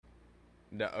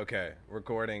No, okay.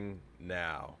 Recording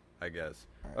now, I guess.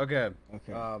 All right. Okay.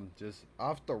 Okay. Just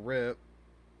off the rip,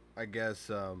 I guess.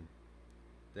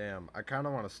 Damn. I kind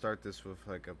of want to start this with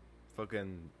like a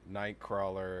fucking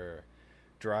Nightcrawler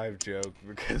drive joke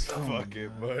because Oh my fuck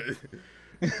it. god.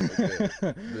 But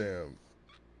okay. Damn,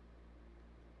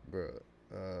 bro.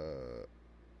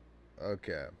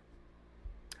 Okay.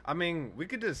 I mean, we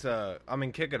could just,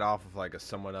 kick it off with like a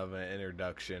somewhat of an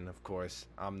introduction. Of course,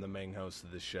 I'm the main host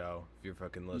of the show. If you're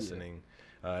fucking Yeah. listening,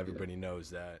 Yeah. everybody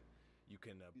knows that. You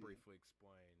can briefly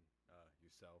explain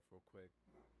yourself real quick.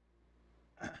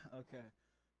 Okay.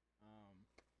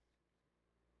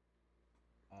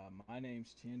 My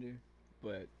name's Chander,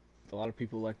 but a lot of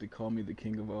people like to call me the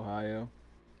King of Ohio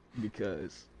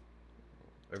because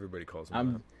Everybody calls him that.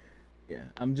 I'm yeah,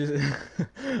 I'm just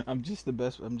I'm just the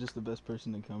best. I'm just the best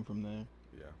person to come from there.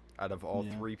 Yeah. Out of all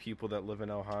Yeah. three people that live in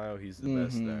Ohio, he's the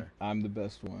best there. I'm the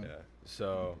best one. Yeah. I'm the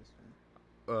So, best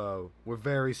one. we're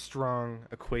very strong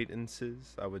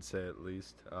acquaintances, I would say at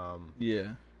least.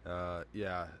 Yeah.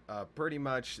 Yeah. Pretty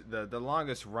much the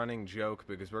longest running joke,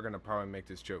 because we're gonna probably make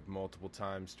this joke multiple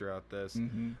times throughout this,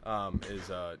 Mhm.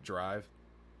 is drive.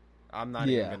 I'm not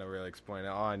even Yeah. gonna really explain it.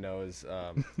 All I know is,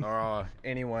 or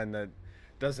anyone that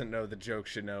doesn't know the joke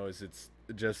should know, is it's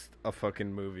just a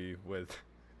fucking movie with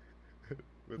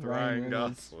with Ryan Ryan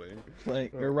Reynolds Gosling. playing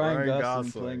or Ryan Ryan Gosling,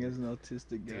 Gosling. playing as an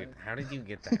autistic guy. Dude, how did you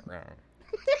get that wrong?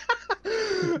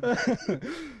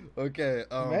 Okay.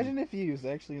 Imagine if he was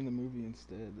actually in the movie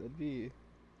instead.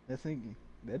 I think,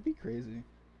 that'd be crazy.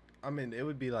 I mean, it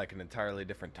would be like an entirely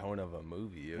different tone of a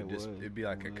movie. It'd be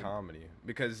like a It would. comedy,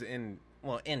 because in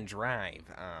Drive,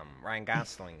 Ryan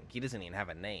Gosling, he doesn't even have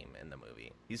a name in the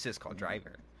movie. He's just called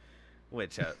Driver.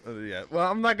 Which, yeah.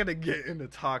 Well, I'm not gonna get into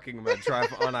talking about Drive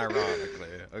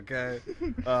unironically. Okay.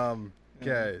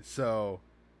 Okay. So,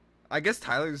 I guess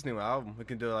Tyler's new album. We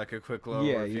can do like a quick little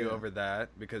Yeah, review yeah. over that,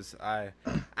 because I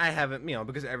haven't,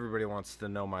 because everybody wants to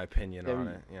know my opinion on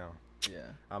Every- it. Yeah.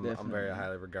 I'm very Definitely.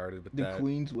 highly regarded with The that.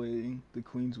 Queen's waiting. The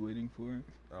Queen's waiting for it.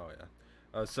 Oh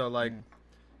yeah. So like, Yeah.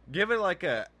 give it like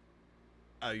a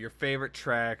your favorite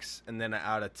tracks, and then an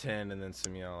out of 10, and then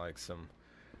some like some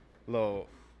little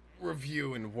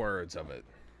review in words of it.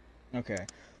 Okay.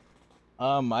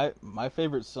 My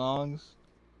favorite songs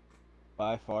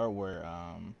by far were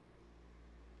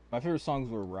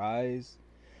Rise,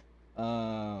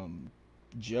 um,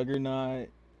 Juggernaut,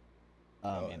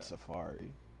 Oh, and yeah.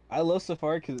 Safari. I love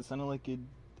Safari because it sounded like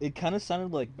it kind of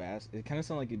sounded like It kind of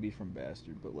sounded like it'd be from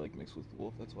Bastard, but like mixed with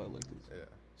Wolf. That's why I liked it. Yeah.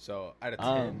 So out of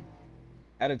 10,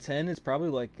 Out of 10, it's probably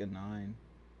like a 9.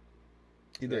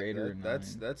 It's either 8 or a 9.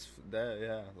 that's that,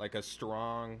 yeah, like a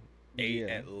strong 8 Yeah.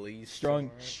 at least. Strong,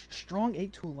 Alright. strong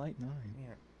 8 to a light 9. Yeah.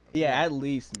 Yeah, at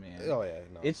least, man. Oh yeah.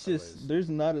 No, It's at just least. there's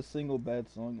not a single bad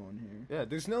song on here. Yeah.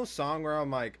 There's no song where I'm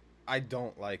like, I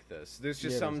don't like this. There's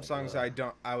just Yeah, some there's songs like,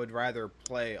 I would rather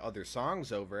play other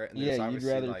songs over it. And Yeah, there's you'd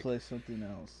obviously rather like, play something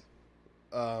else.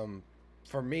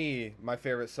 for me, my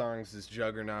favorite songs is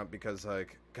Juggernaut, because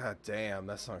like, god damn,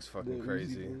 that song's The fucking Uzi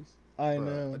crazy. Boys. I But,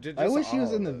 know. just I wish he was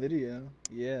all in the of it. video.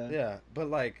 Yeah. Yeah, but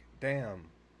like, damn,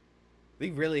 they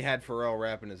really had Pharrell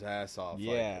rapping his ass off.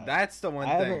 Yeah. Like, that's the one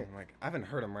I thing. haven't- Like, I haven't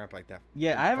heard him rap like that.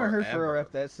 Yeah, I haven't heard Pharrell forever.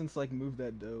 rap that since like Move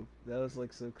That Dope. That was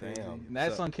like so crazy. Damn. And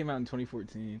that So- song came out in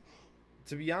 2014.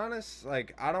 To be honest,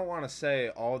 like, I don't want to say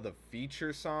all the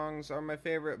feature songs are my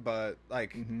favorite, but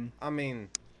like, Hmm. I mean,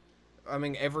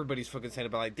 everybody's fucking saying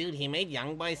about like, dude, he made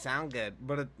Youngboy sound good,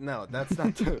 but no, that's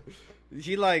not the.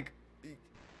 He like,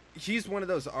 he's one of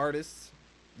those artists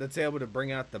that's able to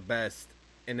bring out the best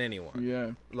in anyone.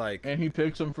 Yeah. Like, And he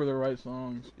picks them for the right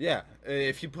songs. yeah,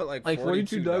 if you put like Like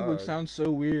 42 Doug would Dog- sound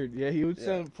so weird. Yeah, he would Yeah.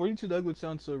 sound 42 Doug would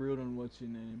sound so real on What's Your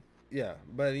Name. Yeah,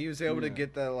 but he was able to Yeah.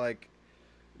 get that, like,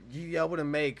 he able to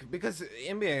make, because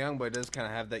NBA Youngboy does kind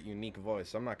of have that unique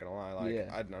voice. I'm not gonna lie, like,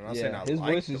 Yeah. I'm not Yeah, saying I his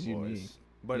like voice the is voice, unique.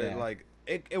 but it Yeah. like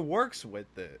it works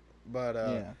with it. But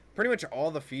Yeah. pretty much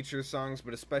all the feature songs,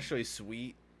 but especially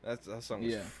Sweet, that song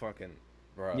was Yeah. fucking,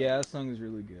 bro. Yeah, that song is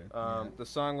really good. Yeah. The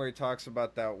song where he talks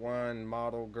about that one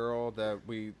model girl that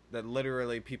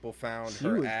literally people found She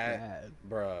her was at, bad.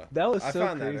 bruh. That was I so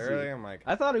found crazy. that earlier. I'm like,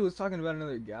 I thought he was talking about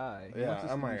another guy. He yeah, wants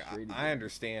us I'm to be like, straight I again.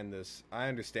 understand this. I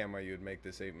understand why you would make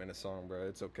this 8-minute song, bro.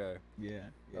 It's okay. Yeah.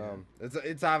 Yeah.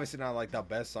 It's obviously not like the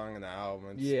best song in the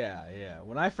album. It's, Yeah.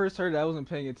 When I first heard it, I wasn't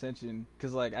paying attention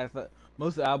because like I thought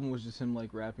most of the album was just him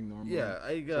like rapping normally. yeah.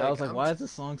 So I was like, why is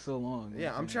this song so long?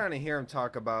 Yeah, I'm trying to hear him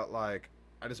talk about like,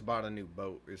 I just bought a new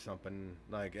boat or something,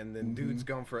 like, and then Mhm. dude's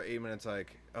going for 8 minutes,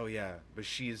 like, oh yeah, but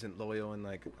she isn't loyal, and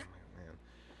like, oh man,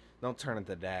 don't turn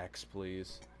into Dax,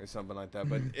 please, or something like that.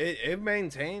 But it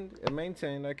maintained.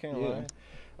 I can't Yeah. lie.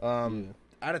 Yeah.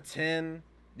 Out of 10,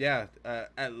 yeah,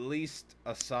 at least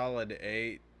a solid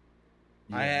 8.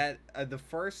 Yeah. I had the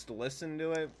first listen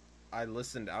to it, I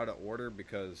listened out of order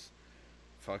because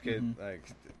fuck it, like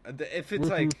if it's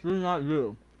like should not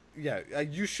do. yeah,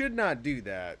 you should not do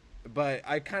that. But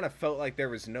I kind of felt like there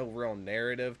was no real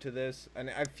narrative to this,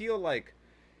 and I feel like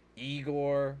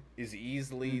Igor is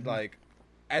easily like,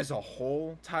 as a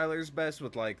whole, Tyler's best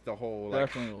with like the whole like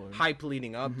hype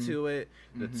leading up to it,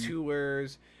 the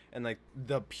tours, and like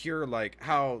the pure like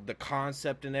how the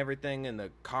concept and everything and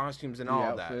the costumes and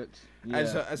all that. Yeah.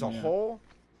 As a whole,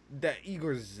 that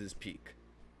Igor's is his peak.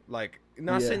 Like,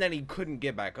 not saying that he couldn't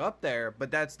get back up there,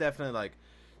 but that's definitely like,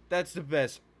 that's the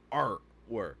best artwork.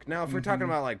 Now, if we're talking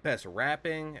about like best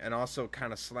rapping and also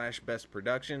kind of / best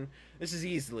production, this is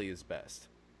easily his best.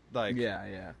 Like,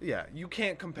 yeah, you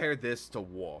can't compare this to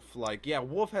Wolf. Like, yeah,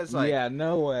 Wolf has like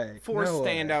no way, 4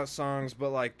 standout songs,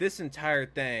 but like this entire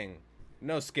thing,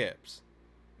 no skips.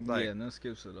 Like, no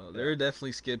skips at all. There are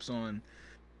definitely skips on,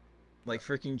 like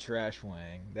freaking Trash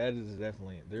Wang. That is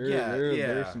definitely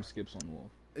there are some skips on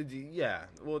Wolf. Yeah,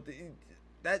 well,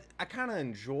 that I kind of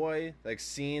enjoy like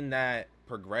seeing that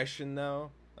progression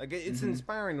though. Like it's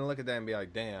inspiring to look at that and be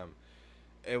like, damn,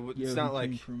 it's not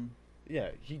like.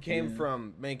 He came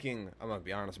from making, I'm gonna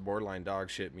be honest, borderline dog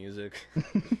shit music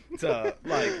to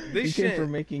like this shit. He came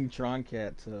from making Tron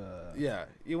Cat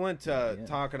to you went to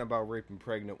talking about raping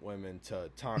pregnant women to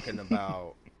talking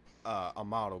about a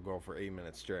model girl for 8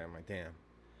 minutes straight. I'm like, damn,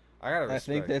 I gotta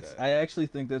respect that. I actually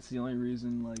think that's the only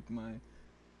reason like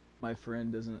my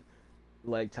friend doesn't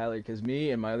like Tyler, because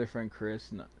me and my other friend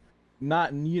Chris, no,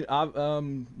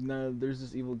 there's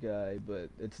this evil guy, but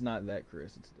it's not that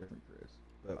Chris, it's a different Chris.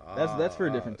 But that's for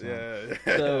a different time. Yeah.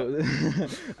 So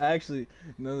I actually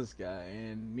know this guy,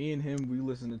 and me and him, we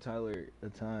listen to Tyler a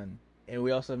ton. And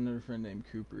we also have another friend named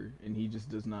Cooper, and he just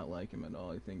does not like him at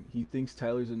all. He thinks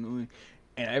Tyler's annoying,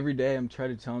 and every day I'm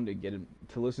trying to tell him to get him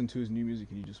to listen to his new music,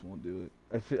 and he just won't do it.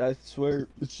 I swear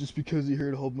it's just because he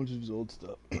heard a whole bunch of his old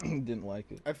stuff, didn't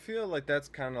like it. I feel like that's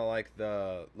kind of like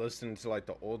the listening to like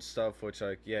the old stuff, which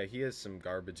like he has some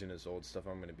garbage in his old stuff.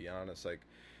 I'm gonna be honest, like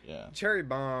Cherry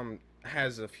Bomb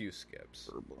has a few skips.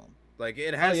 Like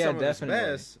it has some of his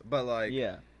best, but like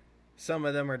some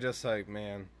of them are just like,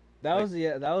 man. That was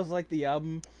like the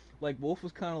album. Like Wolf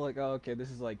was kind of like, oh, okay, this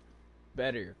is like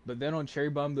better. But then on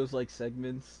Cherry Bomb, those like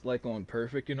segments, like on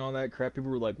Perfect and all that crap, people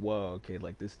were like, whoa, okay,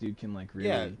 like this dude can like really.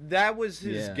 Yeah, that was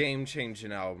his game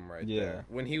changing album right there.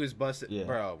 When he was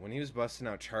when he was busting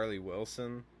out Charlie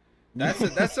Wilson.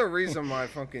 That's the reason why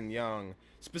fucking Young,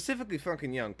 specifically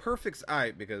fucking Young, Perfect's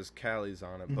aight because Callie's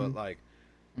on it, but like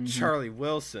Charlie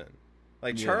Wilson,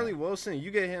 like Charlie Wilson, you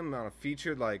get him on a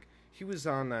feature, like he was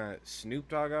on that Snoop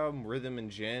Dogg album Rhythm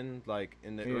and Gin, like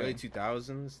in the early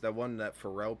 2000s, that one that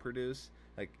Pharrell produced.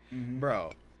 Like,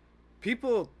 bro,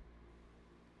 people,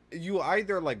 you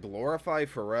either like glorify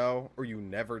Pharrell or you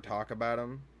never talk about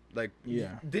him. Like,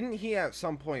 didn't he at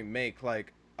some point make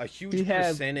like a huge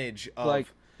percentage of like.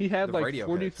 He had like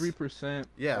 43%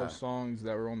 of songs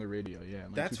that were on the radio. Yeah,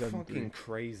 like that's fucking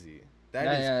crazy. That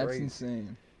is crazy. That's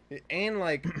insane. And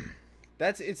like,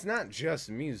 it's not just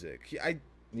music.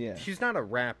 He's not a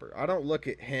rapper. I don't look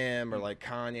at him or like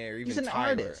Kanye or even he's an Tyler.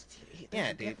 Artist.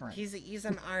 Dude, he's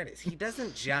an artist. He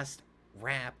doesn't just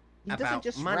rap he about doesn't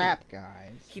just money. rap,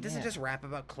 guys. He doesn't just rap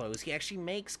about clothes. He actually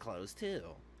makes clothes too.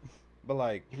 But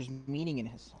like, there's meaning in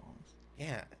his songs.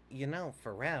 Yeah, you know,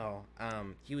 Pharrell,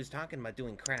 he was talking about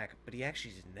doing crack, but he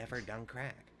actually has never done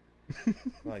crack.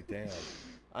 Like, damn.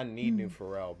 I need new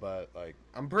Pharrell, but, like,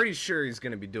 I'm pretty sure he's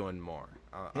going to be doing more.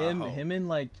 Him and,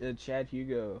 like, Chad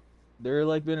Hugo, there have,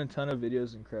 like, been a ton of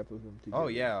videos and crap of him together. Oh,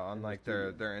 yeah, on, like,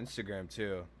 their Instagram,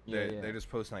 too. They're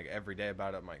just posting, like, every day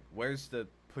about it. I'm like, where's the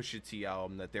Pusha T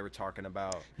album that they were talking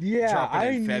about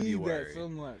dropping in February? Need that so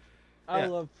much. I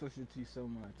love Pusha T so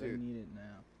much. Dude. I need it now.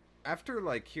 After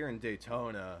like hearing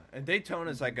Daytona, and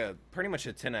Daytona's like a pretty much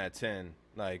a 10 out of 10.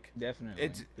 Like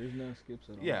definitely, there's no skips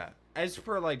at all. Yeah, as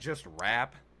for like just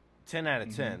rap, 10 out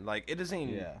of 10. Like it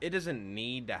doesn't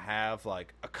need to have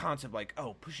like a concept like,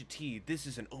 oh, Pusha T, this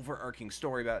is an overarching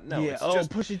story about it's just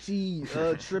Pusha T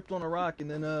tripped on a rock and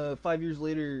then 5 years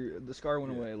later the scar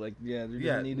went away. Like there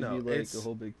doesn't need to be like a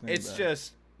whole big thing. It's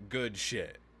just good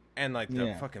shit, and like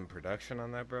the fucking production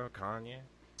on that, bro. Kanye,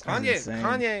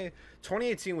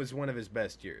 2018 was one of his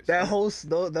best years.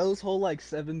 Those whole like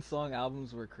 7-song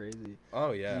albums were crazy.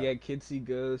 Oh yeah. You had Kids See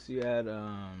Ghosts. You had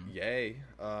Yay.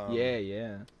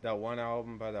 That one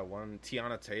album by that one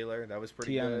Tiana Taylor. That was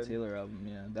pretty good. Tiana Taylor album.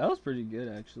 Yeah, that was pretty good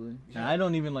actually. Yeah. I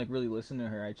don't even like really listen to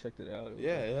her. I checked it out.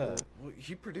 Well,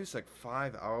 he produced like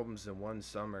 5 albums in one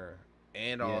summer,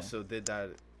 and also did that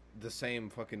the same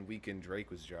fucking weekend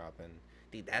Drake was dropping.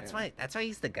 Dude, that's why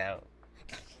he's the GOAT.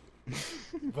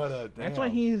 But That's why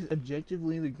he's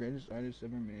objectively the greatest artist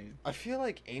ever made. I feel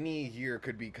like any year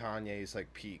could be Kanye's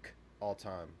like peak all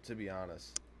time, to be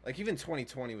honest. Like even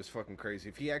 2020 was fucking crazy.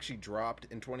 If he actually dropped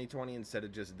in 2020 instead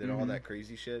of just did all that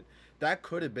crazy shit, that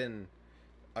could have been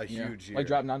a huge year. Like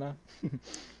drop Nana.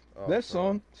 Oh, That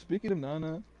song, speaking of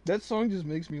Nana, that song just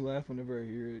makes me laugh whenever I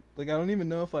hear it. Like I don't even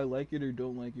know if I like it or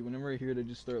don't like it. Whenever I hear it, I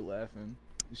just start laughing.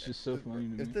 It's just so funny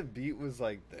to me. If the beat was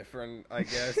like different, I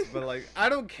guess, but like I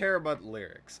don't care about the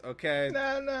lyrics, okay?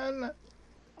 Nah.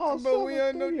 Oh, but we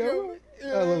are no joke.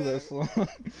 I love that song.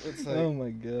 It's like, oh my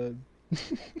god.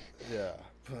 yeah,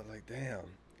 but like, damn.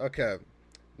 Okay,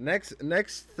 next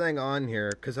thing on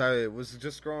here, because I was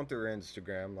just scrolling through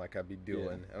Instagram like I'd be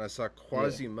doing, and I saw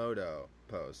Quasimodo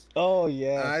post. Oh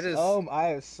yeah. I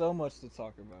have so much to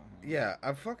talk about. Yeah,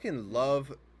 I fucking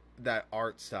love that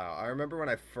art style. I remember when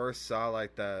I first saw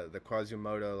like the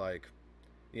Quasimodo, like,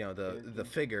 you know, the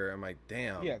figure. I'm like,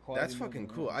 damn, that's fucking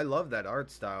cool. I love that art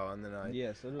style. And then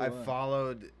I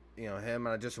followed, you know, him,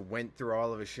 and I just went through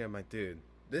all of his shit. I'm like, dude,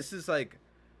 this is like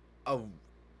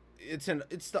it's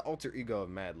the alter ego of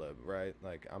Madlib, right?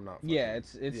 Like, I'm not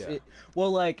fucking, well,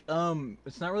 like,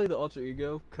 it's not really the alter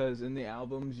ego, because in the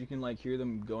albums you can like hear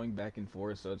them going back and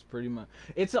forth, so it's pretty much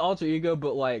it's the alter ego,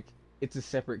 but like it's a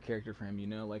separate character for him, you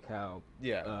know, like how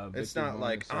it's not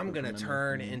like I'm gonna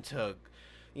turn into,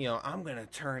 you know, I'm gonna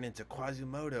turn into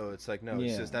Quasimodo. It's like, no,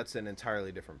 it's just that's an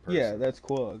entirely different person. Yeah, that's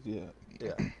Quaz. Yeah.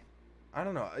 I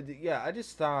don't know. I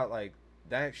just thought like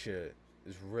that shit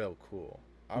is real cool.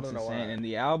 I don't know why. And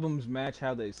the albums match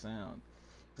how they sound.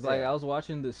 Cause like I was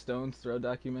watching the Stones Throw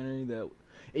documentary that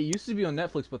it used to be on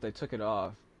Netflix, but they took it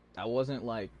off. I wasn't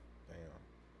like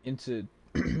into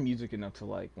music enough to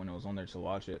like when it was on there to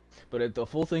watch it, but the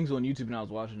full thing's on YouTube and I was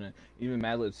watching it. Even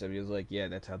Madlib said, he was like, yeah,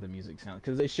 that's how the music sounds,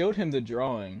 because they showed him the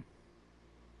drawing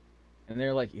and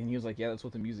they're like, and he was like, yeah, that's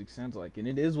what the music sounds like, and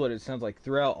it is what it sounds like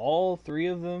throughout all three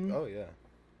of them. Oh yeah,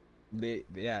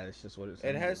 it's just what it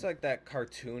sounds it has like that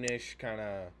cartoonish kind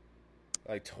of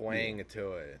like twang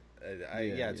to it.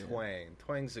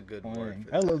 Twang's a good word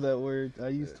for I love that word. I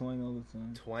use twang all the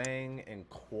time. Twang and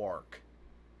quark.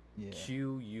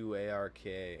 Quark.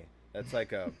 That's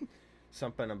like a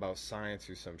something about science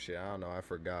or some shit. I don't know. I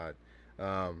forgot.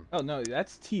 Oh no,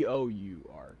 that's TOURQE.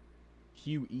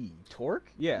 Torque?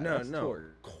 Yeah. No.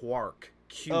 Torque. Quark.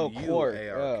 Quark.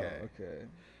 Oh, okay.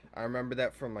 I remember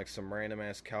that from like some random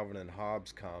ass Calvin and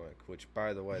Hobbes comic. Which,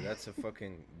 by the way, that's a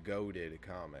fucking goated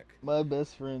comic. My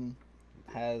best friend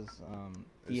has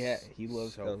he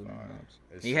loves Calvin and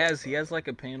Hobbes. He has like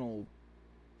a panel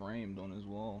framed on his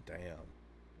wall. Damn.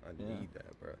 I need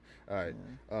that, bro. All right.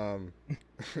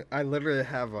 I literally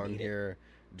have on here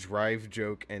drive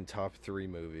joke and top 3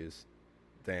 movies.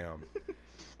 Damn.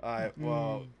 All right.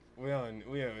 Well, we don't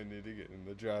need to get in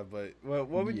the drive, but what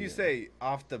would you say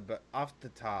off the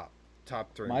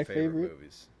top 3 my favorite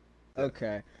movies?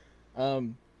 Okay.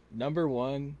 Number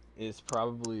 1 is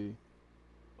probably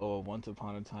Once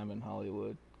Upon a Time in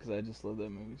Hollywood, because I just love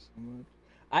that movie so much.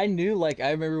 I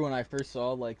remember when I first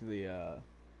saw like the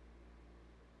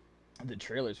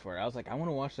trailers for it, I was like, I want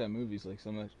to watch that movie like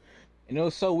so much, and it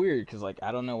was so weird because like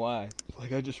I don't know why,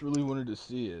 like I just really wanted to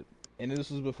see it, and this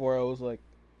was before I was like,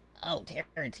 oh,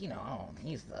 Tarantino,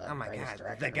 he's the greatest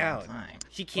director the of all goat. time.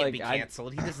 He can't be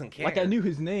canceled. He doesn't care. Like I knew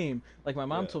his name, like my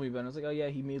mom told me about it. I was like, oh yeah,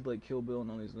 he made like Kill Bill and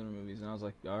all these other movies, and I was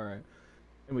like, all right,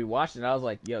 and we watched it, and I was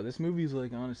like, yo, this movie's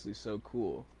like honestly so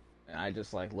cool, and I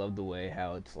just like love the way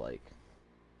how it's like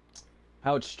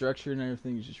how it's structured and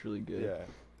everything is just really good. Yeah,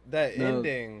 that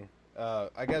ending.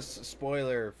 I guess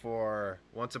spoiler for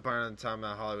Once Upon a Time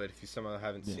in Hollywood if you somehow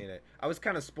haven't seen it. I was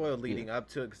kind of spoiled leading up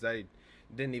to it because I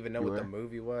didn't even know what the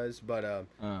movie was, but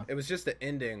it was just the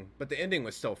ending. But the ending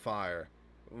was still fire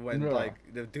when like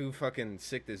the dude fucking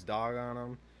sicked his dog on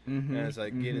him, and it's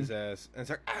like get his ass, and it's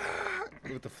like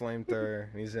with the flamethrower,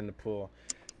 and he's in the pool.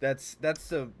 That's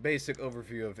the basic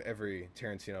overview of every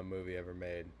Tarantino movie ever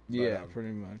made. But, pretty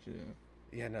much.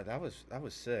 Yeah, no, that was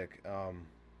sick.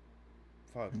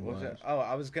 Fuck, what was it? Oh,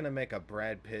 I was gonna make a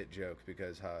Brad Pitt joke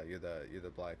because you're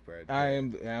the black Brad Pitt. I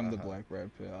am the black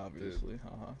Brad Pitt, obviously.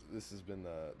 This has been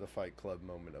the Fight Club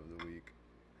moment of the week.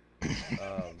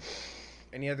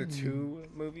 Any other 2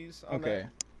 movies on that?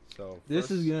 So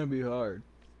this is gonna be hard.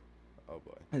 Oh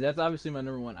boy. And that's obviously my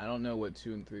number 1. I don't know what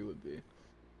 2 and 3 would be.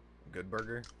 Good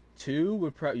Burger? 2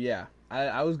 would probably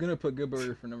I was gonna put Good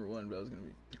Burger for number 1, but I was gonna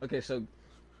be okay. So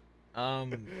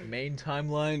main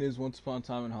timeline is Once Upon a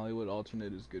Time in Hollywood.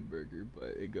 Alternate is Good Burger, but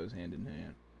it goes hand in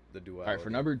hand. The duality. All right,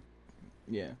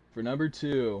 for number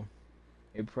 2,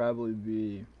 it'd probably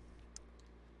be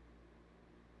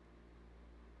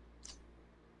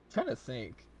trying to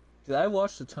think. Cause I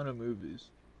watched a ton of movies.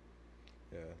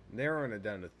 Yeah, narrowing it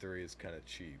down to 3 is kind of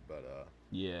cheap, but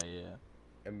Yeah.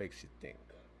 it makes you think.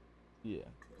 Yeah.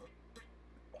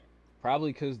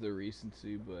 Probably because the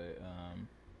recency, but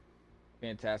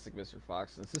Fantastic Mr.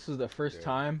 Fox. Since this was the first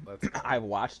time I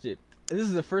watched it. This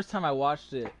is the first time I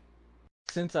watched it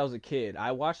since I was a kid.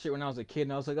 I watched it when I was a kid,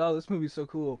 and I was like, "Oh, this movie's so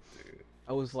cool." Dude.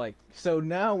 I was like, so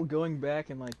now going back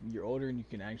and like you're older and you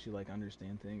can actually like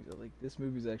understand things. Like this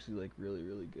movie's actually like really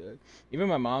really good. Even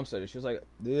my mom said it. She was like,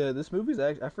 "Yeah, this movie's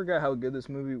actually." I forgot how good this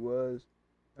movie was.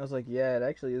 I was like, "Yeah, it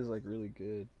actually is like really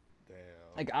good." Damn.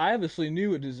 Like I obviously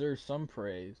knew it deserved some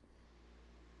praise.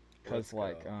 Let's Cause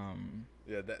like go.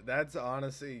 Yeah, that's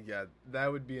honestly, yeah,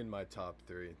 that would be in my top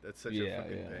 3. That's such a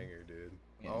fucking banger, dude.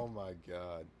 Yeah. Oh my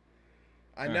god.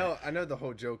 I know the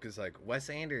whole joke is like Wes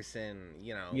Anderson,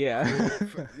 you know. Yeah.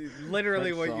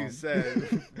 Literally French what you song.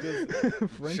 said.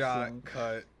 Just shot, song.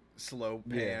 cut, slow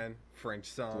pan, French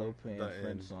song. Slow pan, the French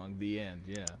end. song, the end,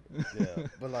 yeah. Yeah,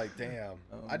 but like, damn,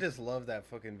 I just love that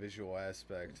fucking visual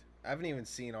aspect. I haven't even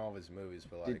seen all of his movies,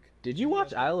 but like, did you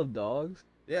watch Isle of Dogs?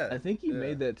 yeah, I think he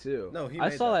made that too. No, I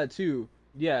saw that too.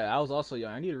 Yeah, I was also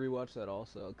young. I need to rewatch that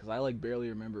also because I like barely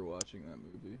remember watching that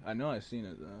movie. I know I've seen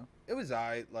it though. It was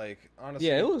like honestly.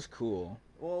 Yeah, it was cool.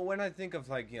 Well, when I think of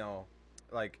like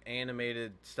like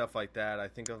animated stuff like that, I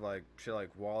think of like shit like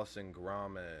Wallace and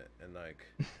Gromit and like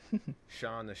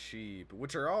Shaun the Sheep,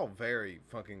 which are all very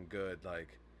fucking good.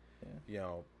 Like,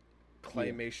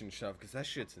 claymation stuff because that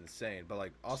shit's insane. But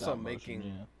like also Stop making.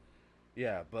 motion,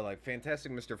 Yeah, but like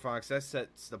Fantastic Mr. Fox, that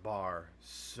sets the bar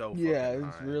so fucking yeah, high.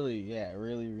 it's really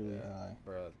high.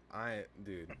 Bro,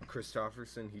 dude,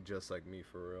 Christopherson, he just like me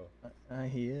for real.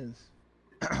 He is,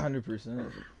 100%.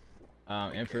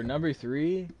 And for number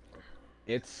 3,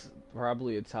 it's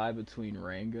probably a tie between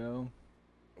Rango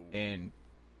and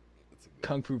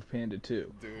Kung Fu Panda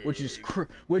 2, Dude.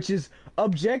 which is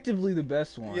objectively the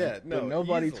best one. Yeah, no, but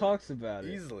nobody easily, talks about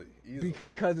it. Easily.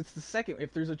 Because it's the second.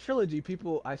 If there's a trilogy,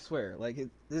 people, I swear, like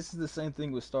this is the same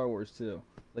thing with Star Wars too.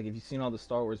 Like if you've seen all the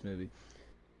Star Wars movie,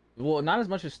 well, not as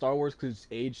much as Star Wars because it's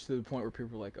aged to the point where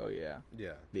people are like, oh yeah,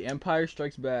 The Empire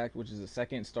Strikes Back, which is the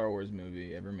second Star Wars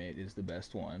movie ever made, is the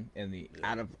best one, and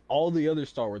out of all the other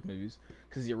Star Wars movies,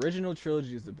 because the original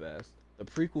trilogy is the best. The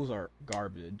prequels are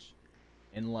garbage,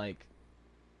 and like.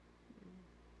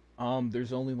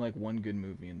 There's only like one good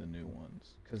movie in the new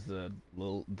ones because the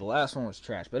last one was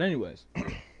trash. But anyways,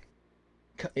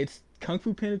 it's Kung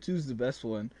Fu Panda 2 is the best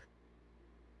one.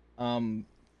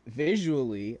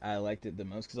 Visually, I liked it the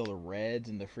most because all the reds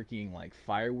and the freaking like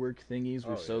firework thingies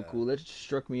were so cool. That just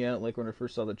struck me out like when I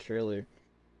first saw the trailer.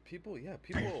 People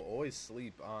always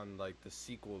sleep on like the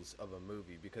sequels of a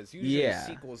movie because usually the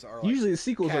sequels are like the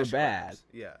sequels are bad. Grabs.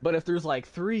 Yeah, but if there's like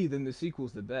 3, then the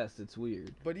sequel's the best. It's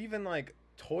weird. But even like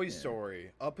Toy Story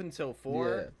up until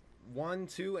 4, 1,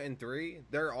 2, and 3,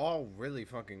 they're all really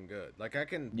fucking good. Like I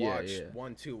can watch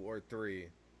 1, 2, or 3.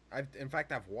 In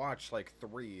fact I've watched like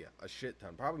 3 a shit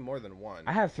ton, probably more than 1.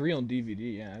 I have 3 on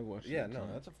DVD. Yeah, I watched. Yeah, no,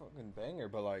 that's a fucking banger.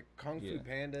 But like Kung Fu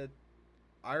Panda,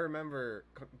 I remember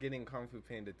getting Kung Fu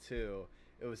Panda 2.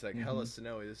 It was like hella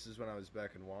snowy. This is when I was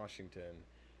back in Washington.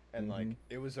 And like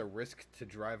it was a risk to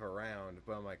drive around,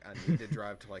 but I'm like, I need to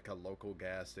drive to like a local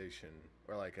gas station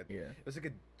or like it was like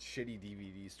a shitty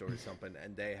DVD store or something,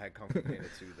 and they had Kung Fu Panda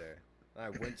 2 there. And I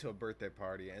went to a birthday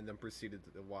party and then proceeded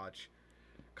to watch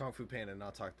Kung Fu Panda and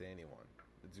not talk to anyone.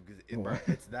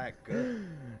 It's that good.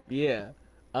 Yeah.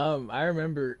 I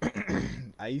remember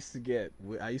I used to get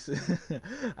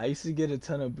a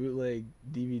ton of bootleg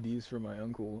DVDs from my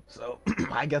uncle. So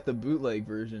I got the bootleg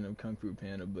version of Kung Fu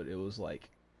Panda, but it was like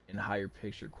in higher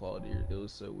picture quality. It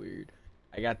was so weird.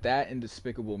 I got that and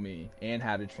Despicable Me and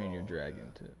How to Train Your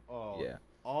Dragon too. Oh yeah.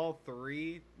 All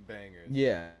 3 bangers.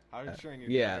 Yeah. How to Train Your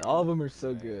Dragon. Yeah, all of them are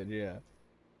so good. Yeah.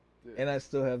 Dude. And I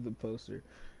still have the poster.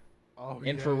 Oh.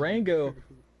 And for Rango,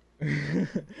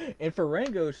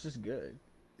 it's just good.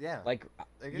 Yeah. Like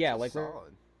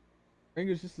solid.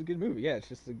 Rango's just a good movie. Yeah, it's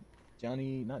just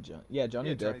Johnny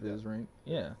Depp is Rango.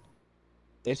 Yeah.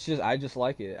 It's just I just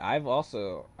like it. I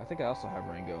think I also have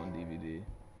Rango on DVD.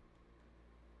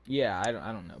 Yeah, I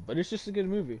don't know, but it's just a good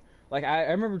movie. Like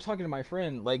I remember talking to my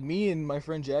friend, like me and my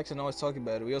friend Jackson always talk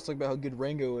about it. We always talk about how good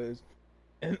Rango is.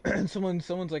 And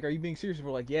someone's like, "Are you being serious?" And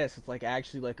we're like, "Yes, it's like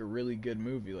actually like a really good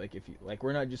movie. Like if you like,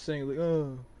 we're not just saying like,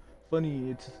 oh,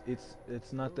 funny.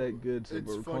 It's not that good. So it's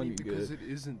we're funny because good.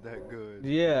 it isn't that good.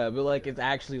 Yeah, but like it's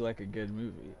actually like a good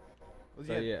movie. Well,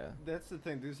 so, yeah, that's the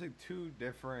thing. There's like 2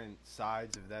 different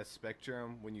sides of that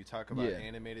spectrum when you talk about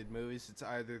animated movies. It's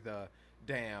either the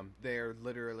damn, they're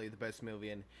literally the best movie,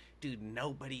 and dude,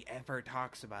 nobody ever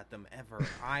talks about them ever.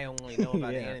 I only know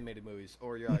about animated movies,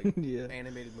 or you're like,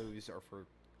 animated movies are for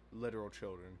literal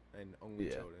children and only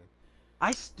children.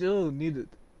 I still need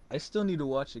to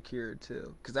watch Akira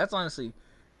too, because that's honestly,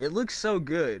 it looks so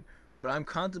good, but I'm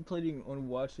contemplating on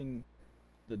watching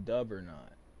the dub or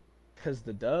not. Because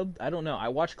the dub, I don't know. I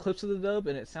watch clips of the dub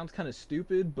and it sounds kind of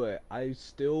stupid, but I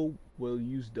still will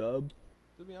use dub.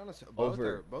 To be honest, both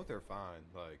are fine.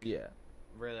 Like,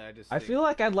 really, I feel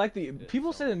like I'd like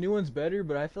people say the new one's better,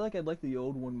 but I feel like I'd like the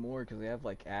old one more because they have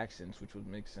like accents, which would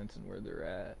make sense in where they're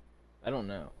at. I don't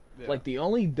know. Yeah. Like the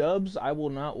only dubs I will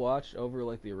not watch over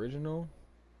like the original.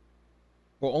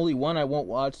 Well, only one I won't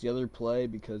watch, the other play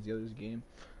because the other's game.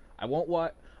 I won't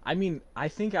watch. I mean, I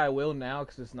think I will now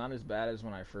because it's not as bad as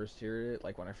when I first heard it.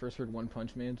 Like when I first heard One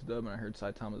Punch Man's dub and I heard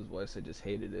Saitama's voice, I just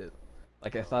hated it.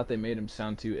 Like I thought they made him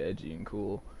sound too edgy and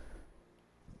cool.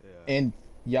 Yeah. And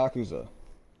Yakuza,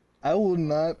 I will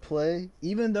not play,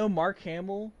 even though Mark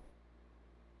Hamill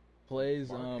plays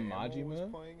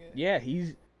Majima. Yeah,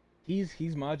 he's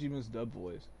Majima's dub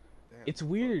voice. Damn, it's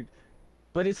weird,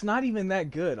 but it's not even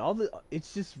that good.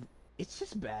 It's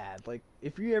just bad. Like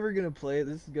if you're ever gonna play it,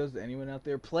 this goes to anyone out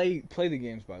there. Play the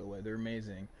games, by the way. They're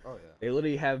amazing. Oh yeah. They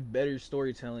literally have better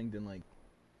storytelling than like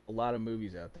a lot of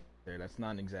movies out there. That's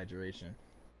not an exaggeration.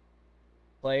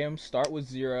 Play them. Start with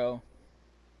 0,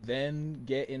 then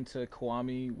get into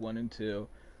Kiwami 1 and 2,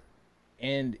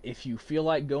 and if you feel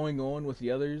like going on with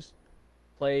the others,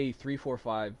 play 3, 4,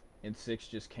 5, and 6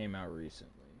 just came out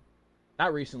recently.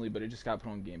 Not recently, but it just got put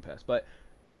on Game Pass. But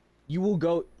you will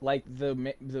go like the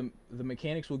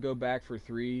mechanics will go back for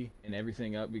 3 and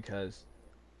everything up because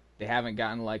they haven't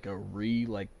gotten like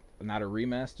not a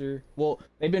remaster. Well,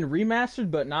 they've been remastered,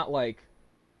 but not like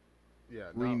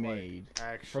remade like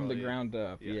actually, from the ground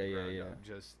up. Yeah.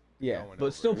 Just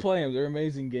but still play them. They're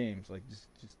amazing games. Like just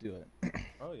do it.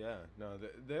 Oh yeah, no,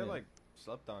 they're like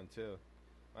slept on too.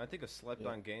 When I think of slept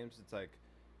on games, it's like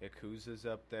Yakuza's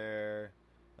up there.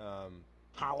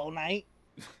 Hollow Knight.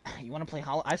 You want to play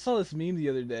Hollow? I saw this meme the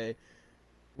other day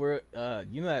where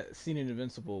you know that scene in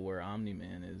Invincible where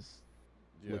Omni-Man is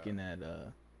looking at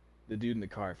the dude in the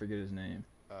car. I forget his name.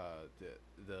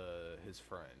 His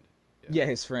friend. Yeah,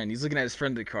 his friend. He's looking at his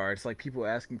friend in the car. It's like people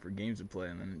asking for games to play,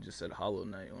 and then it just said Hollow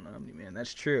Knight on Omni-Man.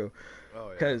 That's true. Oh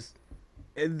yeah. Because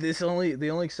the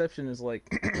only exception is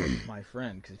like my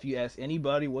friend. Because if you ask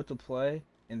anybody what to play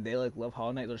and they like love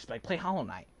Hollow Knight, they'll just be like, play Hollow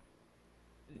Knight.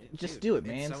 Just do it,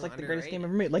 man. It's like the greatest game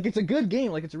ever made. Like it's a good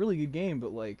game. Like it's a really good game,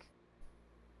 but like,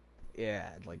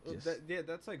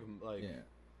 that's like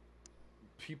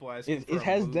people asking. It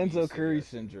has Denzel Curry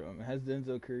syndrome. It has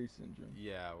Denzel Curry syndrome.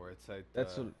 Yeah, where it's like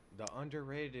the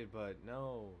underrated, but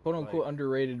no, quote unquote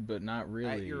underrated, but not really.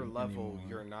 At your level, anymore.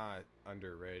 You're not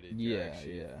underrated. You're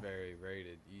actually very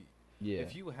rated.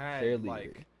 If you had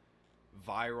like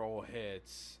viral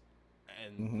hits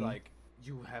and like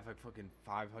you have a fucking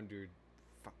 500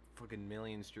 fucking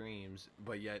million streams,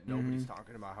 but yet nobody's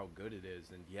talking about how good it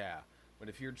is, and but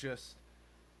if you're just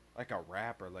like a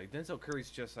rapper, like Denzel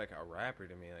Curry's just like a rapper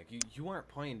to me. Like you aren't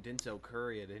playing Denzel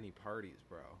Curry at any parties,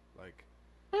 bro. Like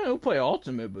he'll play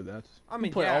Ultimate, but that's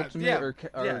play Ultimate or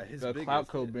Clout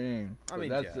Cobain. I mean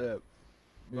that's it.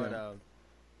 But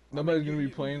nobody's gonna be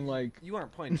playing like you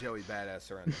aren't playing Joey Badass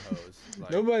around the hose.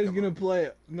 Like,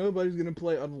 nobody's gonna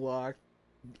play Unlocked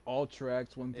all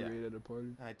tracks 1 through 8 at a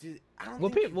party. Dude, I don't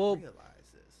think people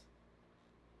realize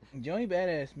this. Joey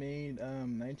Badass made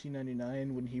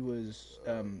 1999 when he was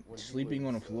sleeping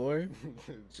on a floor.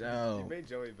 So he made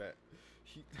Joey Badass.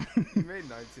 He made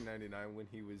 1999 when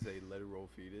he was a literal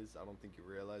fetus. I don't think he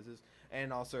realizes.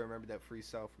 And also remember that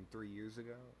freestyle from 3 years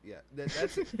ago. Yeah,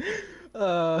 that's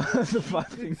the 5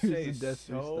 things say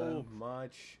so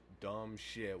much dumb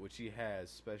shit, which he has,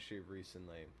 especially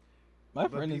recently. My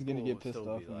friend is gonna get pissed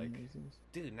off. Like,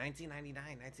 dude,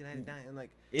 1999, and like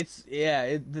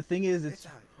the thing is, it's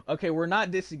okay. We're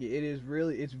not dissing it. It's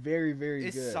very, very good.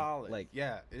 It's solid. Like,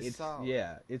 it's solid.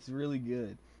 Yeah, it's really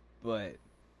good. But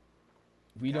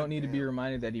we don't need to be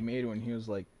reminded that he made it when he was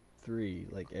like 3,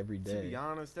 like every day. To be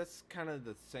honest, that's kind of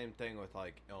the same thing with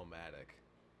like Illmatic,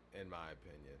 in my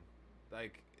opinion.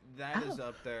 Like that is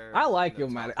up there. I like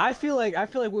Illmatic. I feel like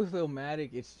with Illmatic,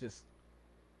 it's just.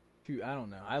 I don't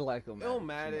know. I like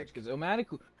Illmatic because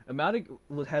Illmatic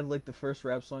had like the first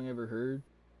rap song I ever heard.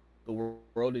 The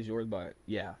World Is Yours by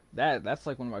that's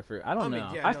like one of my favorite. I don't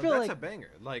know. I feel that's like a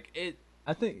banger. Like it.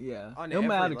 I think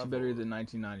Illmatic's better than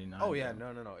 1999. Oh yeah,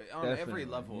 no. On every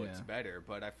level, it's better.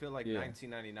 But I feel like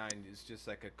 1999 is just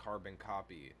like a carbon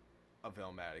copy of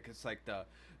Illmatic. It's like the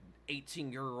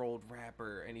 18-year-old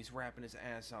rapper, and he's rapping his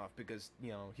ass off because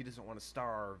he doesn't want to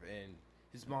starve, and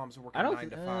his mom's working 9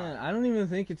 to 5. I don't even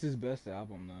think it's his best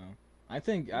album though. I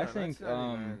think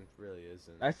really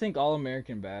isn't. I think All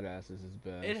American Badass is his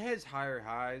best. It has higher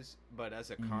highs, but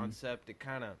as a concept, it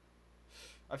kind of.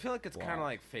 I feel like it's kind of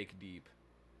like Fake Deep.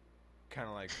 Kind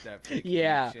of like that Fake Deep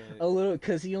shit. A little,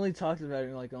 because he only talked about it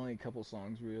in like only a couple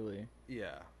songs, really.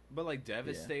 Yeah, but like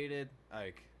Devastated,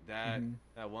 like that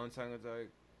one song was like,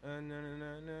 no, no,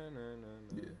 no, no, no,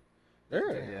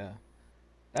 no. Yeah.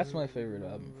 That's my favorite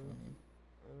album from him.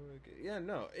 Yeah,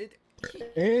 no, it.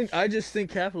 And I just think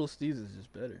Capital Steez is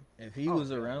just better. If he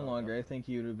was around longer, I think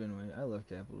he would have been. I love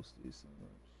Capital Steez so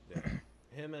much. Yeah.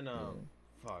 Him and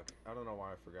fuck, I don't know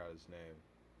why I forgot his name.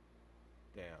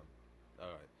 Damn. All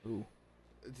right. Ooh.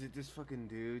 This fucking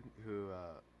dude who,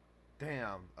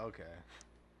 damn. Okay.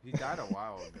 He died a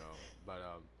while ago, but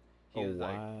he was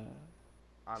like.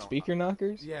 Speaker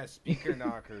Knockers? Yeah, Speaker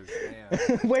Knockers,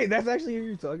 man. Wait, that's actually who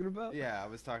you're talking about? Yeah, I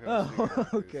was talking about Speaker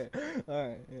Knockers. Okay.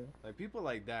 Alright, yeah. Like, people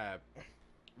like that,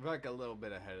 were like a little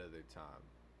bit ahead of their time.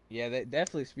 Yeah,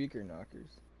 definitely Speaker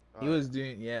Knockers. He was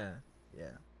doing, yeah.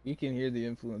 You can hear the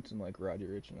influence in, like, Roddy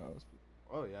Ricch and all those people.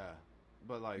 Oh, yeah.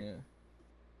 But, like,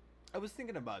 I was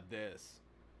thinking about this.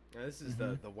 Now, this is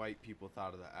the white people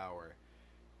thought of the hour.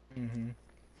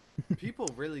 People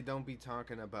really don't be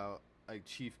talking about like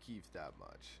Chief Keef that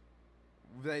much.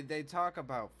 They talk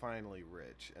about Finally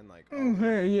Rich and like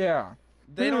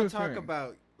they don't talk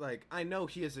about like I know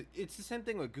he is it's the same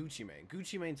thing with Gucci Mane.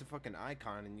 Gucci Mane's a fucking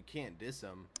icon and you can't diss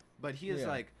him, but he is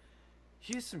like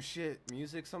he has some shit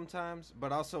music sometimes,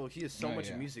 but also he has so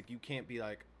much music you can't be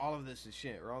like all of this is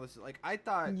shit or all this is like I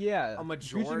thought a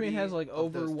majority Gucci Mane has like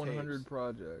over 100 tapes,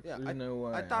 projects. Yeah,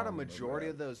 I thought a majority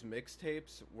of those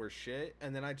mixtapes were shit,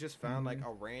 and then I just found like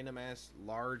a random ass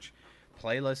large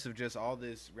playlist of just all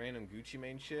this random Gucci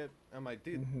Mane shit. I'm like,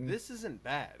 dude, this isn't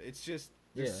bad. It's just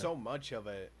there's so much of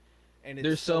it, and it's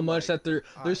there's so much like,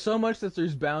 there's so much that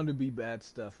there's bound to be bad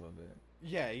stuff of it.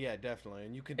 Yeah, definitely.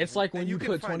 And you can. It's like when you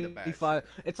put 25.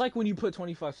 It's like when you put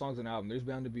 25 songs on an album. There's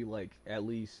bound to be like at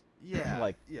least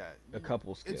a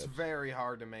couple skips. It's very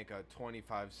hard to make a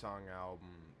 25 song album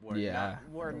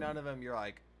where none of them you're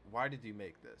like, why did you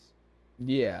make this?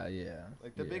 Yeah.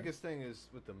 Like the biggest thing is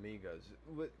with the Migos.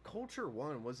 Culture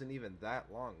One wasn't even that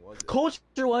long, was it?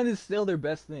 Culture One is still their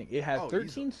best thing. It had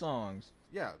 13 songs.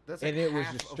 Yeah, that's like and it was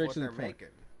half just of straight what to the they're point. making.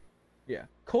 Yeah,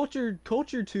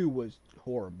 Culture 2 was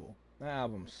horrible. That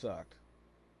album sucked.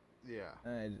 Yeah.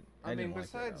 I mean, didn't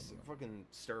besides like fucking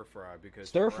Stir Fry, because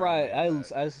Stir Fry, I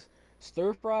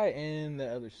Stir Fry and the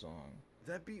other song.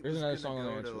 That beat There's was another gonna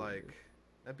song go to like.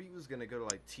 That beat was gonna go to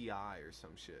like T.I. or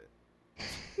some shit.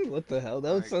 What the hell?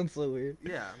 That would sound so weird.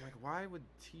 Yeah, I'm like, why would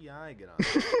T.I. get on?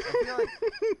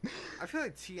 I feel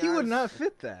like T.I. He would not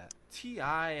fit that.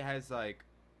 T.I. has like.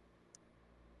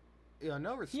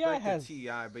 No respect to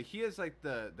T.I., but he has like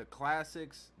the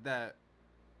classics that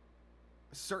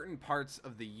certain parts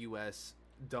of the U.S.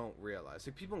 don't realize.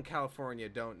 Like people in California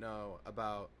don't know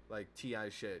about like T.I.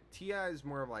 shit. T.I. is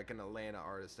more of like an Atlanta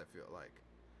artist, I feel like.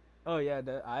 Oh yeah,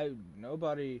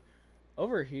 nobody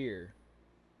over here,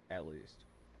 at least.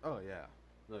 Oh yeah.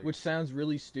 Like, which sounds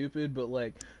really stupid, but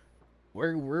like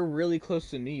we're really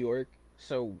close to New York,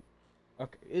 so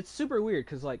okay, it's super weird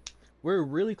because like we're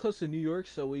really close to New York,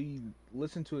 so we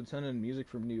listen to a ton of music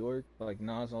from New York, like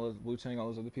Nas, all those Wu-Tang, all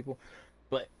those other people.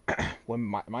 But when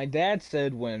my dad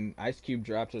said when Ice Cube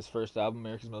dropped his first album,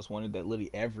 America's Most Wanted, that literally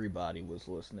everybody was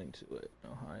listening to it in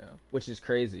Ohio, which is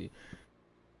crazy.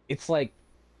 It's like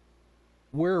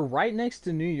we're right next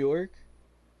to New York,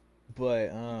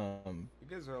 but you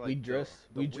guys are like we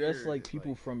dress like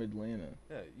people from Atlanta.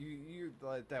 Yeah, you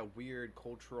like that weird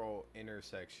cultural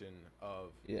intersection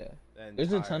of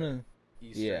There's a ton of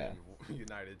Eastern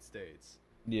United States.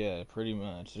 Yeah, pretty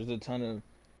much. There's a ton of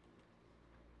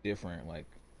different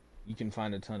you can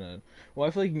find a ton of. Well,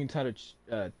 I feel like you can find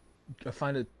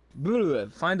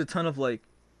a ton of like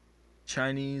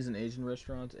Chinese and Asian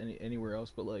restaurants anywhere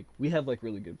else, but like we have like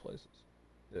really good places.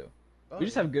 Yeah. We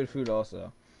just have good food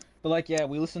also. But like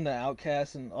we listen to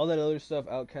Outkast and all that other stuff,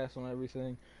 Outkast on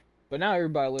everything. But now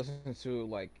everybody listens to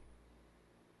like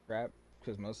rap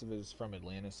because most of it is from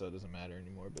Atlanta, so it doesn't matter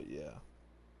anymore. But yeah.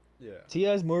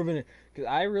 T.I.'s more of an because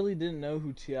I really didn't know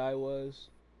who T.I. was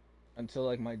until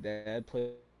like my dad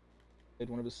played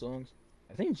one of his songs.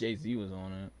 I think Jay-Z was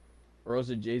on it, or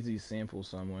was it Jay-Z sample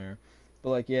somewhere?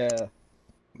 But like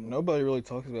nobody really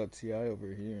talks about T.I. over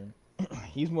here.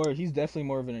 He's definitely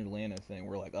more of an Atlanta thing.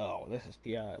 We're like, oh, this is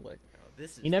T.I. Like,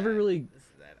 he never really. This is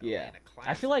that Atlanta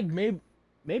classic. I feel like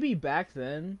maybe back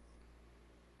then,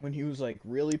 when he was like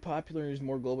really popular and he was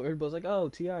more global, everybody's like, oh,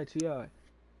 Ti.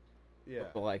 Yeah.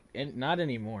 But like, not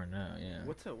anymore. No, yeah.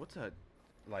 What's a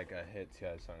like a hit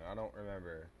T.I. song? I don't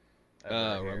remember.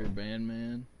 Rubber Band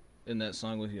Man, and that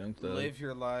song with Young Thug. Live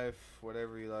Your Life,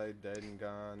 Whatever You Like, Dead and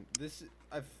Gone.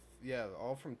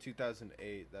 All from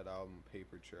 2008. That album,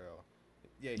 Paper Trail.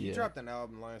 Yeah, he dropped an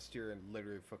album last year, and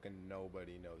literally fucking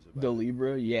nobody knows about it. The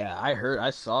Libra, yeah, I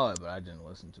saw it, but I didn't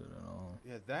listen to it at all.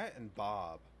 Yeah, that and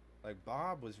Bob. Like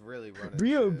Bob was really running.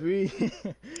 Rio B,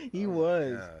 he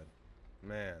was. God.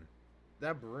 Man,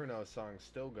 that Bruno song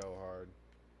still go hard.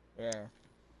 Yeah.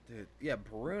 Dude, yeah,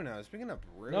 Bruno. Speaking of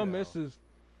Bruno. No misses.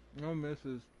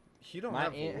 He don't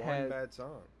have one bad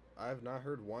song. I've not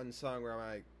heard one song where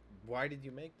I'm like, why did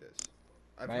you make this?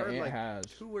 I've heard like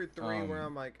 2 or 3 where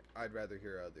I'm like, I'd rather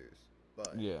hear others.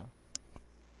 But yeah.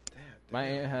 Damn. My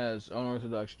aunt has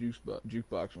Unorthodox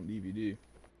Jukebox on DVD.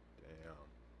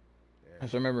 Damn.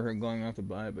 So I remember her going out to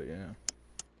buy it, but yeah.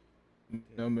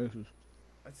 No misses.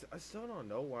 I still don't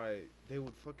know why they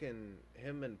would fucking,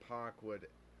 him and Pac would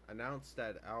announce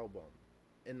that album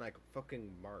in like fucking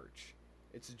March.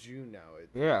 It's June now.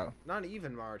 Yeah. Not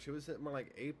even March. It was more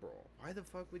like April. Why the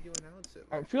fuck would you announce it?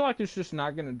 I feel like it's just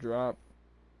not gonna drop.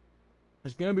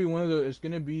 It's gonna be one of the. It's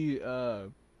gonna be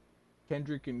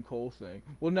Kendrick and Cole thing.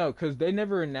 Well, no, because they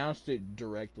never announced it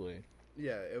directly.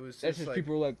 Yeah, it was just, that's just like,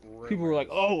 people were like rumors. People were like,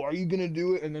 oh, are you gonna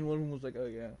do it? And then one of them was like, oh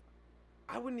yeah.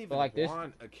 I wouldn't even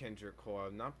want a Kendrick Cole.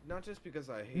 Not just because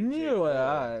I hate J.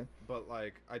 Cole, but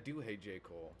like I do hate J.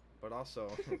 Cole, but also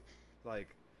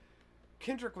like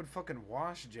Kendrick would fucking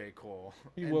wash J. Cole.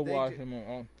 He would wash him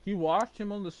on. He washed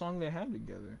him on the song they had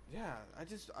together. Yeah, I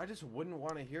just wouldn't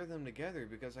want to hear them together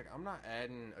because like I'm not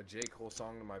adding a J. Cole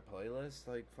song to my playlist.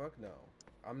 Like fuck no,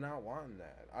 I'm not wanting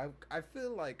that. I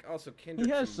feel like also Kendrick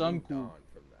he has some cool on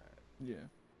from that. Yeah.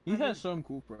 He has some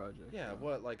cool projects. Yeah,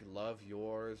 what, like Love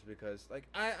Yours, because like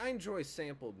I enjoy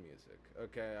sampled music.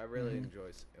 Okay, I really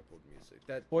enjoy sampled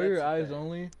music. For Your Eyes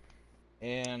Only,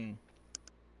 and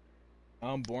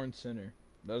Born Sinner.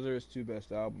 Those are his 2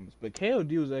 best albums. But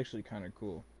KOD was actually kind of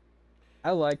cool.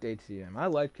 I liked ATM. I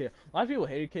liked KOD. A lot of people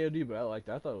hated KOD, but I liked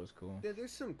it. I thought it was cool. Yeah,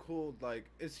 there's some cool, like,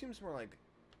 it seems more like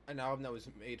an album that was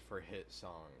made for hit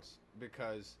songs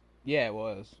because. Yeah, it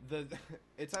was.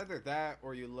 It's either that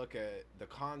or you look at the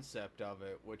concept of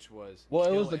it, which was. Well,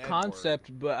 it was the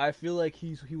concept, but I feel like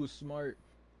he was smart.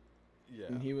 Yeah.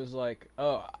 And he was like,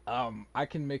 oh, I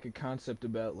can make a concept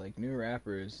about like new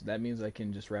rappers. That means I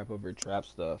can just rap over trap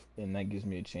stuff, and that gives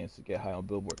me a chance to get high on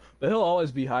Billboard. But he'll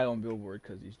always be high on Billboard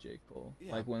because he's J. Cole.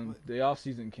 Yeah, like when the off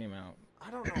season came out. I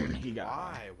don't know he got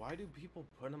why. High. Why do people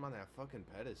put him on that fucking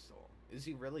pedestal? Is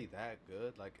he really that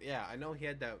good? Like, yeah, I know he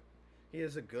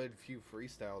has a good few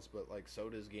freestyles, but like so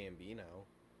does Gambino.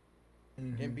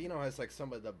 Gambino has like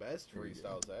some of the best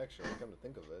freestyles actually. Come to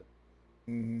think of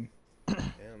it.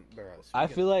 Damn, bro, I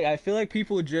feel like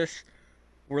people just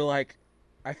were like,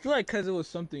 I feel like because it was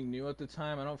something new at the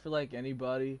time. I don't feel like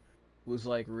anybody was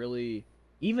like really,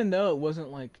 even though it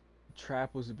wasn't like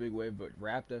trap was a big wave, but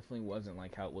rap definitely wasn't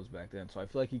like how it was back then. So I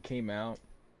feel like he came out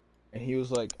and he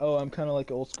was like, oh, I'm kind of like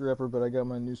an old school rapper, but I got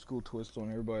my new school twist on.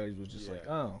 Everybody was just like,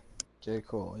 oh. J.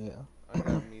 Cole, yeah. I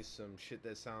got me some shit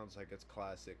that sounds like it's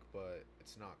classic, but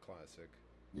it's not classic.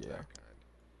 Yeah. That kind.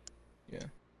 Yeah.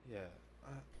 Yeah.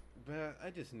 But I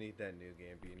just need that new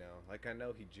Gambino. Like, I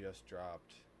know he just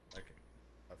dropped, like,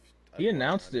 he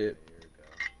announced it a year ago.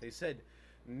 They said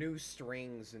new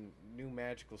strings and new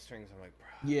magical strings. I'm like, bro.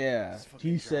 Yeah.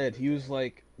 He said, he was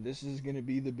like, this is going to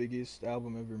be the biggest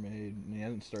album ever made, and he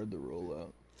hasn't started the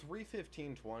rollout.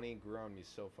 31520 grew on me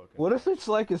so fucking What much. if it's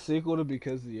like a sequel to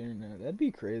Because of the Internet? That'd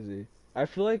be crazy. I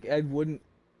feel like I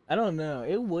don't know.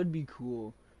 It would be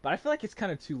cool. But I feel like it's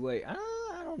kind of too late. I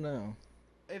don't know.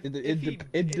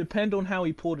 It depends on how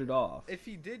he pulled it off. If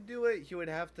he did do it, he would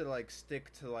have to like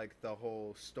stick to like the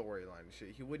whole storyline shit.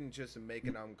 He wouldn't just make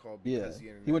an album called Because of the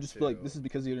Internet. He would just be like, this is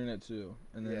Because of the Internet too.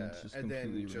 And then it's just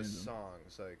completely just random.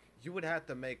 songs. Like, you would have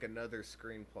to make another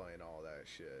screenplay and all that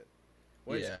shit.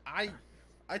 Which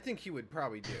I think he would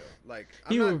probably do. Like,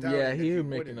 he would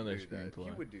make another screenplay.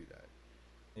 He would do that.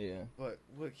 Yeah. But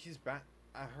look, he's back.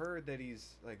 I heard that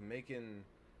he's like making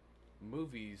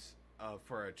movies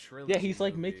for a trilogy. Yeah, he's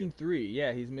like making 3.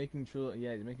 Yeah, he's making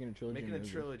he's making a trilogy. Making a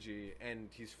trilogy, and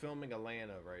he's filming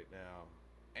Atlanta right now,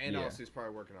 and also he's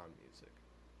probably working on music.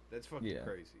 That's fucking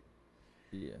crazy.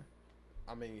 Yeah.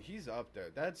 I mean, he's up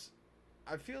there.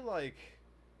 I feel like,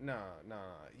 nah.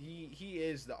 He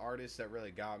is the artist that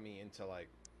really got me into like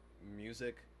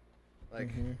music.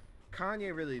 Like,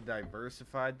 Kanye really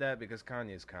diversified that because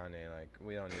Kanye's Kanye. Like,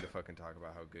 we don't need to fucking talk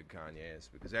about how good Kanye is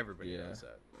because everybody knows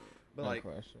that. But like,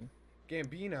 question.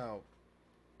 Gambino,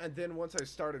 And then once I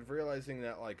started realizing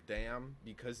that, like, damn,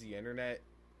 because the internet,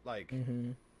 like,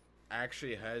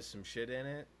 actually has some shit in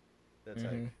it that's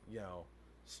like, you know,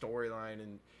 storyline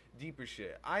and deeper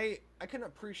shit. I can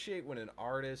appreciate when an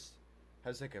artist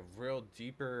has like a real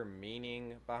deeper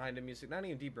meaning behind the music. Not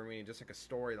even deeper meaning, just like a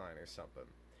storyline or something.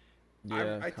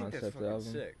 Yeah, I think that's fucking album.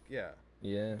 sick. Yeah.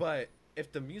 Yeah. But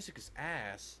if the music is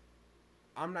ass,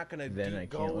 I'm not gonna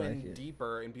go in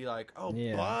deeper and be like, oh,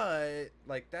 but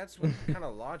like that's what kind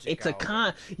of logic. It's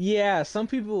a Yeah, some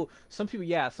people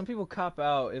cop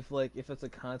out if it's a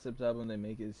concept album, they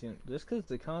make it seem just because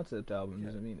it's a concept album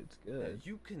doesn't mean it's good.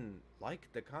 Yeah, you can like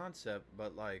the concept,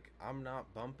 but like I'm not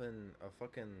bumping a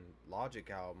fucking Logic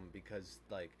album because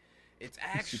like it's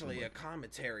actually a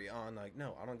commentary on like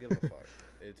no, I don't give a fuck.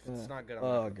 If it's not good, I'm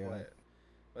not gonna play it.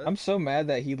 But I'm so mad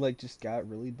that he like just got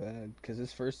really bad because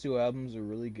his first 2 albums are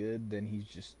really good. Then he's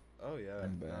just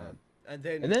bad. And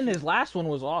then his last one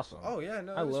was awesome. Oh yeah,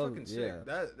 no, it was fucking sick.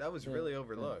 Yeah. That was really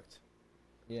overlooked.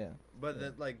 Yeah. But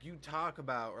that like you talk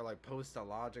about or like post a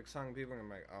Logic song, people are gonna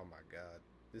be like, oh my god,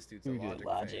 this dude's a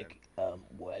Logic fan.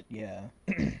 What? Yeah.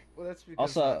 Well, that's because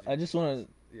also Logic I just want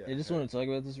to talk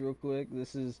about this real quick. Go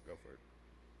for it.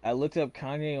 I looked up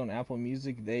Kanye on Apple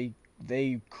Music.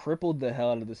 They crippled the hell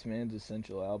out of this man's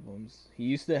essential albums. He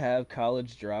used to have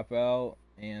College Dropout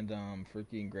and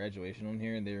freaking Graduation on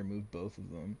here, and they removed both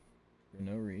of them for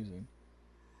no reason.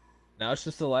 Now it's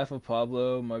just The Life of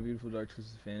Pablo, My Beautiful Dark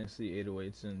Twisted Fantasy,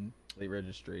 808s, and Late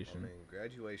Registration. I mean,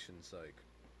 Graduation's like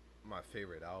my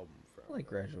favorite album from. I like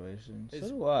Graduation. So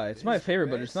do I. It's my favorite,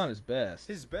 but it's not his best.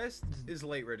 His best is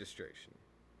Late Registration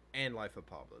and Life of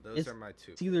Pablo. Those are my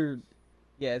two.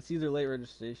 It's either Late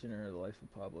Registration or The Life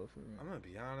of Pablo for me. I'm gonna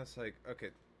be honest, like,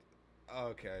 okay,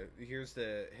 here's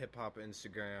the hip-hop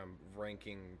Instagram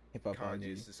ranking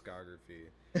Kanye's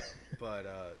discography. But,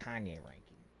 Kanye ranking.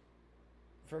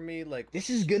 For me, like...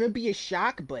 This is gonna be a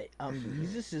shock, but,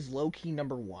 Jesus is low-key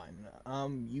number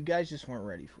 1. You guys just weren't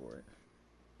ready for it.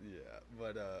 Yeah,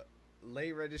 but,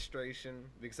 Late Registration,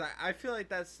 because I feel like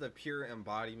that's the pure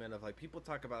embodiment of like people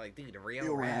talk about like dude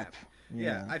real rap.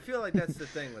 Yeah, I feel like that's the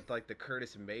thing with like the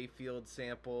Curtis Mayfield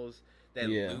samples, that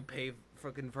Lupe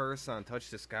fucking verse on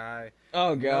Touch the Sky.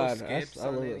 Oh god, no skips I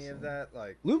on love any of that.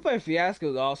 Like Lupe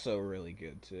Fiasco is also really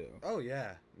good too. Oh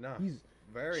yeah, no, he's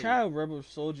very. Child Rebel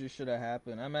Soldier should have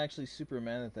happened. I'm actually super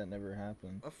mad that never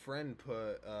happened. A friend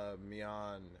put me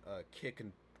on Kick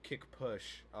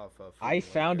Push off of. I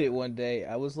found it one day.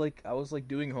 I was like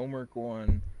doing homework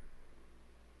on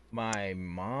my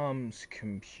mom's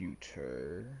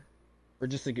computer, or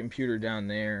just a computer down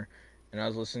there, and I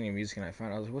was listening to music and I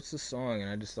was like, "What's this song?" And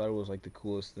I just thought it was like the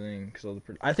coolest thing because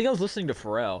I think I was listening to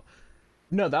Pharrell.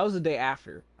 No, that was the day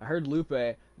after. I heard Lupe.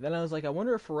 Then I was like, I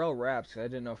wonder if Pharrell raps. Cause I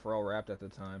didn't know Pharrell rapped at the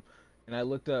time, and I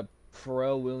looked up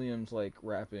Pharrell Williams like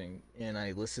rapping, and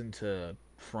I listened to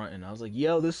Front, and I was like,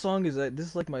 yo, this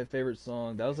is like my favorite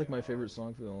song. That was like my favorite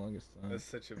song for the longest time. That's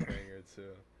such a banger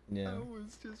too. Yeah. I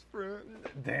was just frontin'.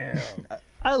 Damn.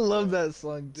 I love that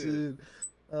song too.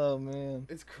 Oh man.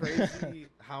 It's crazy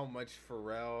how much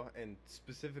Pharrell and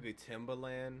specifically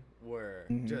Timbaland were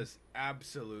just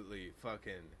absolutely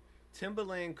fucking.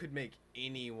 Timbaland could make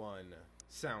anyone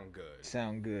sound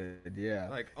good. Yeah.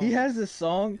 Like he has a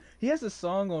song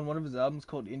on one of his albums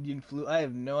called Indian Flute. I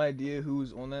have no idea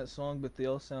who's on that song, but they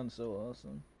all sound so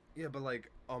awesome. Yeah, but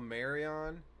like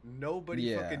Omarion,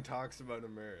 nobody fucking talks about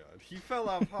Omarion. He fell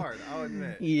off hard, I'll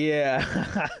admit.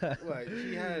 Yeah. Like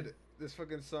he had this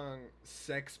fucking song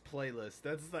Sex Playlist.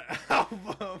 That's the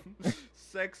album.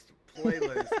 Sex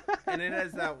Playlist. And it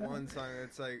has that one song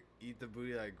that's like Eat the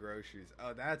Booty Like Groceries.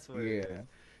 Oh, that's what it is.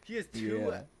 He has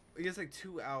two He has like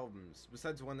 2 albums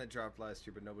besides one that dropped last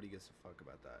year, but nobody gives a fuck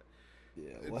about that.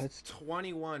 Yeah, it's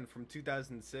 21 from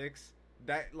 2006.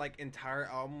 That like entire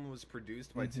album was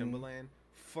produced by Timbaland.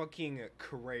 Fucking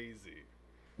crazy.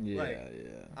 Yeah, like,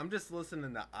 I'm just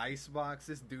listening to Icebox.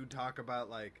 This dude talk about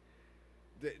like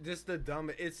just the dumb.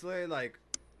 It's literally like,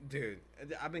 dude,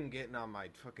 I've been getting on my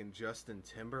fucking Justin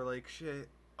Timberlake shit.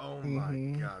 Oh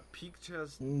my god, peak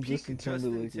Justin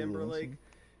Timberlake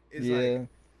is like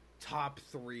top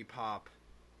 3 pop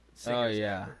singers. Oh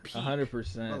yeah,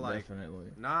 100%, like, definitely.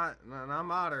 Not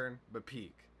modern, but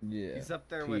peak. Yeah, he's up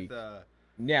there peak. with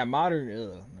yeah, modern.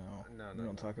 No, we don't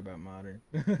no. talk about modern.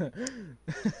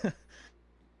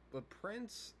 But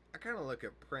Prince, I kind of look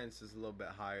at Prince as a little bit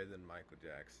higher than Michael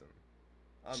Jackson.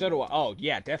 So do I. Oh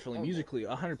yeah, definitely. Musically,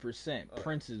 100%.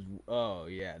 Prince is. Oh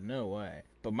yeah, no way.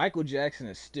 But Michael Jackson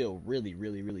is still really,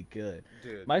 really, really good.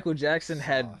 Dude, Michael Jackson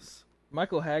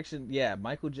Michael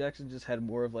Jackson just had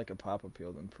more of like a pop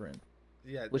appeal than Prince.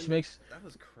 Yeah, which makes that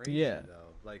was crazy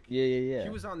though. Like, Yeah. he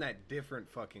was on that different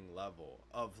fucking level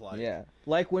of like, Yeah,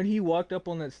 like when he walked up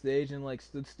on that stage and like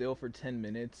stood still for 10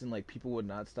 minutes and like people would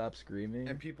not stop screaming.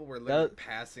 and people were literally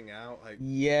passing out. Like,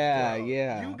 Yeah, bro,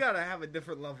 yeah. you gotta have a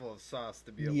different level of sauce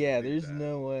to be able Yeah, to do there's that.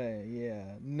 no way. Yeah.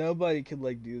 Nobody could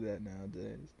like do that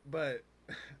nowadays. But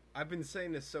I've been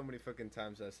saying this so many fucking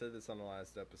times. I said this on the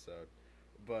last episode.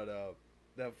 But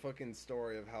that fucking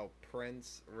story of how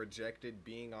Prince rejected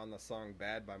being on the song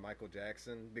Bad by Michael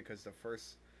Jackson because the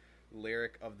first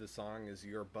lyric of the song is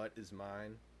 "Your butt is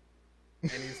mine."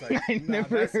 And he's like, I nah,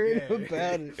 never that's heard gay.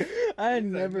 about it. I had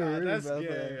He's never like, nah, heard that's about gay.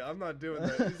 that. I'm not doing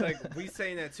that. He's like, we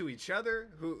saying that to each other?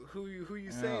 Who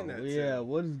you saying that to? Yeah,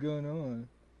 what is going on?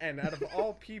 And out of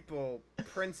all people,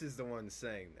 Prince is the one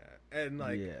saying that. And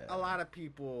like a lot of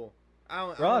people, I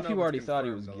don't A lot of know people if already it's thought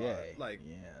he was confirmed a lot. gay. Like,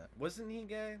 yeah. wasn't he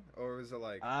gay, or was it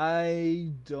like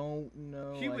I don't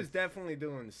know. he was definitely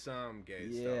doing some gay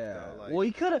stuff though? Like, well,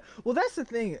 he could have. Well, that's the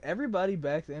thing. Everybody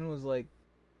back then was like,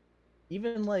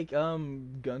 even like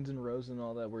Guns N' Roses and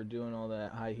all that were doing all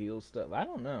that high heel stuff. I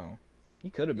don't know. He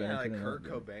could have been. yeah, like couldn't Kurt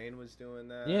have been. Cobain was doing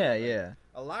that. Yeah, like, yeah.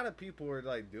 A lot of people were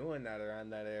like doing that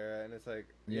around that era, and it's like,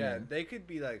 yeah, they could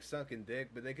be like sucking dick,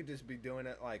 but they could just be doing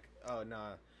it like, oh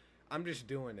nah, I'm just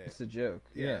doing it. It's a joke.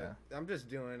 Yeah. I'm just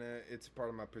doing it. It's part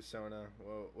of my persona.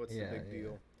 Well, what's the big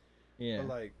deal? Yeah. But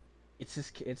like, it's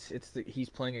just he's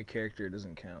playing a character. It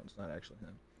doesn't count. It's not actually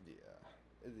him.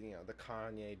 yeah, you know, the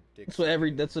Kanye dick. That's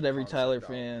what every Tyler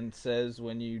fan says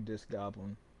when you diss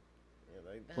Goblin. Yeah,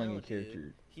 like, playing no, a character.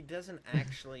 Dude, he doesn't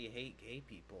actually hate gay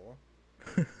people.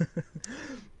 He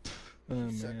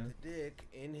sucked the dick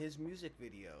in his music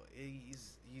video.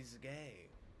 He's gay.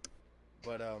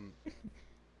 But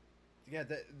yeah,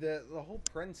 the whole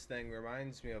Prince thing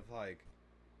reminds me of like,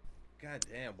 god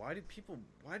damn, why did people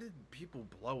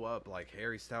blow up like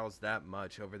Harry Styles that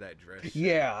much over that dress shit?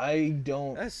 Yeah, I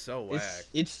don't. That's so whack.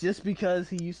 It's just because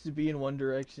he used to be in One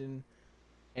Direction,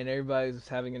 and everybody's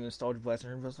having a nostalgia blast,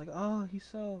 and everybody's like, "Oh, he's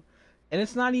so," and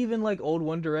it's not even like old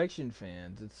One Direction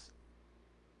fans. It's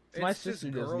my sister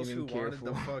doesn't even care for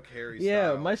him. Fuck Harry Styles.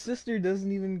 Yeah, my sister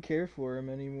doesn't even care for him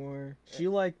anymore. She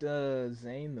liked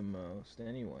Zayn the most,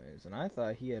 anyways, and I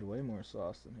thought he had way more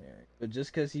sauce than Harry. But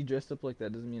just because he dressed up like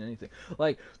that doesn't mean anything.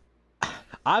 Like,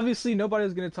 obviously,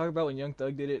 nobody's gonna talk about when Young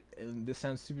Thug did it, and this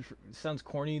sounds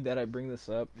corny that I bring this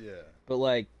up. Yeah. But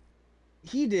like,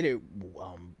 he did it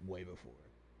way before.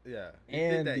 Yeah, he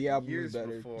and did that the album years was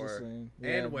better. before, Yeah,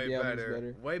 and way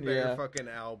better fucking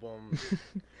album.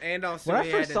 And also, when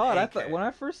I first saw it, when I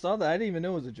first saw that, I didn't even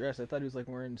know it was a dress. I thought he was like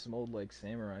wearing some old like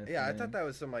samurai. Yeah, thing. I thought that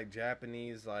was some like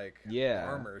Japanese like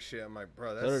armor shit. I'm like,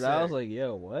 bro, that's so sick. I was like,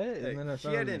 yo, what? And then I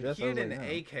he had an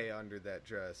AK under that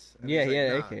dress. And yeah, he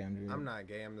had like, AK under it. I'm not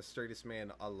gay. I'm the straightest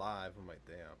man alive. I'm like,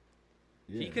 damn.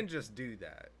 Yeah. He can just do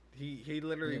that. He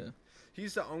literally,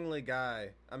 he's the only guy.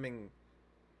 I mean,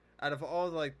 out of all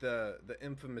like the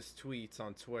infamous tweets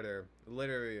on Twitter,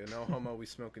 literally no homo, we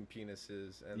smoking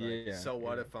penises, and like, so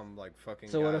what if I'm like fucking?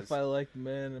 So guys? what if I like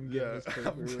men? I'm getting this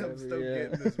paper. I'm still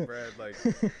getting this bread. Like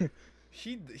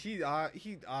he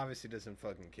obviously doesn't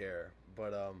fucking care,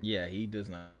 but yeah, he does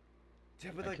not.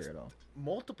 Yeah, but like care at all.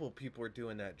 Multiple people are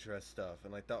doing that dress stuff,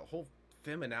 and like that whole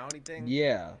femininity thing.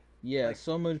 Yeah, like,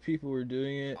 so many people were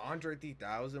doing it. Andre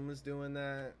 3000 was doing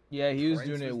that. Yeah, he was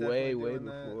Prince doing it way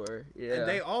before. Yeah, and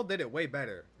they all did it way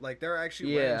better. Like they're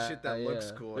actually wearing shit that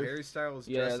looks cool. Harry Styles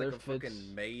dressed like a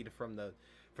fucking maid from the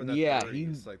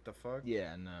 30s. Like the fuck.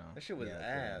 Yeah, no. That shit was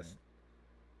ass.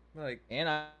 Like, and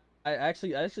I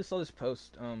actually saw this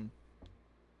post.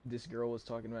 This girl was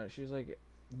talking about it. She was like,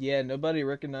 yeah, nobody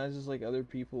recognizes like other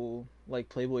people like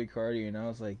Playboy Cardi, and I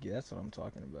was like, yeah, that's what I'm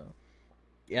talking about.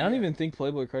 Yeah, I don't even think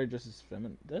Playboy Cardi dresses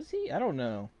feminine. Does he? I don't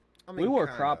know. I mean, we wore a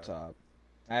crop top.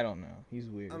 I don't know. He's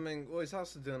weird. I mean, well, he's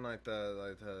also doing like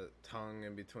the tongue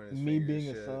in between his me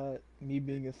fingers.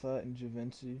 being a thought in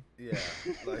Javinci. Yeah,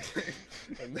 like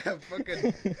and that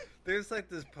fucking. There's like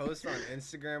this post on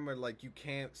Instagram where like you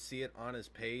can't see it on his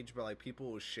page, but like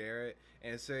people will share it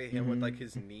and say him with like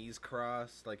his knees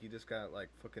crossed, like he just got like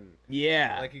fucking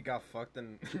like he got fucked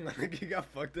in like he got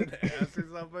fucked in the ass or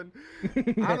something.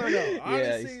 I don't know. Honestly,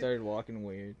 yeah, he started walking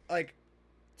weird. Like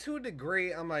to a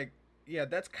degree, I'm like, yeah,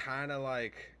 that's kind of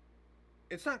like,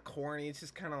 it's not corny. It's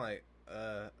just kind of like,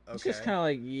 okay. It's just kind of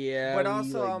like, yeah. But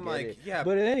also, I'm like, yeah.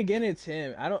 But then again, it's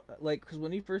him. I don't like because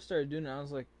when he first started doing it, I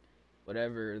was like,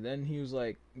 whatever. Then he was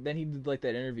like, then he did like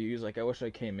that interview. He was like, I wish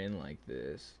I came in like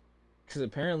this, because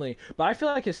apparently. But I feel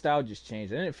like his style just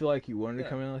changed. I didn't feel like he wanted to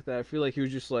come in like that. I feel like he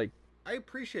was just like. I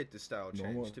appreciate the style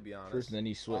change, to be honest. First, then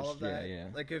he switched. All of that, yeah.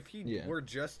 Like if he were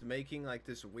just making like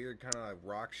this weird kind of like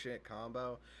rock shit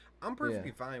combo, I'm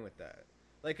perfectly fine with that.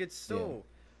 Like it's still,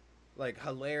 like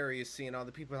hilarious seeing all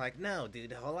the people like, no,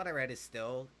 dude, a whole lot of red is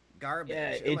still garbage.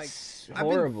 Yeah, I'm it's like,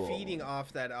 horrible. I've been feeding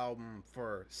off that album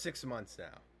for 6 months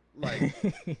now. Like,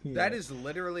 Yeah. that is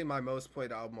literally my most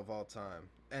played album of all time.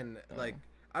 And like,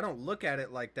 I don't look at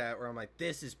it like that where I'm like,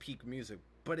 this is peak music,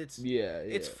 but it's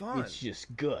it's fun. It's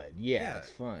just good. Yeah, it's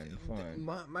fun.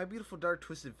 My Beautiful Dark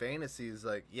Twisted Fantasy is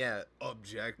like,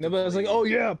 objectively. No, but I was like, oh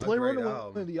yeah, play great Runaway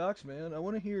album. of the Ox, man. I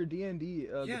want to hear D&D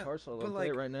guitar solo. but Play it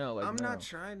like, right now. Like, I'm no. not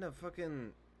trying to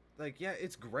fucking like,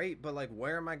 it's great, but like,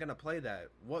 where am I gonna play that?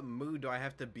 What mood do I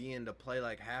have to be in to play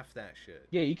like half that shit?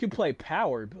 Yeah, you can play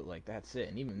Power, but like that's it.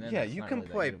 And even then, Yeah, that's you not can really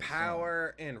that play good of a song.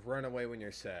 Power and Runaway when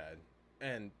you're sad,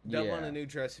 and Devil in Yeah. a New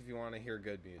Dress if you want to hear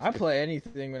good music. I play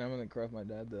anything when I'm in the car with my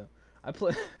dad, though.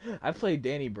 I play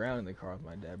Danny Brown in the car with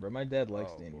my dad, bro. My dad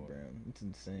likes Oh, Danny boy. Brown. It's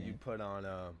insane. You put on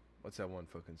what's that one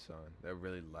fucking song? That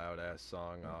really loud ass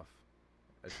song off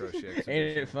Atrocious Exhibition.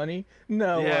 Ain't it funny?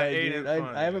 No Yeah, way, ain't dude. it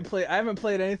funny? I haven't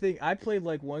played anything. I played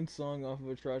like one song off of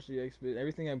Atrocity Exhibit.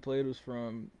 Everything I played was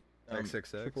from XXX?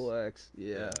 Triple X.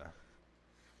 Yeah.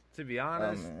 To be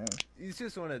honest, man. he's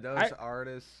just one of those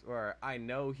artists where I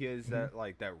know he has that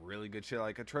like that really good shit.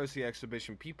 Like Atrocity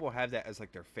Exhibition, people have that as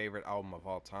like their favorite album of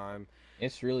all time.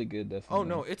 It's really good, definitely. Oh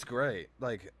no, it's great.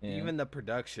 Like Yeah. even the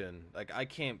production, like I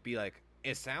can't be like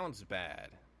it sounds bad.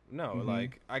 No,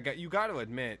 like you got to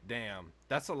admit, damn,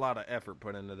 that's a lot of effort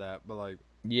put into that. But like,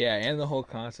 Yeah, and the whole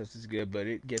concept is good, but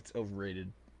it gets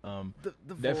overrated. the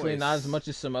Definitely voice, not as much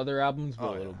as some other albums, but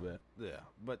Oh, a little yeah. bit. Yeah,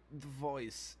 but the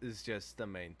voice is just the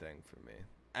main thing for me.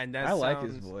 And that I like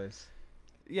his sounds- voice.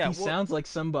 Yeah, He sounds like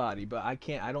somebody, but I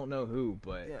don't know who,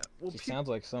 but Yeah, well, he sounds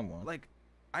like someone. like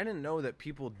I didn't know that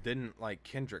people didn't like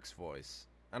Kendrick's voice,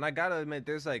 and I gotta admit,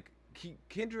 there's like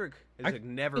Kendrick has like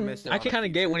never missed. I can kind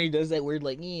of get when he does that weird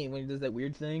when he does that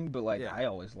weird thing, but like Yeah. I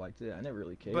always liked it. I never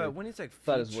really cared. But when he's like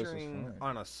Thought his voice was featuring fine.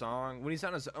 on a song, when he's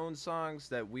on his own songs,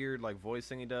 that weird like voice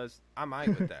thing he does, I'm alright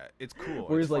with that. It's cool.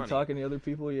 Where it's he's like funny. talking to other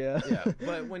people, yeah. Yeah,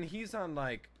 but when he's on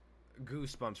like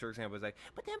Goosebumps, for example, it's like,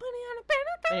 but then putting on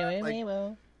a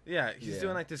like, yeah, he's Yeah.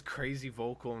 doing like this crazy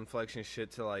vocal inflection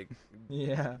shit to like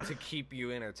Yeah. to keep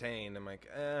you entertained. I'm like,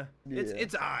 Yeah.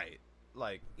 it's alright.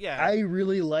 Like, yeah, I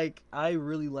really like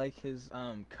his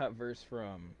cut verse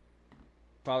from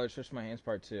Father Touch My Hands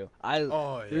Part 2.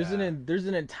 There's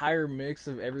an entire mix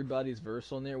of everybody's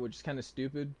verse on there, which is kind of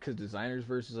stupid because Designer's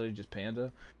verse is like just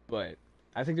Panda, but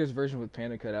I think there's a version with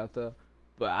Panda cut out though.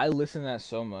 But I listen to that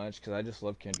so much because I just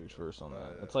love Kendrick's verse on that.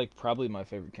 yeah. That's like probably my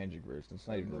favorite Kendrick verse. It's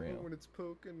not even love it real. when it's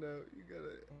poking out. You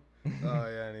gotta. Oh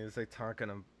yeah, and he's like talking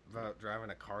about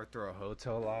driving a car through a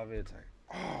hotel lobby. It's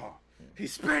like, oh,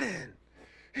 he's spitting.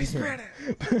 He's spitting.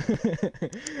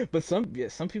 But some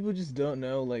people just don't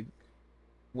know like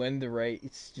when the right.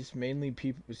 It's just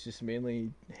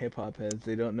mainly hip hop heads.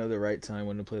 They don't know the right time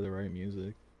when to play the right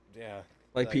music. Yeah.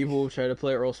 Like people try to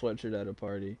play Earl Sweatshirt at a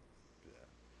party.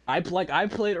 I played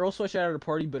Earl Sweatshirt at a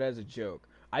party, but as a joke.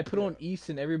 I put on East,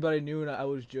 and everybody knew I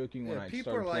was joking when I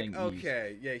people started are like, playing East.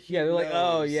 okay, yeah, They're like,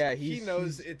 oh yeah, he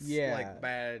knows it's like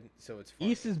bad, so it's fine.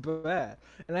 East is bad,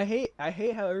 and I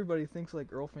hate how everybody thinks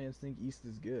like Earl fans think East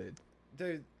is good.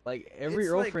 Dude, Like every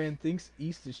it's Earl like- fan thinks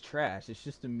East is trash. It's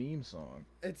just a meme song.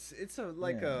 it's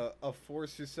a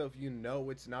force yourself. You know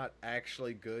it's not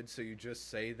actually good, so you just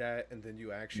say that, and then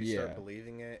you actually Yeah. start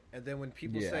believing it. And then when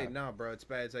people Yeah. say, "Nah, bro, it's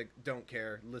bad," it's like, don't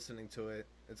care. Listening to it,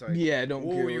 it's like, Yeah, don't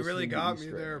 "Ooh, care. you really listening to got East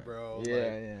me right there, now. bro." Yeah, Like,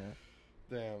 yeah.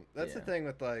 damn, that's the Yeah. thing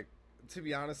with like. To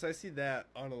be honest, I see that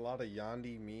on a lot of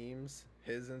Yandi memes.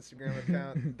 His Instagram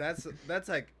account. that's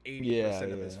like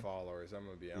 80% of his yeah. followers. I'm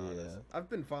gonna be honest. Yeah. I've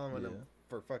been following him Yeah.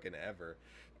 for fucking ever,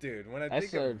 dude. When I I think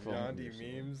started of following Yandi him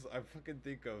recently. memes, I fucking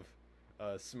think of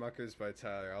Smuckers by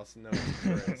Tyler, also known as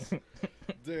Chris.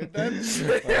 Dude, that's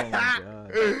Oh my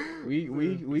god.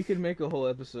 We could make a whole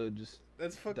episode just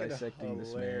that's fucking dissecting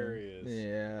this man. hilarious.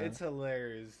 Yeah. It's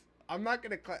hilarious. I'm not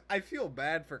gonna. I feel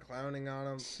bad for clowning on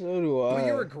him. So do I. But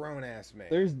you're a grown ass man.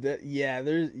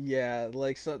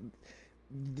 Like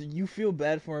you feel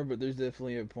bad for him, but there's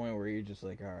definitely a point where you're just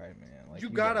like, all right, man. Like you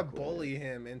gotta quit. bully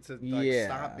him into like Yeah.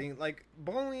 stop being like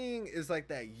bullying is like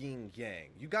that yin yang.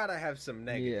 You gotta have some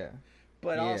negative, Yeah.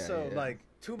 but Yeah, also yeah. like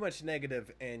too much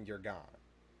negative and you're gone.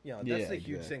 You know, that's Yeah, the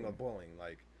huge thing exactly. with bullying.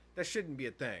 Like that shouldn't be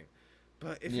a thing.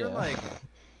 But if you're Yeah. like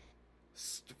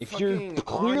If you're fucking on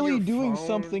clearly your doing phone-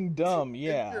 something dumb, if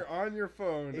yeah. you're on your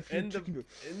phone If you're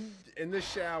in the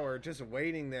shower just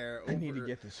waiting there I need to over-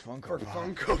 get this Funko for Pop.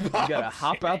 Funko You Pops. gotta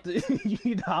hop out the. You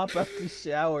need to hop out the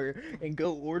shower and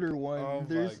go order one.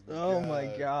 Oh my my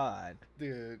God. god.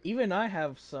 Dude. Even I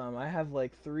have some. I have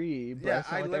like 3, but Yeah,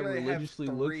 it's not I like literally I have religiously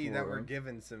look 3 for that were them.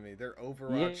 given to me. They're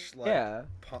Overwatch Yeah.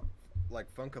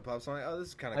 like Funko Pops. I'm like, oh, this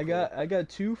is kind of cool. I got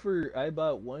two for I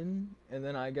bought one, and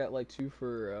then I got like two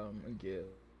for a gift.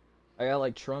 I got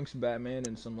like Trunks, Batman,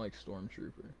 and some like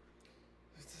Stormtrooper.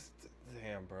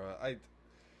 Damn, bro.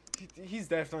 He's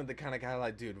definitely the kind of guy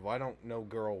like, dude, why don't no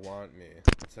girl want me?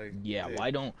 It's like, Yeah, dude, why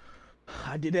don't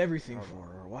I did everything for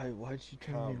her? Why'd she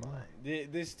turn me away?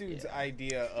 This dude's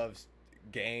idea of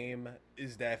game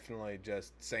is definitely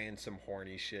just saying some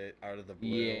horny shit out of the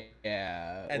blue.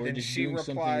 Yeah, And or then just she doing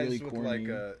something replies really with corny.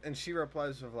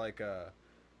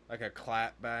 like a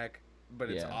clap back,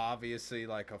 but it's Yeah. obviously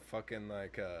like a fucking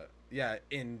like a yeah,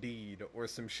 indeed, or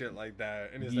some shit like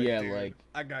that. And it's Yeah, like, dude, like-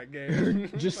 I got game.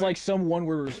 Just like some one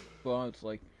word response,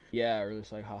 like yeah, or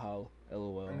just like haha,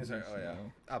 lol. And he's like, oh yeah,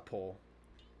 I pull.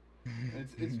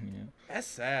 It's Yeah. That's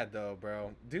sad though,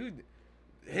 bro. Dude,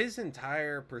 his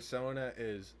entire persona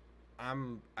is I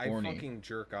Horny. fucking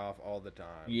jerk off all the time.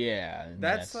 Yeah, and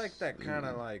That's like that kind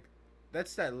of like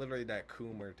that's that literally that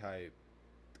Coomer type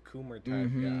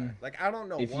Mhm. guy. Like I don't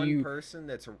know If one you- person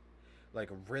that's like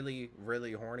really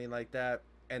really horny like that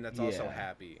and that's also Yeah.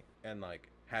 happy and like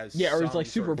has Yeah, or it's some like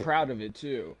super sort of- proud of it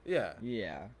too. Yeah.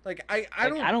 Yeah. Like I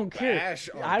Like, I don't care. bash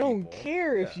on I don't people.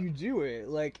 care if Yeah. you do it.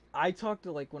 Like I talk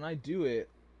to like when I do it,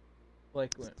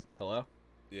 like when hello.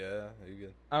 Yeah, you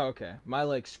good. Oh, okay. My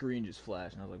like screen just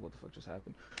flashed, and I was like, "What the fuck just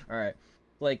happened?" All right.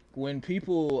 Like when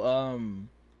people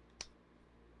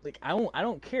like I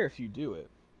don't care if you do it,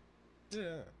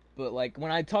 Yeah. but like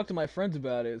when I talk to my friends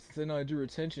about it, since I know I do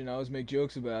retention, I always make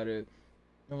jokes about it.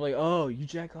 I'm like, "Oh, you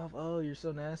jack off? Oh, you're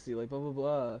so nasty!" Like blah blah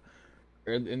blah.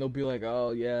 And they'll be like,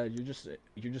 "Oh yeah, you're just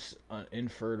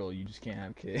infertile. You just can't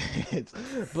have kids."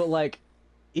 But like,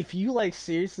 if you like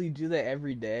seriously do that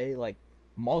every day, like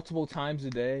multiple times a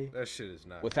day, That shit is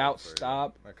not without good for you.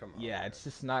 stop, Like, come on, yeah, man. it's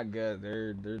just not good.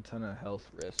 There are a ton of health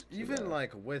risks. to Even that.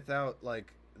 like without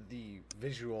like the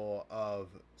visual of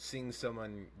seeing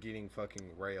someone getting fucking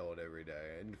railed every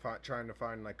day and trying to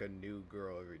find like a new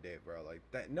girl every day, bro. Like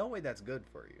that, no way that's good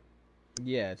for you.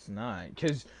 Yeah, it's not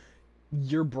because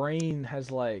your brain has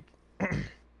like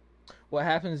what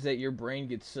happens is that your brain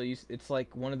gets so used. It's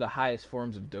like one of the highest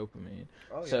forms of dopamine.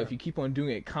 Oh So if you keep on doing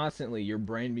it constantly, your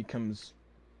brain becomes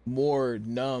more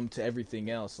numb to everything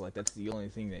else. Like that's the only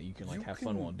thing that you can like have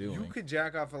fun while doing. You could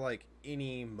jack off at like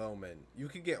any moment. You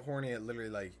could get horny at literally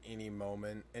like any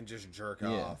moment and just jerk Yeah.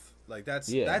 off. Like that's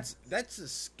Yeah. that's a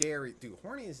scary dude.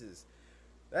 Horniness is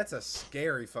that's a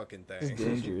scary fucking It's a thing.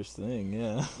 dangerous thing,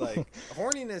 yeah. Like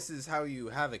horniness is how you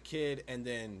have a kid and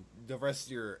then the rest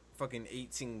of your fucking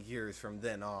 18 years from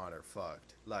then on are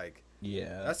fucked. Like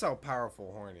yeah. that's how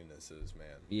powerful horniness is,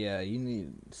 man. Yeah, you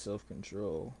need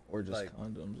self-control or just Like,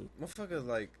 condoms. Motherfucker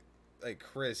like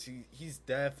Chris, he's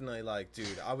definitely like, dude,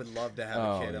 I would love to have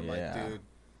Oh, a kid. I'm yeah. like, dude,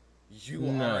 you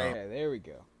No. are a Okay, there we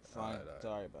go. Fine. Alright, alright.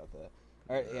 Sorry about that.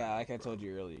 Alright, yeah, like I told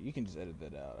you earlier, you can just edit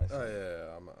that out. I Oh think.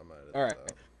 yeah, I'm at it.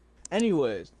 Alright.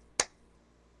 Anyways,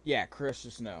 yeah, Chris,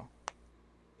 just know.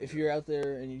 If you're out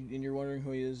there and you're wondering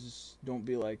who he is, just don't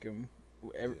be like him.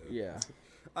 Yeah.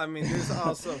 I mean, there's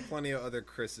also plenty of other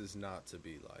Chris's not to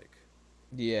be like.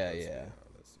 Yeah, let's be yeah.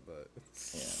 honest, but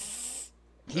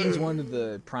He's one of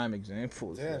the prime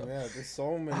examples. damn, though. yeah, there's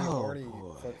so many Oh, horny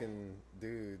boy. fucking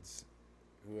dudes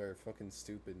who are fucking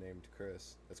stupid named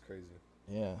Chris. That's crazy.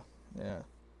 Yeah, yeah.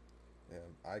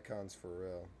 Yeah, icons for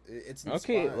real. It's Okay,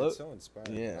 inspiring. look- It's so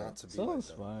inspiring Yeah. not to be So like them.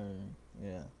 inspiring.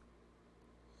 Yeah.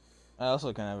 I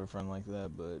also kind of have a friend like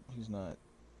that, but he's not.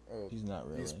 Oh, He's not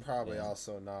really. he's probably yeah.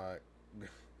 also not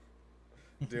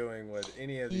doing what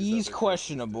any of these. He's other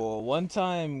questionable. One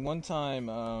time,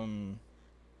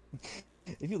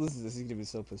 if you listen to this, he's gonna be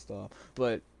so pissed off.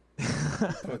 But this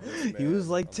he was man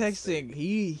like on the texting.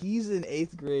 He's in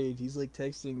 8th grade. He's like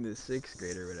texting the 6th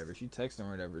grade or whatever. She texts him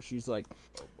or whatever. She's like,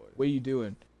 Oh boy. "What you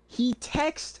doing?" He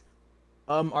text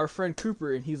our friend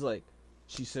Cooper, and he's like,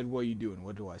 "She said, what you doing?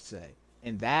 What do I say?"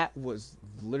 And that was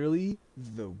literally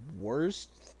the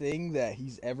worst thing that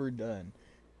he's ever done.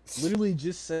 Literally,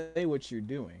 just say what you're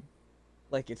doing.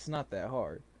 Like, it's not that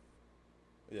hard.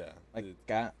 Yeah. Like,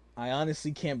 dude. I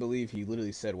honestly can't believe he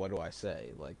literally said, "What do I say?"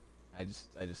 Like, I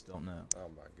just don't know. Oh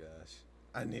my gosh.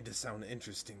 I need to sound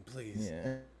interesting, please.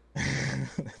 Yeah,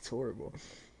 that's horrible.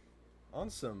 On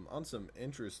some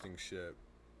interesting shit.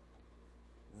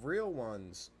 Real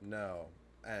ones, no.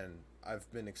 And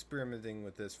I've been experimenting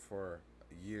with this for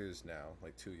years now,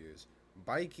 like 2 years.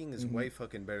 Biking is Mhm. way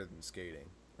fucking better than skating.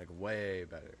 Like way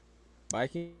better.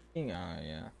 Biking,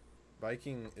 yeah.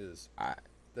 Biking is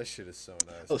that shit is so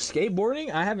nice. Oh,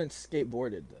 skateboarding? I haven't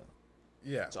skateboarded though,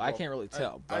 Yeah. so I well, can't really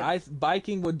tell. But I-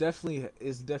 biking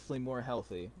is definitely more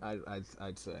healthy.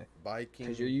 I'd say biking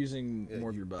because you're using yeah, more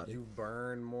of your body. You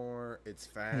burn more. It's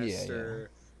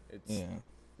faster. It's Yeah.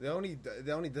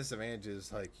 the only disadvantage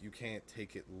is like you can't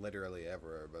take it literally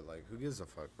ever. But like, who gives a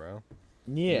fuck, bro?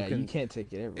 Yeah, You you can- can't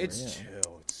take it everywhere. It's yeah.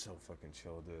 chill. It's so fucking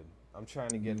chill, dude. I'm trying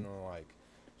to get into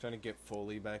trying to get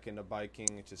fully back into biking.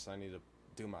 It's just I need to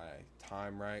do my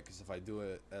time right, because if I do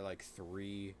it at like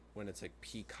 3 when it's like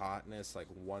peak hotness, like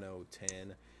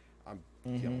 10:10, I'm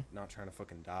not trying to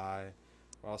fucking die.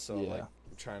 Also, like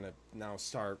trying to now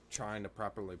start trying to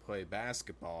properly play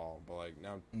basketball, but like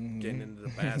now getting into the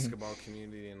basketball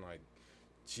community and like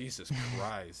Jesus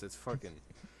Christ,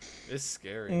 it's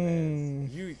scary, man.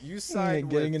 You side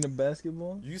getting with into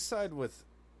basketball. you side with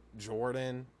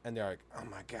Jordan, and they're like, "Oh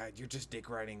my God, you're just dick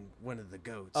riding one of the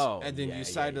goats." Oh, and then yeah, you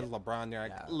side yeah, with LeBron, they're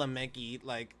like, yeah. "Lamecki,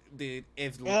 like, dude,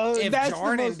 if That's the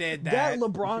Jordan most- did that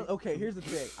LeBron. Okay, here's the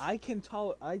thing. I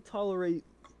tolerate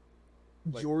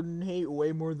Like- Jordan hate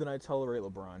way more than I tolerate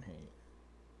LeBron hate.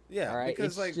 yeah, All right,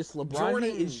 because it's like just LeBron Jordan,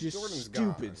 hate is just Jordan's stupid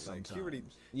gone. Like, sometimes. he already,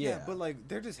 yeah, but like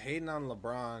they're just hating on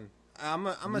LeBron. I'm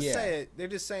gonna say it. They're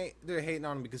just saying they're hating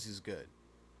on him because he's good.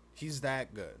 He's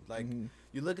that good. Like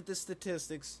you look at the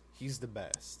statistics, he's the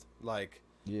best. Like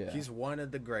he's one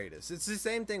of the greatest. It's the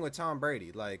same thing with Tom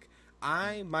Brady. Like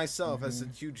I myself as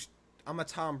I'm a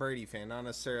Tom Brady fan, not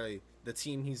necessarily the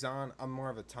team he's on. I'm more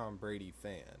of a Tom Brady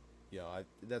fan.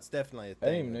 That's definitely a thing.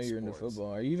 I didn't even know you're into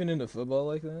football. Are you even into football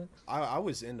like that? I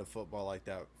was into football like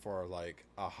that for like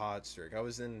a hot streak.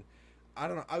 I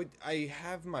don't know. I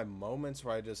have my moments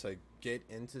where I just like get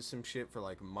into some shit for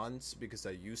like months because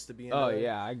I used to be into it.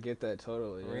 Yeah, I get that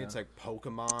totally. I mean, it's like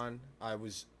Pokemon. I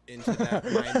was into that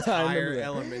my entire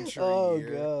elementary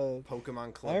year. God.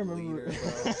 Pokemon Club leader,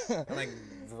 bro. And like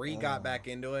got back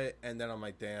into it, and then I'm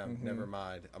like, damn, never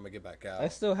mind. I'm gonna get back out. I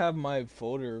still have my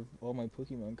folder of all my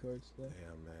Pokemon cards. Still.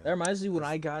 Damn, man. That reminds me when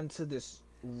I got into this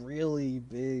really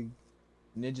big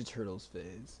Ninja Turtles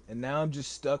phase, and now I'm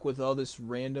just stuck with all this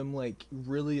random, like,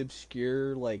 really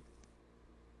obscure, like,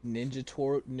 Ninja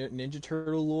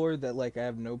Turtle lore that like I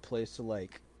have no place to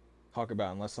like talk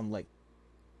about unless I'm like,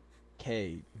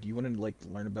 hey, do you want to like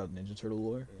learn about Ninja Turtle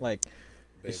lore? Like,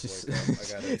 it's just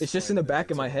it's just in the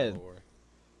back of my head.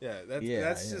 Yeah,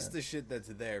 that's just the shit that's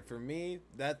there for me.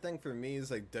 That thing for me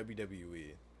is like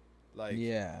WWE. Like,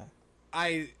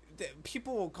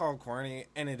 people will call it corny,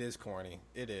 and it is corny.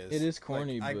 It is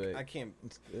corny, like, but I can't.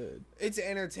 It's good. It's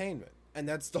entertainment, and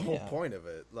that's the whole point of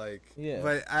it. Like, yeah.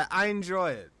 But I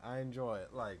enjoy it.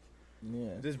 Like,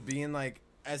 yeah. Just being like,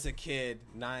 as a kid,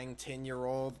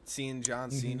 9-10-year-old, seeing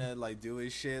John Cena like do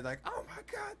his shit, like, oh my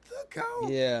God, the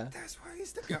GOAT. Yeah. That's why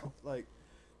he's the GOAT. Like,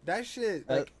 that shit.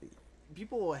 Like,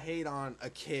 people will hate on a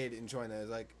kid enjoying that.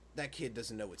 It's like, that kid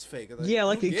doesn't know it's fake. Like, yeah,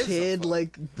 like who a gives kid, fuck?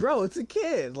 like, bro, it's a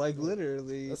kid, like,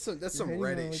 literally. That's some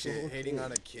Reddit shit, hating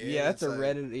on a kid. Yeah, that's it's a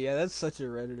like, Reddit. Yeah, that's such a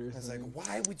Redditor. It's thing. like,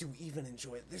 why would you even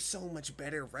enjoy it? There's so much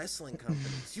better wrestling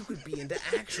companies. You could be into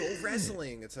actual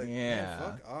wrestling. It's like, man,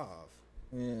 fuck off.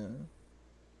 Yeah.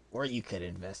 Or you could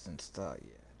invest in stock.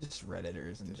 Yeah, just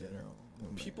Redditors in general.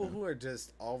 People who are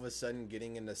just all of a sudden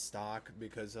getting into stock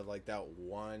because of like that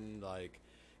one like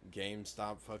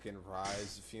GameStop fucking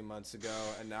rise a few months ago,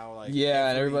 and now like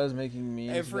and everybody's making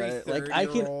memes. Every about it.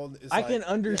 30-year-old is I can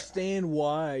understand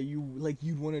why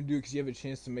you'd want to do it because you have a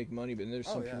chance to make money, but there's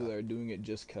some people that are doing it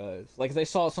just cause. Like if they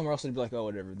saw it somewhere else, they'd be like, oh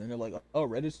whatever. Then they're like, oh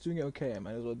Reddit's doing it, okay, I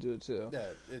might as well do it too. Yeah,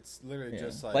 it's literally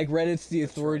just like Reddit's the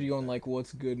authority on like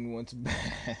what's good and what's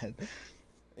bad.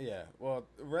 Yeah, well,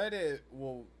 Reddit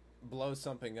will blow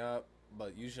something up,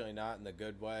 but usually not in the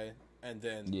good way, and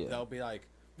then they'll be like,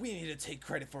 we need to take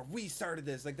credit for we started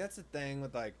this. Like, that's the thing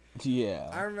with like,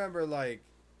 I remember like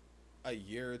a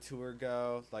year or two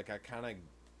ago, like I kind of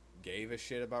gave a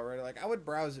shit about Reddit. Like I would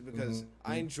browse it because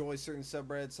I enjoy certain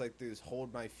subreddits, like there's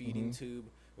Hold My Feeding Tube,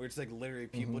 where it's like literally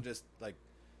people just like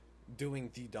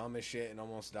doing the dumbest shit and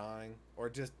almost dying, or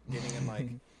just getting in like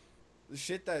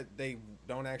shit that they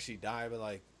don't actually die, but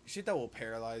like shit that will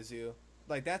paralyze you.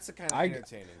 Like that's the kind of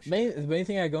entertaining shit. The main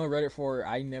thing I go on Reddit for,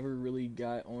 I never really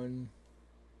got on.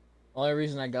 Only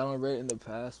reason I got on Reddit in the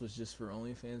past was just for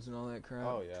OnlyFans and all that crap.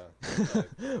 Oh yeah.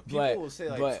 Like, people will say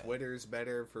like Twitter's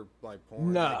better for like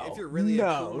porn. No, like, if you're really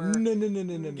a boomer,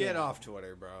 no. Get off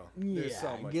Twitter, bro. There's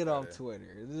so much get better. off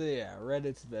Twitter. Yeah,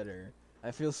 Reddit's better. I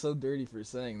feel so dirty for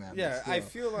saying that. Yeah, I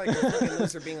feel like a fucking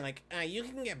loser being like, you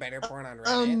can get better porn on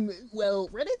Reddit. Well,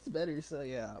 Reddit's better, so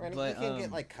yeah. Reddit, but you can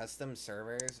get like custom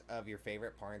servers of your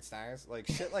favorite porn stars, like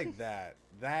shit like that.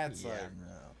 That's Yeah, like, no.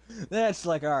 That's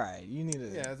like, all right, you need to.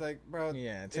 yeah, it's like, bro.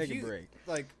 Yeah, if take a you, break.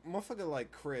 Like, motherfucker like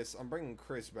Chris, I'm bringing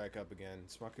Chris back up again.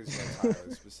 Smucker's Red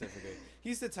Tyler specifically.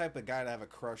 He's the type of guy to have a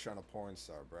crush on a porn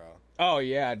star, bro. Oh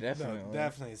yeah, No, definitely.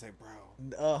 definitely. He's like, bro.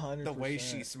 100%. The way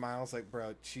she smiles, like,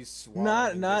 bro, she's swallowing.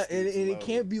 Not, this dude's and it load.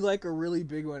 can't be like a really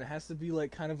big one. It has to be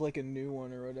like kind of like a new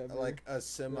one or whatever. Like a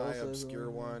semi-obscure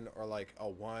Also, one, or like a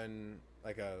one,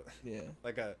 like a yeah.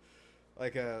 like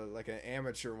an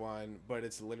amateur one, but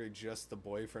it's literally just the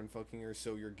boyfriend fucking her,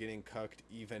 so you're getting cucked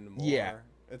even more. Yeah.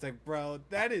 It's like, bro,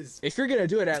 that is. If you're gonna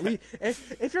do it, at least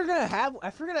if you're gonna have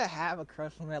a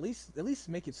crush on her, at least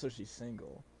make it so she's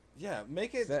single. Yeah,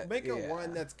 make it That- make it yeah.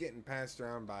 one that's getting passed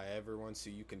around by everyone, so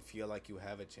you can feel like you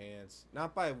have a chance.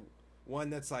 Not by one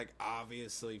that's like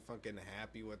obviously fucking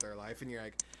happy with their life, and you're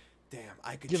like, damn,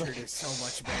 I could treat her so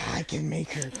much better. I can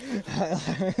make her.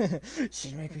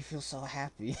 She'd make me feel so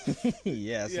happy.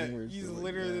 Yeah, Yeah, some weird he's shit like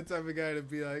literally that. the type of guy to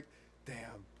be like,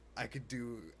 damn, I could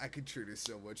treat her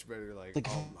so much better. Like, Like,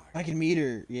 oh my. I can meet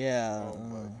her. Yeah. Oh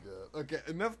my god. Okay,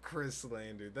 enough Chris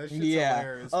Lane, dude. That shit's Yeah.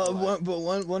 hilarious. but,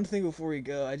 like, One thing before we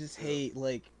go, I just hate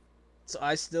like. So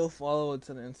I still follow a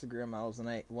ton of Instagram models,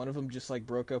 and one of them just like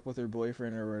broke up with her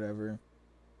boyfriend or whatever.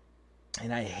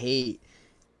 And I hate.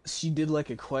 She did like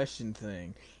a question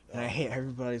thing, and I hate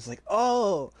everybody's like,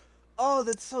 oh,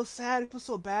 that's so sad. I feel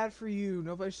so bad for you.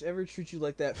 Nobody should ever treat you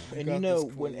like that. And got you know,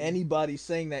 this, when queen. anybody's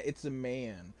saying that, it's a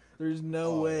man. There's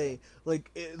no Oh, way.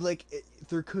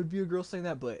 There could be a girl saying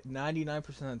that, but 99%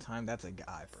 of the time, that's a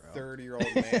guy, bro.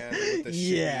 30-year-old man with a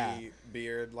Yeah. shitty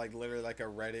beard, like literally like a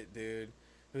Reddit dude,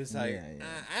 who's like, Yeah, yeah.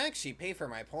 I actually pay for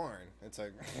my porn. It's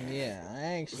like, Yeah, I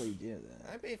actually did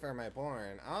I that. pay for my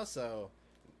porn. Also,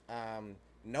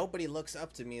 nobody looks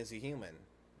up to me as a human.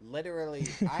 Literally,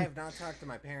 I have not talked to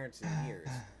my parents in years.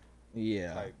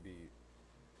 Yeah. Type beat.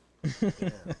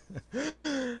 Damn.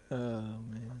 Oh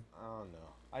man. I don't know.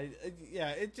 Yeah,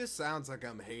 it just sounds like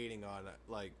I'm hating on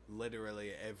like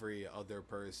literally every other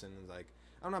person. Like,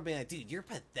 I'm not being like, dude, you're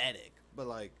pathetic, but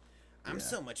like, I'm Yeah.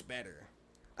 so much better.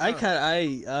 I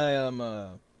am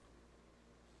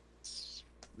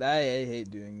I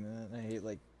hate doing that. I hate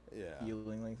like Yeah.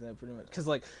 feeling like that pretty much. Cause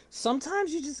like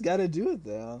sometimes you just gotta do it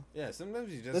though. Yeah,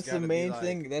 sometimes you just That's the gotta main be like,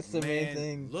 thing- that's the main "Man,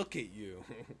 thing." Look at you.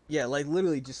 Yeah, like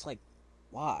literally just like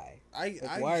why?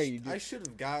 Why are you I should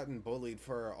have gotten bullied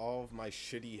for all of my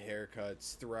shitty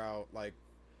haircuts throughout like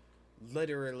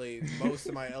literally most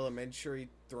of my elementary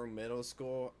through middle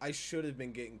school. I should have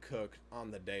been getting cooked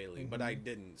on the daily, but I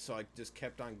didn't. So I just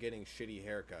kept on getting shitty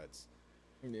haircuts.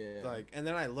 Yeah. Like, and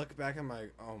then I look back, I'm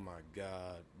like, oh my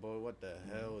god, boy, what the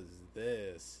hell is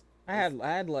this? I had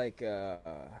like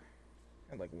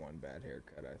one bad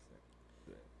haircut, I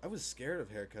think. I was scared of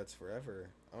haircuts forever.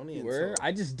 Only You were? until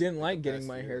I just didn't the like getting past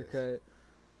my years. haircut.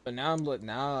 But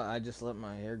now I just let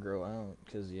my hair grow out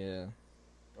cuz yeah.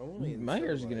 only My until,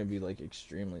 hair's like, going to be like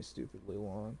extremely stupidly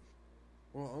long.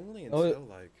 Well, only Oh, until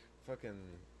like fucking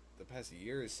the past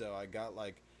year or so, I got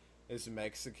like this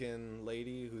Mexican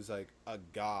lady who's like a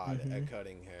god at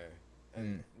cutting hair,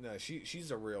 and no,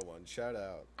 she's a real one. Shout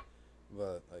out,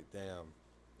 but like, damn,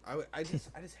 I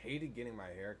just hated getting my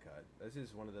hair cut. That's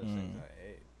just one of those things I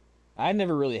hate. I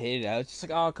never really hated it. I was just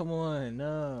like, oh, come on,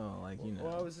 no. Like, you know.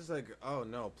 Well, I was just like, oh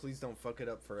no, please don't fuck it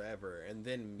up forever. And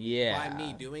then Yeah. by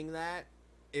me doing that,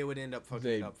 it would end up fucking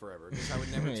They- it up forever because I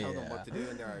would never tell them Yeah. what to do,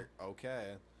 and they're like,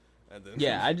 okay. And then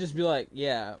Yeah, I'd just be like,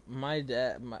 yeah, I'd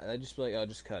just be like, oh,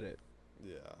 just cut it.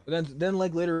 yeah. But then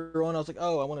like later on, I was like,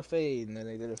 oh, I want to fade, and then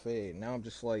they did a fade. Now I'm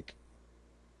just like,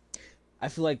 I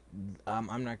feel like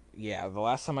I'm not. Yeah, the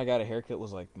last time I got a haircut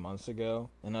was like months ago,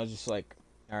 and I was just like,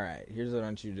 all right, here's what I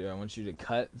want you to do. I want you to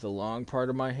cut the long part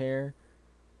of my hair,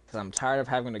 because I'm tired of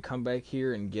having to come back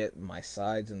here and get my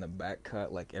sides and the back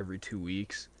cut like every 2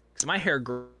 weeks. Because my hair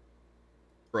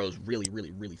grows really,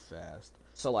 really, really fast.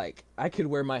 So like, I could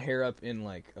wear my hair up in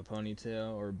like a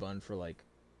ponytail or a bun for like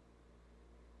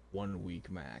 1 week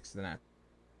max. Then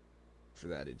after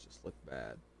that, it just looked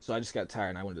bad. So I just got tired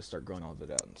and I wanted to start growing all of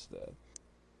it out instead.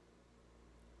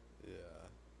 Yeah.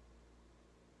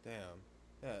 Damn.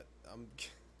 Yeah, I'm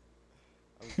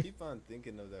keep on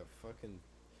thinking of that fucking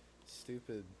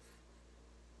stupid.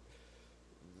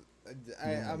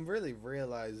 I'm really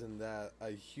realizing that a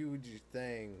huge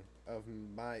thing of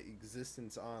my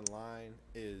existence online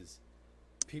is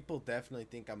people definitely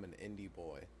think I'm an indie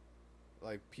boy.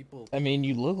 Like, people. I mean,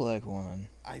 you look like one.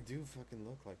 I do fucking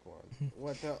look like one.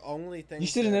 What the only thing? You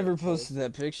should have never posted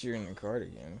that picture in a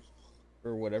cardigan.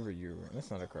 Or whatever you were wearing.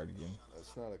 That's not a cardigan.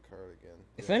 It's not a cardigan.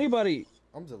 If Yeah. anybody...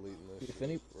 I'm deleting this If shit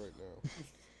any- right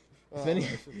now. If any, I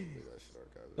should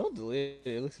archive it. don't delete it.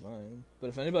 It looks fine. But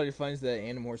if anybody finds that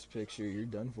Animorphs picture, you're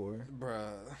done for.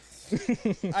 Bruh.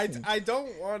 I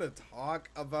don't want to talk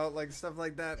about like stuff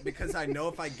like that because I know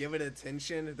if I give it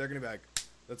attention, they're gonna be like,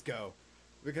 "Let's go,"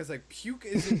 because like puke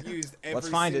isn't used every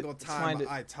single time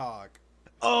I talk.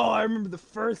 Oh, I remember the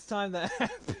first time that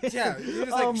happened. Yeah, you're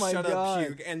just like, shut up,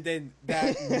 puke, and then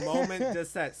that moment,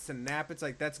 just that snap. It's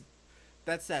like that's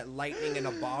that lightning in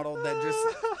a bottle that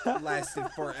just lasted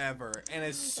forever. And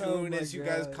as soon as you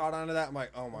guys caught on to that, I'm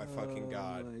like, oh my fucking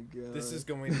god, this is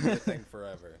going to be a thing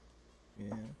forever.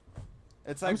 Yeah,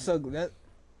 it's like I'm so glad.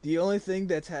 The only thing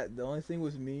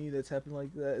with me that's happened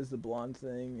like that is the blonde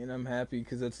thing, and I'm happy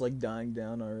because it's like dying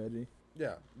down already.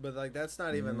 Yeah, but like that's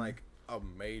not even like a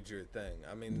major thing.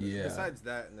 I mean, besides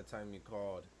that, and the time you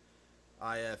called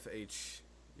IFHY,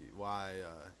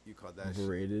 you called that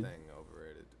overrated. Thing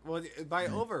overrated. Well, by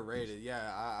overrated,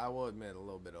 yeah, I will admit a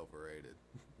little bit overrated.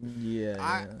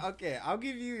 Yeah. Okay, I'll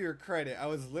give you your credit. I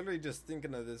was literally just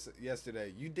thinking of this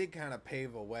yesterday. You did kind of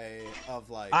pave a way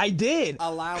of like I did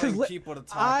allowing people to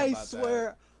talk about that. I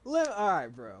swear.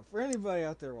 Alright, bro. For anybody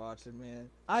out there watching, man,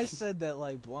 I said that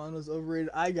like blonde was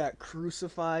overrated. I got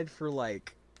crucified for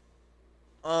like,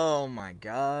 oh my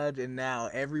god, and now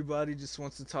everybody just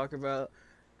wants to talk about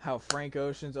how Frank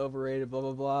Ocean's overrated, blah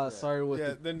blah blah.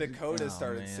 Yeah. Then Dakota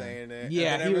started saying it.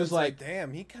 Yeah, and then he was like,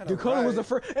 "Damn, he kind of." Dakota was the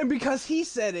first, and because he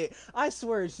said it, I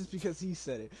swear it's just because he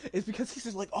said it. It's because he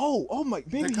said like, oh my,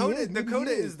 maybe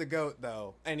Dakota is the GOAT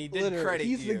though, and he did credit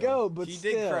you. He's the GOAT, but he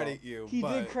still, did credit you. He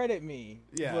did credit me.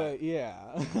 Yeah, but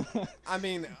yeah. I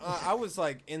mean, I was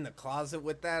like in the closet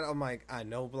with that. I'm like, I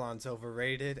know blonde's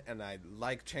overrated, and I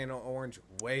like Channel Orange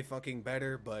way fucking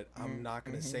better, but I'm not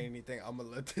gonna say anything. I'm gonna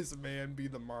let this man be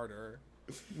the martyr.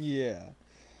 Yeah.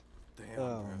 Damn,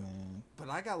 bro. Man. But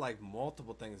I got like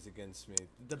multiple things against me.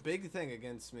 The big thing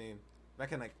against me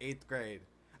back in like 8th grade,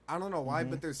 I don't know why,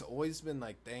 but there's always been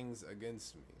like things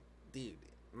against me, dude.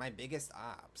 My biggest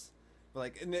ops. But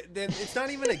like, and then it's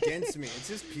not even against me. It's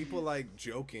just people like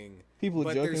joking. People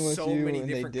but joking there's with so you, many and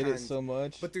different they did kinds, it so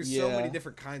much. But there's so many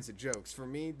different kinds of jokes. For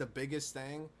me, the biggest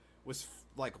thing was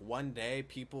like one day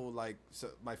people like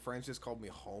my friends just called me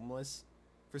homeless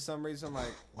for some reason.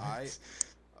 Like, why?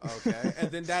 Okay.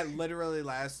 And then that literally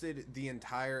lasted the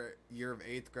entire year of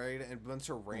 8th grade, and a bunch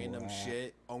of random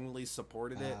shit only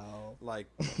supported it. Like,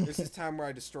 this is time where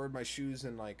I destroyed my shoes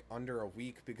in like under a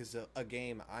week because of a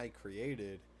game I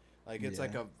created. Like, it's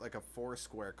like a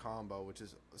Foursquare combo, which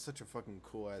is such a fucking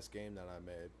cool ass game that I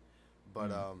made.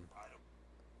 But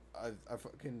I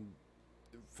fucking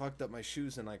fucked up my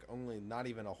shoes in like only not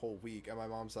even a whole week, and my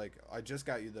mom's like, I just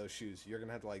got you those shoes, you're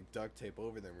gonna have to like duct tape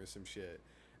over them or some shit.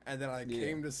 And then I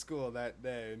came to school that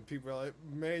day, and people are like,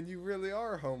 man, you really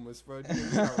are homeless, bro. Do you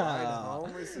need a ride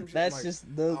home or some shit? That's like,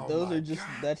 just those are just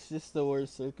God. That's just the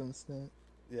worst circumstance.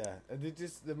 Yeah, and they're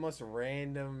just the most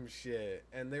random shit.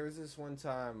 And there was this one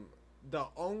time, the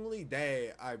only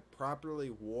day I properly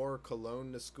wore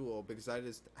cologne to school, because I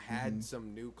just had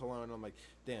some new cologne. I'm like,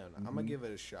 damn, I'm gonna give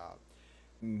it a shot.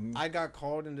 I got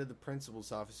called into the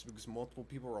principal's office because multiple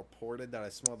people reported that I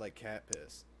smelled like cat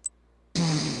piss.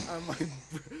 I'm like,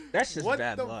 that's just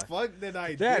bad luck. What the fuck did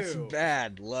I do? That's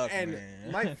bad luck, and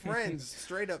man. My friends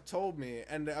straight up told me,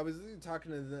 and I was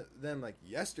talking to them like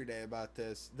yesterday about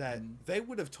this, that they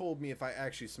would have told me if I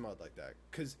actually smelled like that.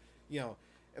 Because, you know,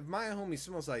 if my homie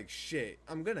smells like shit,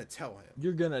 I'm going to tell him.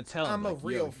 You're going to tell him. I'm like, a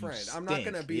real friend. I'm not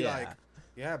going to be like,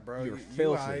 yeah, bro, you're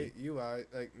filthy. You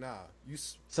like, nah.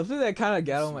 Something that kind of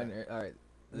got on my nerves. All right,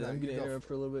 I'm going to interrupt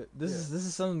for a little bit. This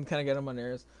is something kind of got on my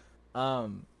nerves.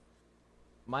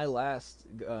 My last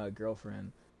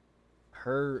girlfriend,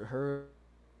 her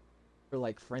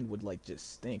like friend would like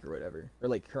just stink or whatever, or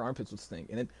like her armpits would stink,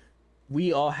 and then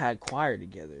we all had choir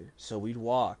together, so we'd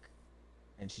walk,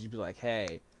 and she'd be like,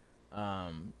 "Hey,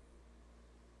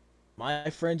 my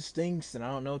friend stinks, and I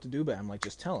don't know what to do about it." I'm like,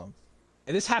 "Just tell him."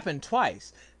 And this happened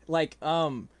twice. Like,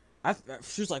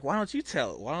 she was like, "Why don't you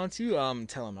tell it? Why don't you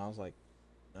tell him?" And I was like,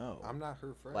 "No, I'm not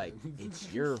her friend. Like,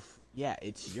 it's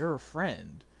your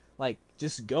friend." Like,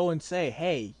 just go and say,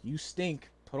 "Hey, you stink.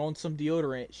 Put on some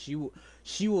deodorant."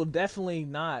 She will definitely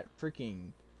not freaking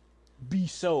be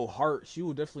so hard. She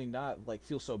will definitely not like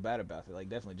feel so bad about it. Like,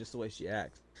 definitely just the way she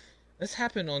acts. This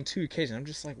happened on 2 occasions. I'm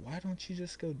just like, why don't you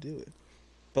just go do it?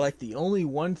 But like, the only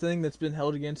one thing that's been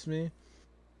held against me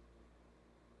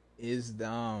is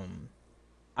I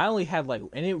only had like,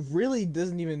 and it really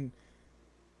doesn't even.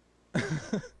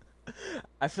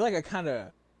 I feel like I kind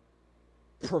of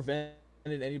prevent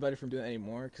anybody from doing it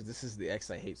anymore because this is the ex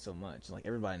I hate so much. Like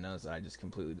everybody knows that I just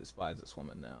completely despise this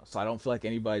woman now. So I don't feel like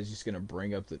anybody's just gonna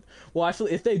bring up the. Well, I feel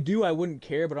if they do, I wouldn't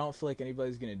care, but I don't feel like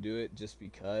anybody's gonna do it just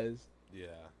because Yeah.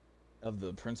 of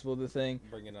the principle of the thing.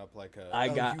 Bringing up like a. I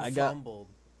got fumbled.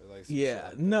 Or like some Yeah,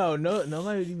 shit like no,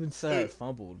 nobody even said I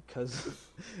fumbled because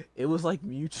it was like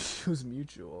mutual. It was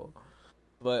mutual,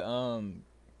 but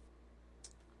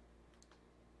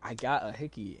I got a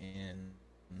hickey in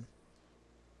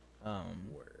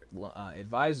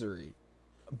advisory,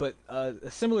 but a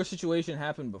similar situation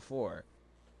happened before,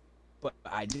 but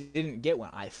I didn't get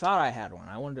one. I thought I had one.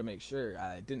 I wanted to make sure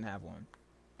I didn't have one,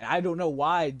 and I don't know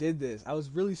why I did this. I was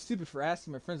really stupid for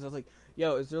asking my friends. I was like,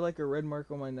 "Yo, is there like a red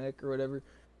mark on my neck or whatever?"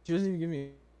 She doesn't even give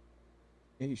me.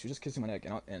 She was just kissing my neck,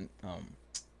 and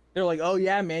they're like, "Oh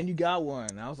yeah, man, you got one."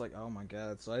 And I was like, "Oh my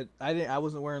god!" So I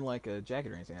wasn't wearing like a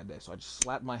jacket or anything that day, so I just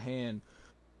slapped my hand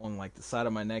on like the side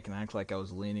of my neck and acted like I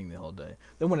was leaning the whole day.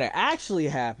 Then when it actually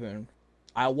happened,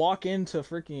 I walk into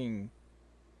freaking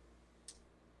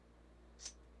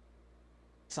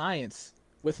science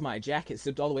with my jacket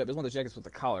zipped all the way up. It was one of those jackets with the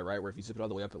collar, right, where if you zip it all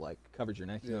the way up, it like covers your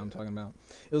neck. You know what I'm talking about?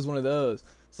 It was one of those.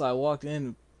 So I walked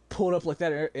in, pulled up like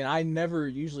that, and I never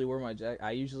usually wear my jacket.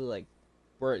 I usually like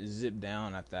wear it zipped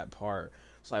down at that part.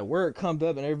 So I wear it comes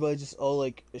up, and everybody just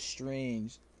like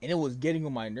estranged, and it was getting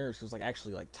on my nerves. It was like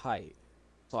actually like tight.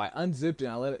 So I unzipped it,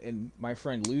 and I let it, and my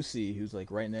friend Lucy, who's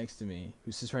like right next to me,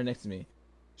 who sits right next to me,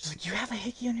 she's like, "You have a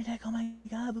hickey on your neck? Oh my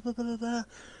god!" Blah, blah, blah, blah.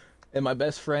 And my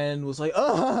best friend was like,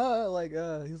 "Oh," like,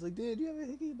 he was like, "Dude, you have a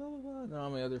hickey?" Blah blah blah. And all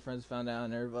my other friends found out,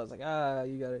 and everybody was like, "Ah,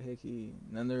 you got a hickey."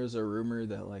 And then there was a rumor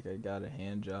that like I got a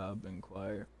hand job in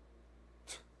choir,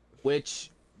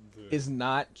 which is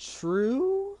not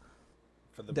true.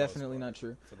 For the Definitely most part. not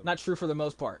true. For Not true for the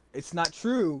most part. It's not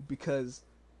true because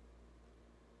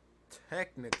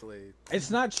technically. it's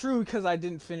not true because I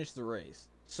didn't finish the race.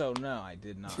 So no, I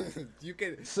did not. You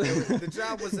can. The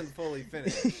job wasn't fully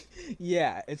finished.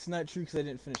 Yeah, it's not true because I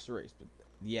didn't finish the race. But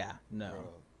yeah, no.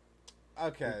 Bro.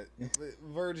 Okay,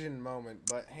 virgin moment,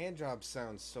 but hand job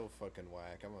sounds so fucking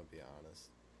whack. I'm gonna be honest.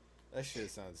 That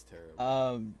shit sounds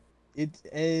terrible.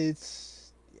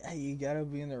 It's yeah, you gotta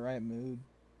be in the right mood.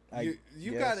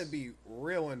 You gotta be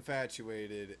real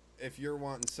infatuated if you're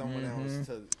wanting someone else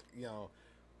to, you know,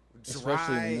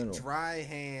 dry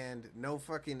hand, no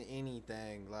fucking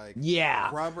anything, like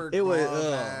rubber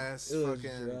glove ass,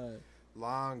 fucking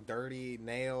long dirty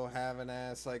nail having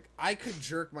ass. Like I could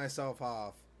jerk myself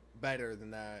off better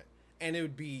than that, and it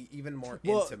would be even more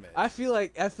intimate. I feel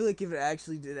like if it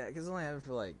actually did that, because it only happened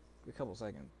for like a couple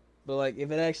seconds, but like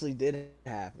if it actually did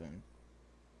happen.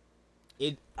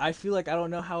 I feel like I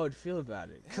don't know how I'd feel about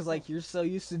it, because like you're so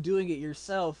used to doing it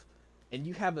yourself, and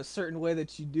you have a certain way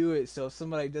that you do it. So if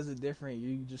somebody does it different,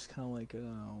 you just kind of like,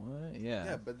 oh, what? Yeah.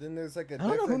 Yeah, but then there's like a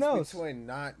difference between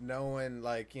not knowing,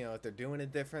 like, you know, if they're doing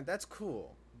it different. That's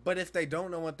cool. But if they don't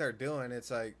know what they're doing,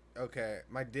 it's like, okay,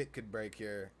 my dick could break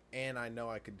here, and I know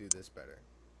I could do this better.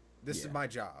 This is my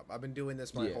job. I've been doing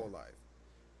this my whole life.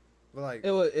 But like,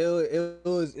 it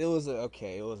was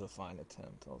a fine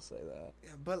attempt. I'll say that.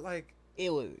 Yeah, but like. It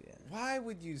was. Yeah. Why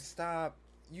would you stop?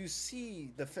 You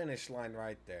see the finish line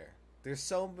right there. There's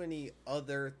so many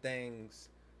other things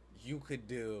you could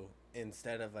do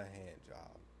instead of a hand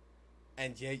job,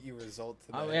 and yet you result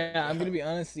to that. Yeah, I'm gonna be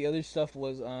honest. The other stuff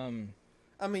was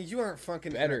I mean, you aren't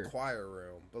fucking better. in a choir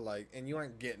room, but like, and you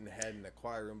aren't getting head in a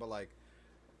choir room, but like,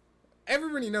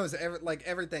 everybody knows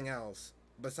everything else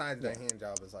besides the hand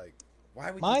job is like,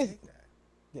 why would you take that?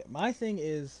 Yeah, my thing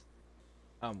is.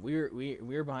 We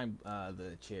were behind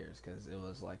the chairs because it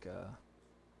was like a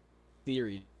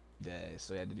theory day,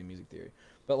 so we had to do music theory.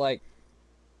 But like,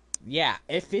 yeah,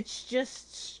 if it's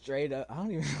just straight up, I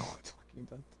don't even know what I'm talking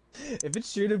about. If it's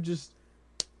straight up just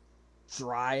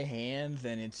dry hand,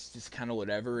 then it's just kind of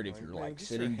whatever. And if you're like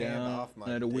sitting down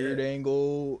at a weird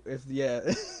angle, like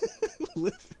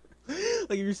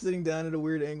if you're sitting down at a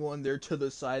weird angle and they're to the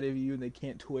side of you and they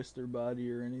can't twist their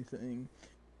body or anything.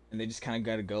 And they just kind of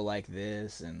got to go like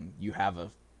this, and you have a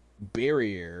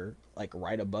barrier like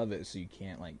right above it, so you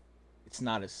can't like, it's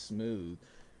not as smooth.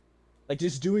 Like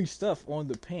just doing stuff on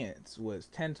the pants was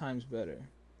 10 times better.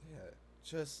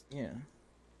 Yeah,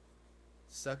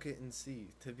 suck it and see.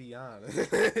 To be honest,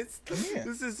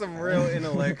 this is some real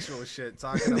intellectual shit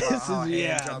talking about how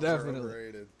hand jobs are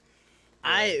overrated.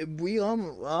 We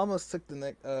almost took the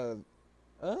next.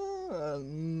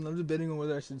 I'm debating on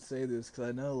whether I should say this because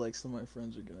I know like some of my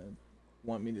friends are gonna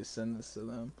want me to send this to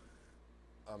them.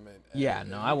 I mean, yeah,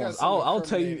 no, I won't. I'll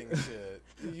tell you.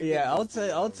 I'll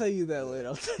tell you that later.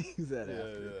 I'll tell you that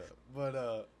after.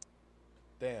 But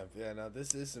Damn, yeah, now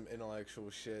this is some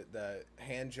intellectual shit that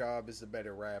Handjob is the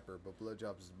better rapper, but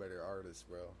Blowjob is the better artist,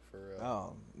 bro. For real.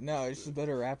 Oh no, it's a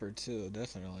better rapper too,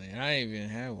 definitely. And I didn't even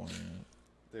have one yet.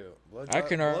 Dude, I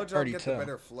can Blowjob already get tell. the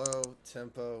better flow,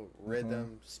 tempo,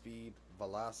 rhythm, speed,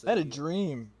 velocity. I had a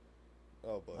dream.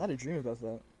 Oh, boy. I had a dream about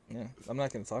that. Yeah, I'm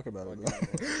not gonna talk about it.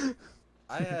 Okay,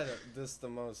 I had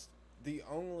the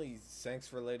only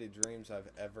sex-related dreams I've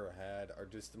ever had are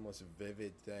just the most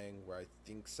vivid thing where I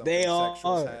think something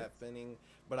sexual is happening,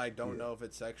 but I don't know if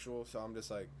it's sexual, so I'm just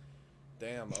like,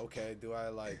 damn, okay, do I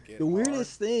like get The hard?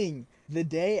 weirdest thing, the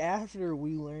day after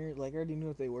we learned, like I already knew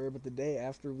what they were, but the day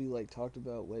after we like talked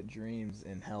about wet dreams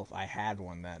and health, I had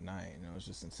one that night, and it was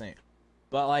just insane.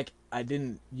 But like I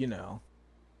didn't,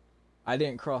 I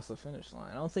didn't cross the finish line.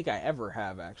 I don't think I ever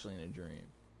have actually in a dream.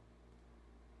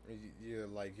 You're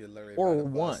literally Or about to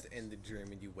once. bust in the dream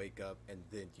and you wake up and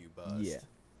then you bust. Yeah.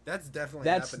 That's definitely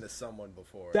happened to someone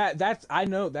before. That's I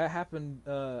know that happened.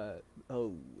 That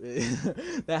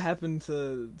happened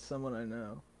to someone I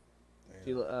know.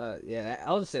 She,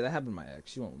 I'll just say that happened to my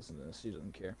ex. She won't listen to this. She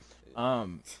doesn't care.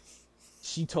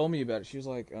 She told me about it. She was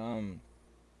like, I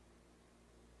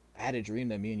had a dream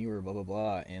that me and you were blah blah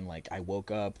blah, and like I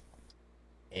woke up,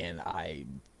 and I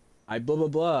blah blah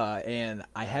blah, and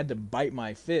I had to bite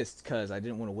my fist because I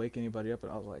didn't want to wake anybody up,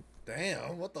 and I was like,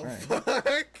 damn, what the right.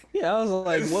 fuck? Yeah, I was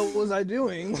like, what was I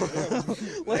doing? Yeah,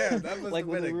 that must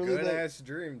have been a really good ass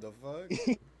dream. The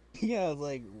fuck? Yeah, I was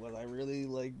like, was I really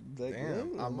like that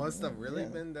damn, good? I must have really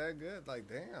been that good. Like,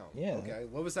 damn. Yeah. Okay,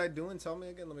 what was I doing? Tell me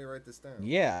again. Let me write this down.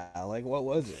 Yeah, like what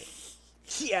was it?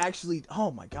 She actually, oh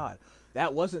my god,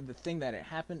 that wasn't the thing that it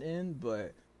happened in,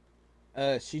 but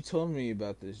she told me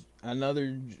about this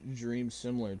another dream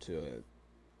similar to it.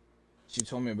 She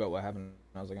told me about what happened.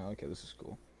 And I was like, oh, okay, this is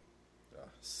cool. Oh,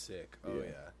 sick. Oh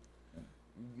yeah.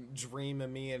 Dream of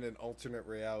me in an alternate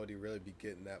reality really be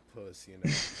getting that puss, you know.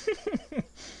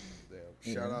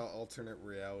 Damn. Shout out alternate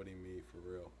reality me for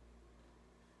real.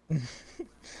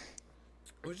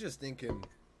 I was just thinking,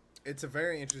 it's a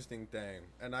very interesting thing,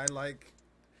 and I like.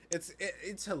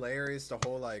 It's hilarious the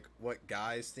whole like what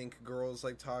guys think girls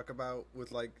like talk about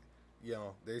with like,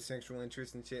 their sexual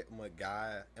interest and shit, and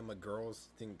what girls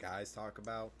think guys talk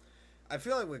about. I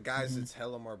feel like with guys it's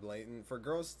hella more blatant. For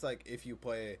girls it's like if you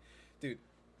play, dude.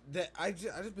 That I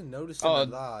just been noticing a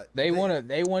lot. They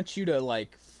want you to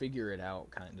like figure it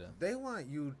out, kind of. They want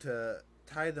you to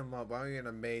tie them up while you're in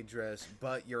a maid dress,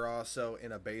 but you're also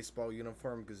in a baseball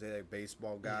uniform because they're like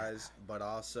baseball guys. Yeah. But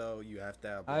also you have to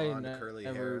have blonde curly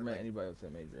hair. I never met anybody with a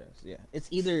maid dress. Yeah, it's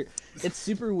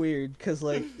super weird because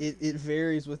like it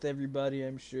varies with everybody,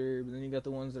 I'm sure. But then you got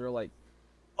the ones that are like,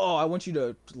 oh, I want you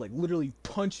to like literally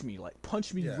punch me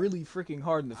really freaking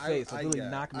hard in the face, like really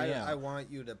knock me out. I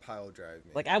want you to pile drive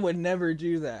me. Like I would never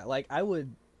do that. Like I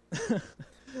would,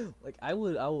 I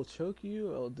will choke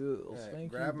you. I'll do it. I'll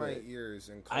spank grab you. my ears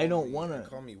and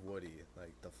call me Woody.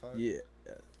 Like the fuck. Yeah.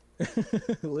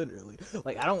 Literally.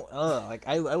 Like I don't.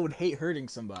 I would hate hurting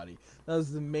somebody. That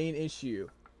was the main issue.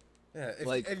 Yeah.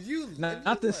 If you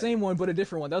not the same one, but a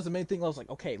different one. That was the main thing. I was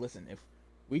like, okay, listen, if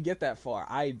we get that far,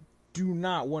 I do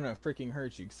not want to freaking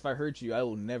hurt you, because if I hurt you, I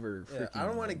will never freaking. I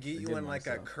don't want to get you in like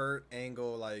a Kurt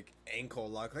Angle like ankle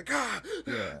lock, like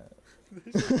Yeah.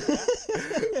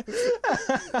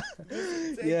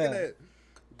 Taking it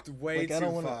way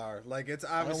too far. Like it's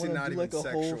obviously not even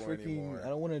sexual anymore. I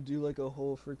don't want to do like a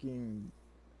whole freaking.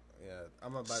 Yeah,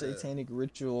 I'm about satanic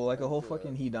ritual, like a whole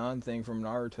fucking Hidan thing from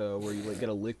Naruto, where you like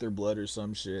gotta lick their blood or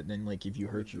some shit. And then like if you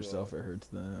hurt yourself, it hurts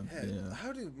them. Yeah.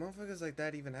 How do motherfuckers like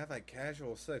that even have like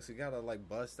casual sex? You gotta like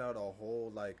bust out a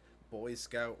whole like Boy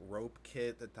Scout rope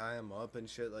kit to tie them up and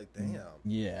shit. Like damn.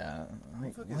 Yeah.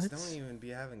 Like, motherfuckers don't even be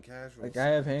having casual. Like sex. I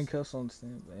have handcuffs on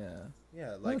stand. Yeah.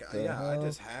 Yeah. Like I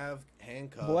just have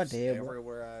handcuffs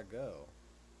everywhere I go.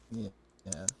 Yeah.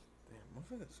 Yeah. Damn,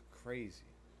 motherfuckers are crazy.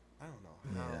 I don't know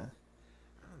how. Yeah.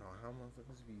 I don't know how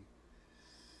motherfuckers be.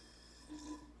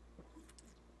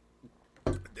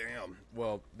 Damn.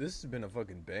 Well, this has been a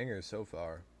fucking banger so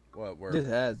far. What? It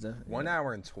has. 1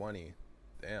 hour and 20.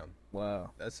 Damn.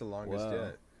 Wow. That's the longest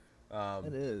yet.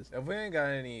 It is. If we ain't got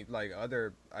any like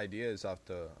other ideas off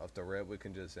the rip, we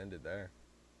can just end it there.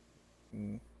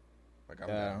 Like I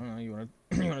don't know. You want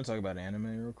to talk about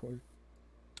anime real quick?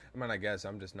 I mean, I guess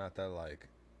I'm just not that like.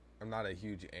 I'm not a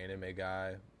huge anime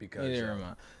guy because. Neither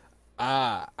am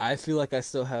I. I feel like I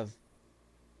still have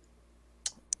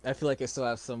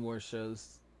some more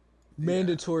shows,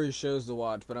 mandatory shows to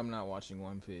watch, but I'm not watching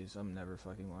One Piece. I'm never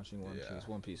fucking watching One Piece.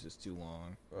 One Piece is too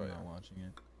long. I'm not watching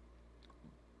it.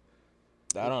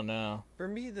 I don't know. For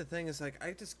me, the thing is like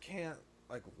I just can't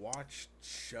like watch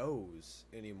shows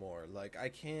anymore. Like I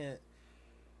can't.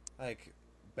 like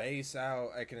base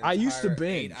out like an I entire used to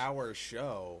binge 8-hour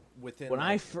show within when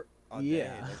like, a day.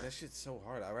 yeah. Like that shit's so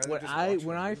hard. I'd rather When just I watch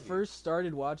when a I movie. first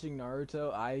started watching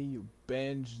Naruto, I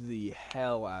binged the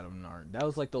hell out of Naruto. That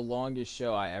was like the longest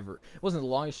show I ever. It wasn't the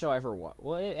longest show I ever watched.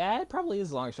 Well, it probably is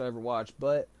the longest show I ever watched,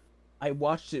 but I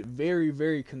watched it very,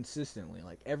 very consistently.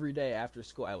 Like every day after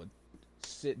school, I would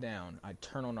sit down, I'd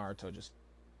turn on Naruto, just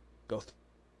go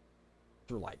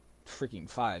through like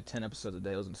freaking 5-10 episodes a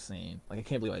day. It was insane. Like I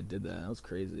can't believe I did that. That was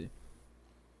crazy.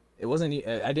 It wasn't.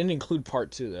 I didn't include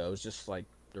part 2 though. It was just like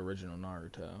the original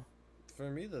Naruto. For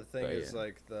me, the thing But, is yeah.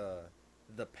 like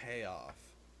the payoff.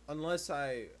 Unless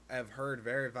I have heard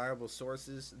very viable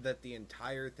sources that the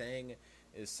entire thing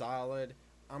is solid,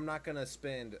 I'm not gonna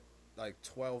spend like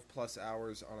 12 plus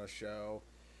hours on a show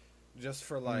just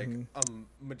for like a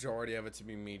majority of it to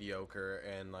be mediocre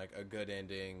and like a good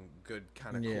ending, good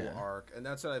kind of Yeah. cool arc, and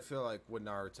that's what I feel like what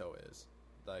Naruto is.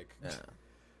 Like Yeah.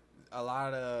 a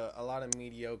lot of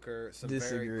mediocre, some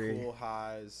Disagree. very cool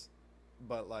highs,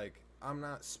 but like I'm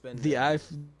not spending. I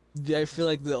feel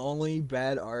like the only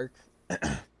bad arc,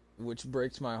 which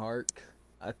breaks my heart,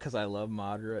 because I love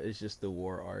Madara, is just the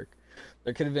war arc.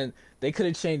 They could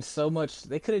have changed so much.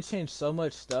 They could have changed so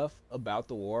much stuff about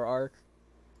the war arc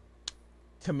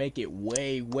to make it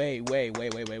way, way, way, way,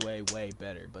 way, way, way, way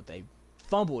better. But they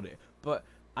fumbled it. But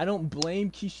I don't blame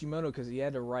Kishimoto because he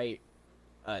had to write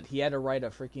a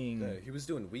freaking Yeah, he was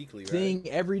doing weekly, right? thing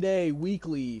every day,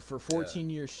 weekly for 14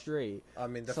 years straight. I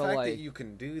mean, the So, fact like- that you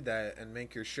can do that and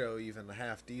make your show even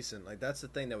half decent, like that's the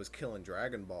thing that was killing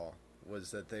Dragon Ball,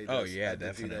 was that they just had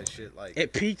to do that shit like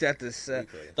It peaked at the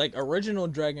weekly. like original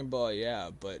Dragon Ball, yeah,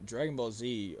 but Dragon Ball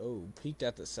Z, peaked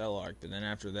at the Cell arc, but then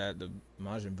after that, the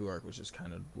Majin Buu arc was just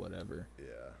kind of whatever. Yeah.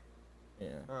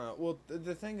 Yeah. Well,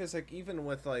 the thing is, like, even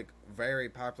with like very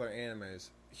popular animes,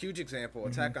 huge example,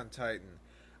 Attack on Titan.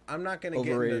 I'm not gonna get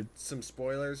into Overrated. some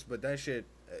spoilers, but that shit,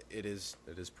 it is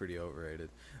pretty overrated.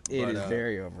 It But, is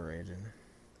very overrated.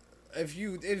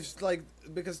 It's like,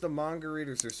 because the manga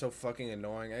readers are so fucking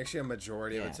annoying. Actually, a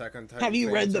majority of Yeah. Attack on Titan. Have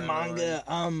you read fans the are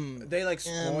annoying. manga? They like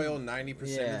spoil 90% of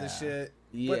the yeah. shit,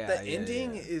 but Yeah, the yeah,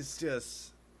 ending yeah. is just.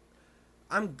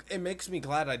 It makes me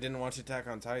glad I didn't watch Attack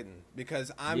on Titan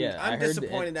because I'm Yeah, I heard the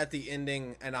disappointed at the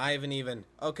ending, and I haven't even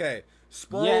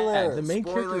spoiler. the main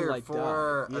spoiler character, like,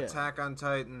 for died. Yeah. Attack on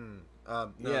Titan. No,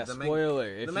 yeah, the spoiler.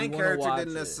 Main, if the main you wanna character watch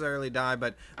didn't it. necessarily die,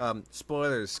 but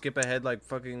spoilers. Skip ahead like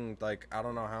fucking like I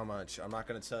don't know how much. I'm not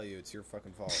gonna tell you. It's your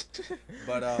fucking fault.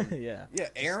 But Yeah. yeah,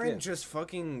 Aaron Skip. just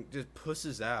fucking just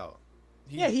pusses out.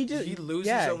 he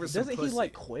loses over some doesn't pussy. he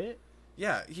like quit?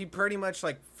 Yeah, he pretty much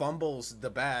like fumbles the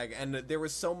bag, and there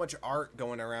was so much art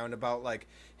going around about like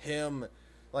him,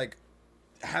 like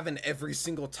having every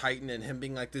single Titan and him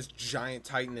being like this giant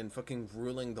Titan and fucking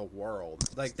ruling the world,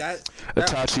 like that.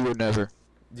 Itachi would never.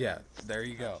 Yeah, there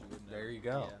you go, there you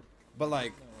go. Yeah. But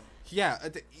like, yeah,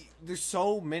 there's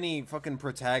so many fucking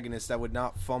protagonists that would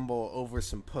not fumble over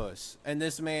some puss, and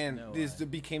this man No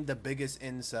became the biggest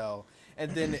incel,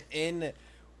 and then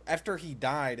after he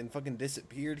died and fucking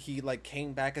disappeared, he like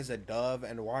came back as a dove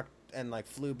and walked and like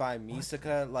flew by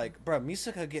Misaka. Like, bro,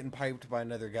 Misaka getting piped by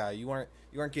another guy. You aren't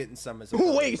getting some as a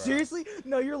dove, Wait, bro. seriously?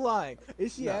 No, you're lying.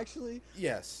 Is she No. actually?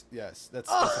 Yes, that's the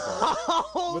part.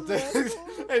 Oh,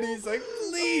 But and he's like,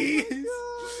 please.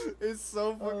 It's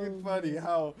so fucking Oh funny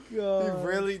how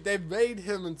God. they made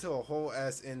him into a whole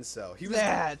ass incel. He was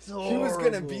That's he was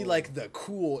gonna be horrible. like the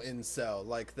cool incel,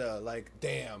 like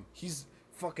damn, he's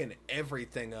fucking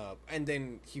everything up, and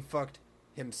then he fucked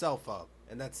himself up,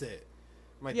 and that's it.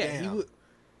 I'm like, Yeah, damn.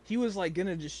 he was like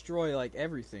gonna destroy like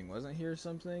everything, wasn't he, or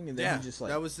something? And then Yeah, he just like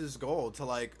that was his goal, to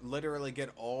like literally get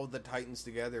all the Titans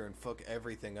together and fuck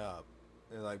everything up.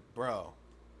 And like, bro,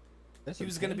 that's he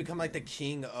was a gonna pain become like the thing.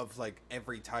 king of like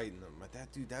every Titan. I'm like,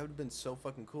 that dude, that would have been so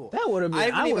fucking cool. That would have been.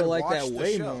 haven't I would even have liked that watched the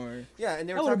way show. more. Yeah, and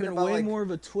they were That would have talking been about way like, more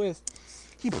of a twist.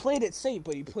 He played it safe,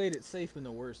 but he played it safe in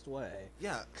the worst way.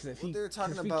 yeah, Because if well, he, they were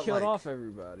talking 'cause if about he killed like, off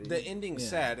everybody, the ending's yeah.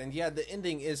 sad, and yeah, the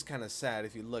ending is kind of sad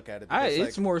if you look at it. It's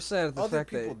Because, like, more sad at the other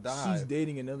fact that people died. she's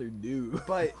dating another dude.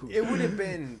 but it would have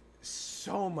been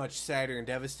so much sadder and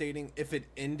devastating if it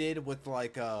ended with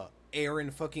like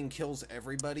Aaron fucking kills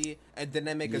everybody, and then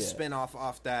they make a Yeah. spin-off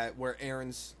off that where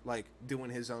Aaron's like doing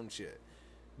his own shit.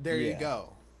 There you Yeah.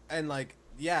 go. And like,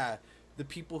 yeah, the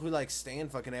people who like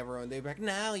stand fucking everyone, they're like,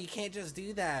 no, you can't just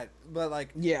do that. But like,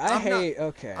 Yeah, I I'm hate. Not,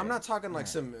 okay, I'm not talking like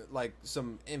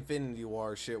some Infinity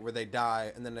War shit where they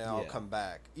die and then they all Yeah. come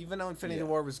back. Even though Infinity Yeah.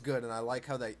 War was good, and I like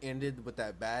how they ended with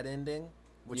that bad ending,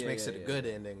 which Yeah, makes yeah, it a yeah. good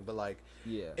ending. But like,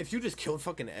 Yeah. if you just killed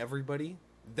fucking everybody,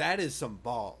 that is some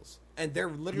balls. And they're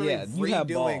literally Yeah, you have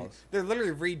redoing. balls. They're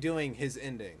literally redoing his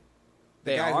ending.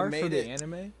 The They guy are who made for the it.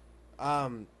 anime.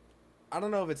 I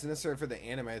don't know if it's necessary for the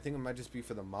anime. I think it might just be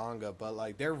for the manga. But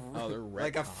like they're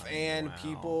like a fan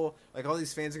people. Like all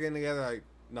these fans are getting together. Like,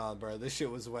 nah, bro, this shit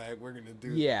was whack. We're gonna do.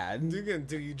 Yeah, they're gonna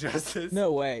do you justice.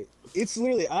 No way. It's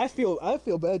literally. I feel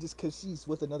bad just because she's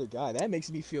with another guy. That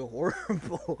makes me feel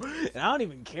horrible. And I don't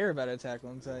even care about Attack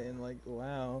on Titan. Like,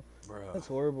 wow, bro, that's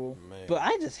horrible. Man. But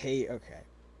I just hate. Okay.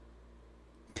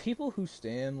 People who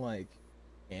stan like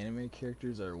anime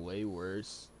characters are way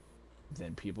worse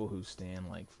than people who stand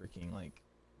like freaking like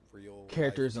real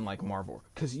characters in like Marvel.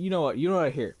 Because you know what I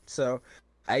hear. So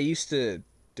I used to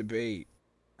do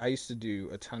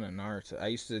a ton of Naruto. I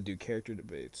used to do character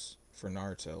debates for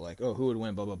Naruto, like, oh, who would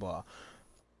win, blah blah blah.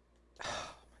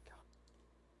 Oh my god.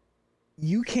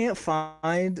 You can't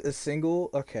find a single.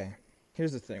 Okay,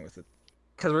 here's the thing with it,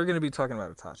 because we're gonna be talking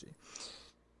about Itachi.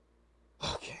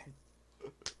 Okay.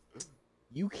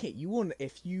 You can't. You won't.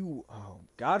 If you, oh,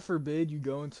 God forbid, you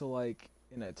go into like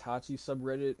an Itachi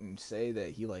subreddit and say that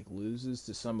he like loses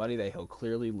to somebody that he'll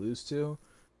clearly lose to.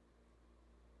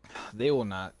 They will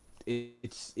not. It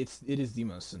is the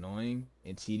most annoying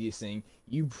and tedious thing.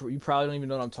 You probably don't even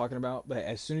know what I'm talking about. But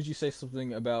as soon as you say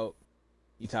something about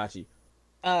Itachi,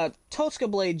 Totsuka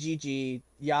Blade GG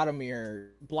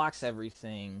Yadomir blocks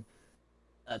everything.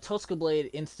 Totsuka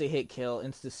Blade insta hit kill,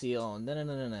 insta seal, and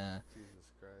nah.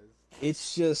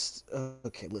 It's just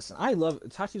okay. Listen, I love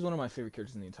Itachi's one of my favorite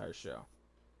characters in the entire show.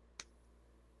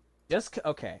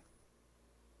 Okay.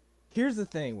 Here's the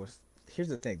thing.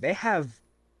 They have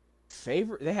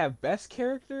best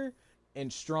character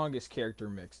and strongest character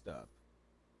mixed up.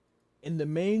 And the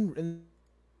main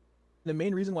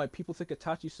reason why people think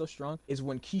Itachi's so strong is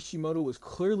when Kishimoto was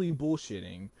clearly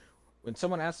bullshitting. When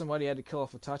someone asked him why he had to kill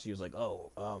off Itachi, he was like,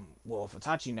 well, if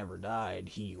Itachi never died,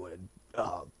 he would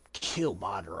kill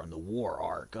Madara on the war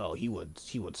arc. Oh, he would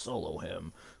solo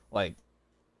him. Like,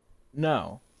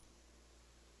 no,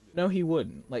 he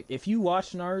wouldn't. Like, if you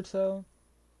watch Naruto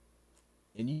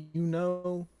and you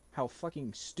know how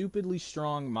fucking stupidly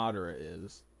strong Madara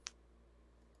is,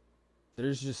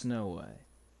 there's just no way.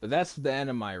 But that's the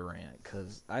end of my rant,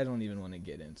 because I don't even want to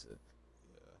get into it.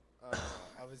 Yeah.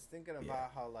 I was thinking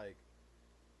about how, like,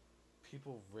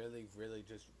 people really, really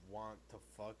just want to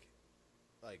fuck,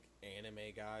 like,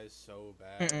 anime guys so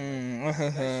bad.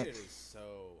 Like, that shit is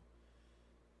so...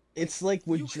 It's like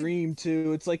with Dream,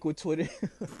 too. It's like with Twitter.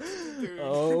 Dude,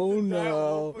 oh,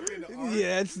 no.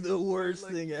 Yeah, it's the worst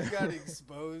thing ever. He got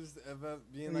exposed about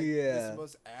being, like, this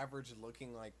most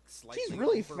average-looking, like, slightly He's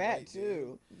really fat,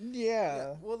 too.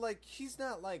 Yeah. Well, like, he's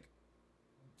not, like...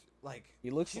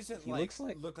 he looks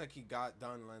like he got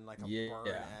done in like a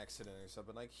burn accident or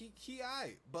something. Like he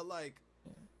but like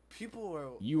people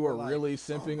were really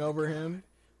simping over him.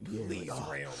 Please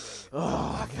rail me.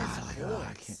 Oh god,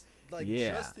 I can't. Like,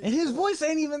 and his voice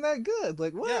ain't even that good.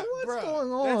 Like what's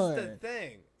going on? That's the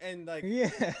thing. And like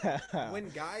when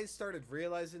guys started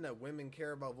realizing that women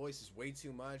care about voices way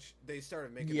too much, they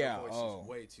started making their voices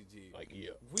way too deep. Like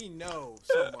we know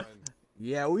someone.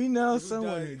 We know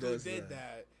someone who did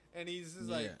that. And he's just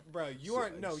like, bro, you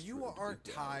aren't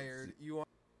tired. You are.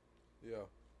 Yeah.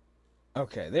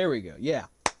 Okay, there we go. Yeah.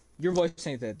 Your voice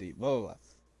ain't that deep. Blah, blah,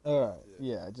 blah. Alright.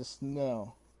 Yeah, just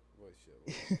no.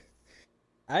 Voice.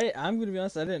 I'm gonna be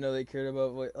honest, I didn't know they cared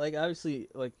about voice. Like, obviously,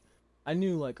 like, I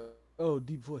knew, like, oh,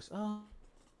 deep voice. Oh,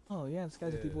 yeah, this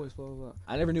guy's a deep voice, blah, blah, blah.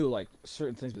 I never knew, like,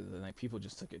 certain things, but then, like, people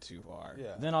just took it too far.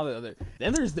 Yeah.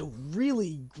 Then there's the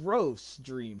really gross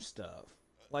dream stuff.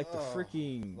 Like the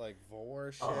freaking like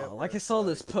vor shit. Like I saw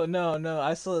this post. No,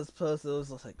 I saw this post. It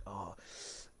was like,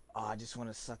 I just want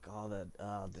to suck all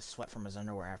the sweat from his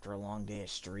underwear after a long day of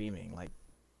streaming. Like,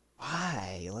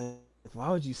 why? Like, why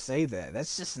would you say that?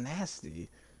 That's just nasty.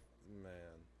 Man,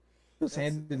 it was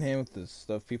hand in hand with the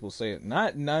stuff people say.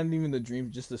 Not even the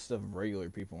dream, just the stuff regular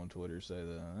people on Twitter say.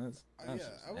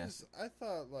 I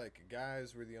thought like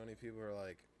guys were the only people who are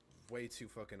like way too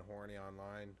fucking horny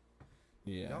online.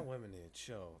 Yeah. Y'all women need to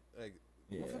chill. Like,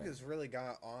 motherfuckers really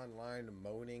got online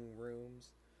moaning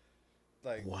rooms.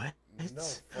 Like, what? No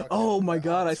oh my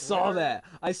god, I saw that.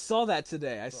 I saw that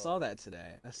today. I saw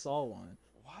one.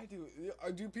 Why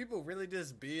do people really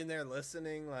just be in there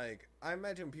listening? Like, I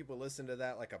imagine people listen to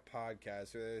that like a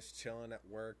podcast, or they're just chilling at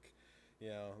work, you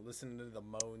know, listening to the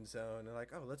moan zone, and like,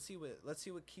 oh, let's see what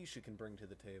Keisha can bring to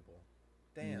the table.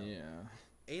 Damn. Yeah.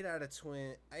 8 out of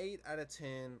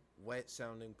 10 wet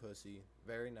sounding pussy.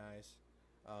 Very nice.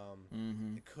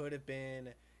 It could have been.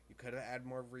 You could have added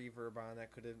more reverb on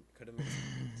that. Could have.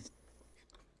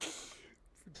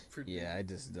 Yeah, I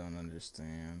just don't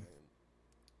understand.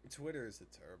 Twitter is a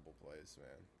terrible place,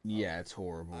 man. Yeah, it's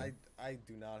horrible. I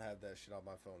do not have that shit on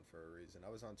my phone for a reason. I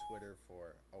was on Twitter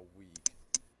for a week.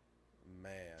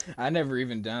 Man, I never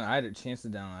even done. I had a chance to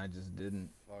download. I just didn't.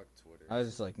 fuck Twitter. I was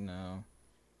just like, no.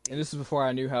 And this is before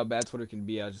I knew how bad Twitter can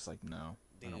be. I was just like, no,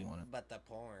 I Dude, don't want it. but the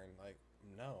porn, like,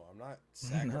 no, I'm not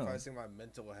No. sacrificing my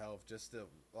mental health just to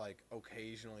like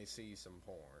occasionally see some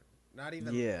porn. Not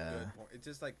even Yeah. good porn. It's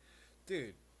just like,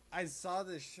 dude, I saw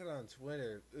this shit on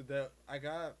Twitter. That I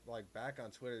got like back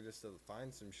on Twitter just to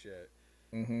find some shit.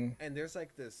 Mm-hmm. And there's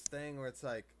like this thing where it's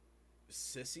like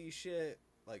sissy shit,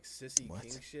 like sissy What?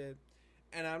 king shit.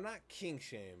 And I'm not king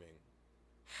shaming.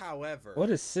 However, What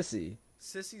is sissy?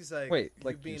 sissy's like Wait, you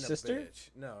like your being sister? a bitch.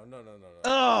 No.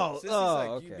 Oh, Sissy's oh,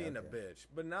 like you okay, being okay. a bitch,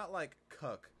 but not like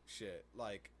cuck shit.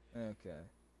 Like Okay.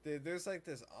 there's like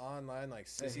this online like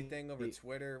sissy thing over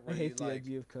Twitter I where hate you the like.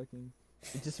 idea of cooking.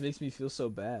 It just makes me feel so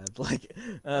bad. Like,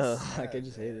 It's like I sad,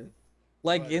 just hate man. it.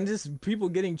 Like, But, and just people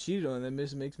getting cheated on, that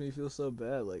just makes me feel so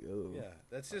bad. Like, oh. yeah,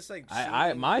 that's just like I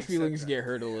cheating, my except feelings that- get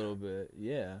hurt a little bit.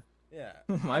 Yeah. Yeah,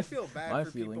 My- I feel bad my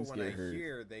for people feelings when get I hurt.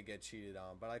 hear they get cheated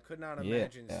on, but I could not Yeah.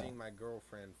 imagine seeing my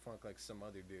girlfriend fuck like some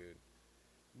other dude.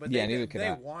 But Yeah, they, neither could they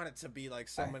I. want it to be like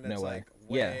someone No that's way. like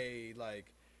Yeah. way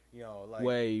like, you know, like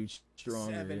Way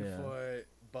stronger. 7 Yeah. foot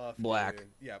buff Black. dude.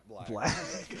 Yeah, black. Black.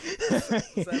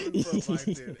 7 foot black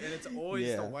dude, and it's always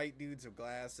the Yeah. white dudes with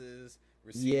glasses.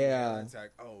 Receiving Yeah. it, it's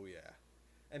like, oh yeah,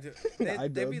 and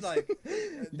they'd be iDubbbz. like,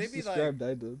 You they'd just be like, described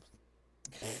iDubbbz.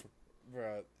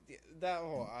 bro, that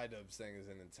whole iDubbbz thing is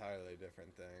an entirely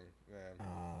different thing, man.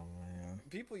 Oh man.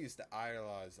 People used to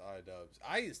idolize iDubbbz.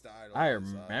 I used to idolize. I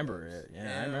remember iDubbbz. it.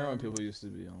 Yeah, I remember when people used to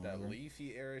be on that over.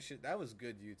 Leafy era shit. That was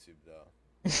good YouTube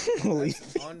though. Leafy.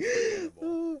 That's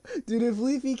unforgettable. Dude, if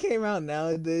Leafy came out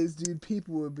nowadays, dude,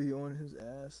 people would be on his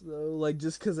ass though. Like,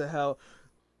 just because of how,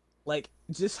 like,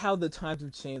 just how the times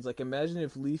have changed. Like, imagine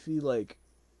if Leafy, like,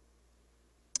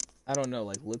 I don't know,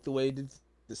 like, looked the way he did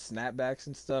the snapbacks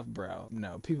and stuff, bro.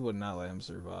 No, people would not let him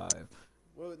survive.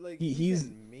 Well, like He's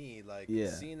even me, like yeah.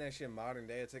 seeing that shit modern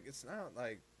day, it's like it's not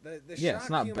like the Yeah, shock it's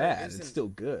not humor bad. isn't- It's still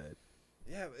good.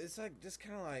 yeah, it's like just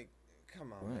kind of like,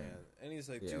 come on, Right. man. And he's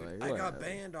like, Yeah, dude, like, I got whatever.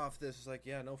 banned off this. It's like,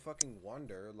 yeah, no fucking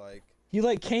wonder. Like, He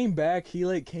like came back. He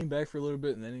like came back for a little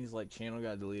bit, and then he's like channel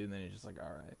got deleted, and then he's just like, all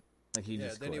right, like he yeah.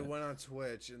 just Then quit. he went on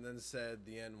Twitch and then said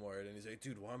the N word, and he's like,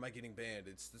 dude, why am I getting banned?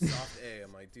 It's the soft A.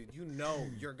 I'm like, dude, you know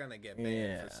you're gonna get banned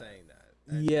Yeah. for saying that.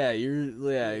 And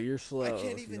you're slow. I can't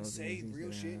if you even don't do say anything real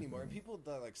to shit that. anymore. And people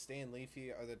that like Stan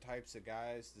Leafy are the types of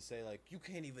guys to say like, you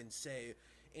can't even say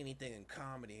anything in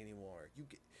comedy anymore. You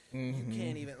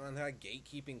can't even. And they're like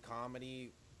gatekeeping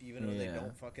comedy, even though they Yeah.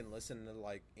 don't fucking listen to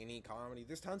like any comedy.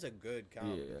 There's tons of good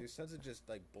comedy. Yeah. There's tons of just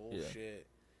like bullshit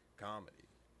comedy.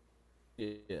 Yeah,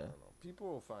 I don't know. People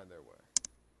will find their way.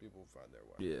 People will find their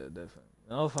way. yeah, definitely.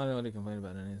 I'll find out when they complain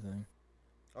about anything.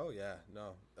 Oh yeah,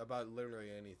 no, about literally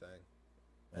anything.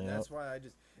 And Yep. that's why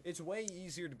it's way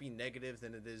easier to be negative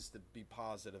than it is to be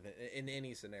positive in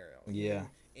any scenario. Yeah.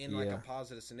 In like Yeah. a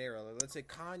positive scenario. Like, let's say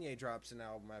Kanye drops an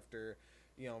album after,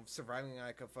 you know, surviving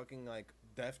like a fucking like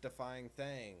death-defying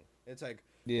thing. It's like,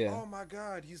 Yeah. oh my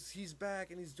god, he's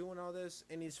back and he's doing all this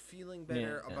and he's feeling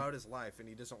better Yeah. about his life and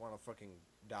he doesn't want to fucking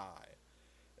die.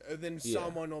 And then Yeah.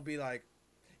 someone will be like,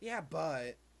 yeah,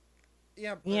 but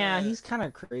He's kind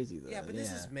of crazy though. yeah, but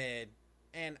this is mid.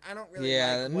 And I don't really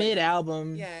yeah, like what mid he-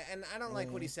 album. Yeah, and I don't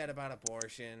like what he Yeah. said about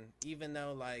abortion, even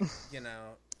though, like, you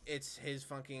know, it's his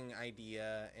fucking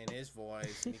idea and his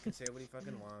voice, and he can say what he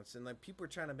fucking wants. And, like, people are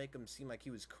trying to make him seem like he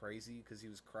was crazy because he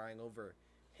was crying over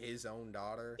his own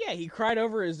daughter. Yeah, he cried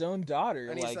over his own daughter.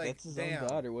 And he's Like, like, that's his "Damn." own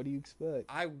daughter. What do you expect?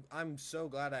 I'm so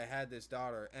glad I had this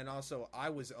daughter, and also I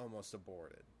was almost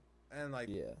aborted. And, like,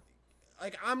 Yeah.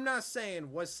 like I'm not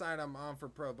saying what side I'm on for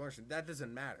pro-abortion. That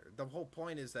doesn't matter. The whole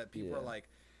point is that people are, Yeah. like,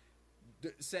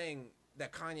 saying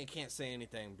that Kanye can't say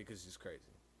anything because he's crazy.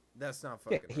 That's not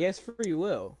Yeah, fucking he has free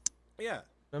will. yeah.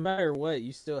 No matter what,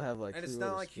 you still have like. And it's free will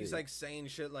not to like he's speak. like saying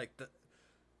shit like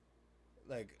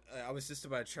I was just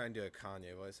about to try and do a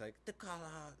Kanye voice like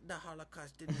the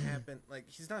Holocaust didn't happen. Like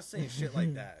he's not saying shit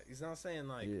like that. He's not saying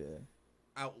like Yeah.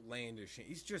 outlandish shit.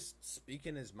 He's just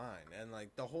speaking his mind. And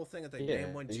like the whole thing that they Yeah.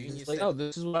 name one He's genius just like, said- oh,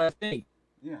 this is what I think.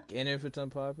 yeah. And if it's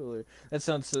unpopular, this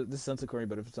sounds so corny,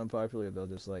 but if it's unpopular, they'll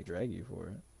just like drag you for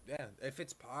it. Yeah, if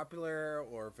it's popular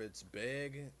or if it's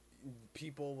big,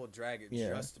 people will drag it Yeah.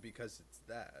 just because it's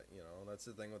that. You know, that's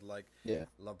the thing with like Yeah.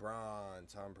 LeBron,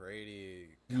 Tom Brady,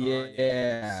 Kanye,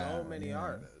 Yeah, so many yeah.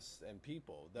 artists and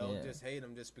people. They'll Yeah. just hate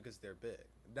them just because they're big.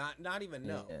 Not even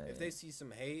know. Yeah, If they see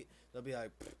some hate, they'll be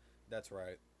like, "Pfft, "That's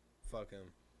right, fuck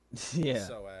him." Yeah.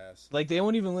 So ass. Like they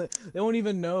won't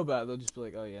even know about it. They'll just be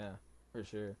like, oh yeah, for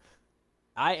sure.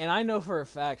 I know for a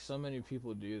fact so many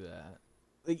people do that.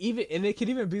 Like and it could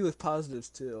even be with positives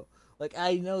too. Like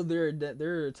I know there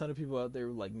are a ton of people out there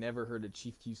who like never heard a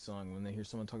Chief Keef song. When they hear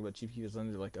someone talk about Chief Keef, they're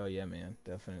like, "Oh yeah, man,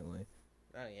 definitely."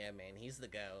 Oh yeah, man, he's the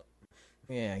goat.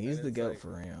 Yeah, And he's the it's goat like, for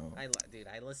real. dude,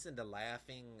 I listened to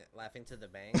laughing to the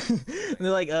bank. And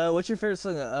they're like, "What's your favorite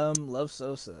song?" Love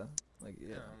Sosa. Like,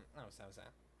 yeah, So.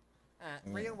 yeah.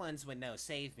 Real ones would know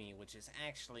 "Save Me," which is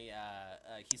actually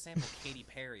he sampled Katy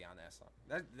Perry on that song.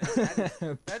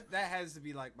 That has to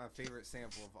be like my favorite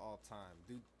sample of all time,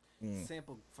 dude.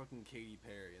 Sampled fucking Katy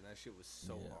Perry, and that shit was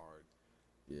so hard.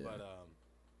 Yeah. But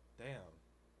damn,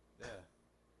 yeah.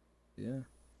 Yeah.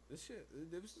 This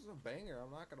is a banger.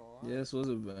 I'm not gonna lie. Yeah, this was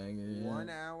a banger. Yeah. 1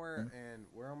 hour, and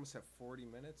we're almost at 40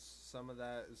 minutes. Some of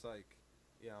that is like,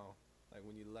 like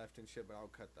when you left and shit, but I'll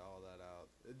cut all that out.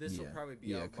 This will probably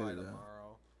be out by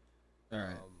tomorrow. All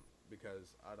right.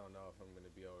 Because I don't know if I'm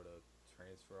gonna be able to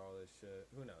transfer all this shit.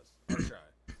 Who knows? I'll try.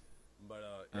 But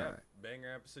yeah,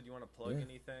 banger episode. You want to plug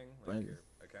anything, like your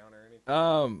account or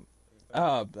anything?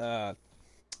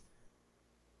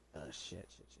 Shit.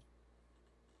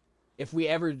 If we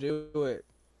ever do it,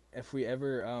 if we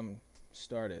ever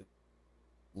start it,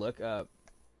 look up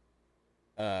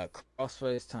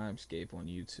Crossface Timescape on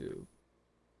YouTube,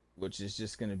 which is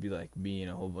just gonna be like me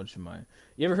and a whole bunch of mine.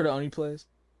 You ever heard of Oni Plays?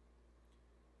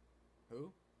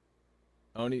 Who?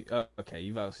 Oni. Okay,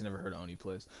 you've obviously never heard of Oni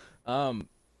Plays.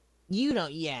 You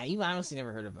don't. Yeah, you've honestly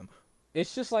never heard of him.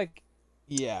 It's just like,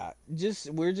 yeah,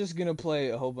 we're just gonna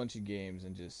play a whole bunch of games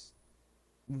and just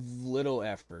little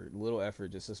effort,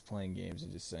 just us playing games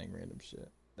and just saying random shit.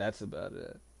 That's about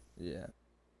it. Yeah.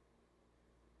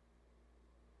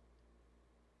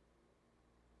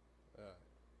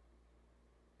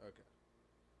 Okay.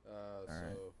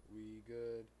 Alright. So we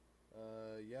good?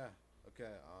 Yeah.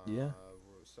 Okay. Yeah.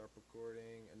 We'll start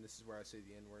recording, and this is where I say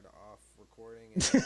the N word off recording. And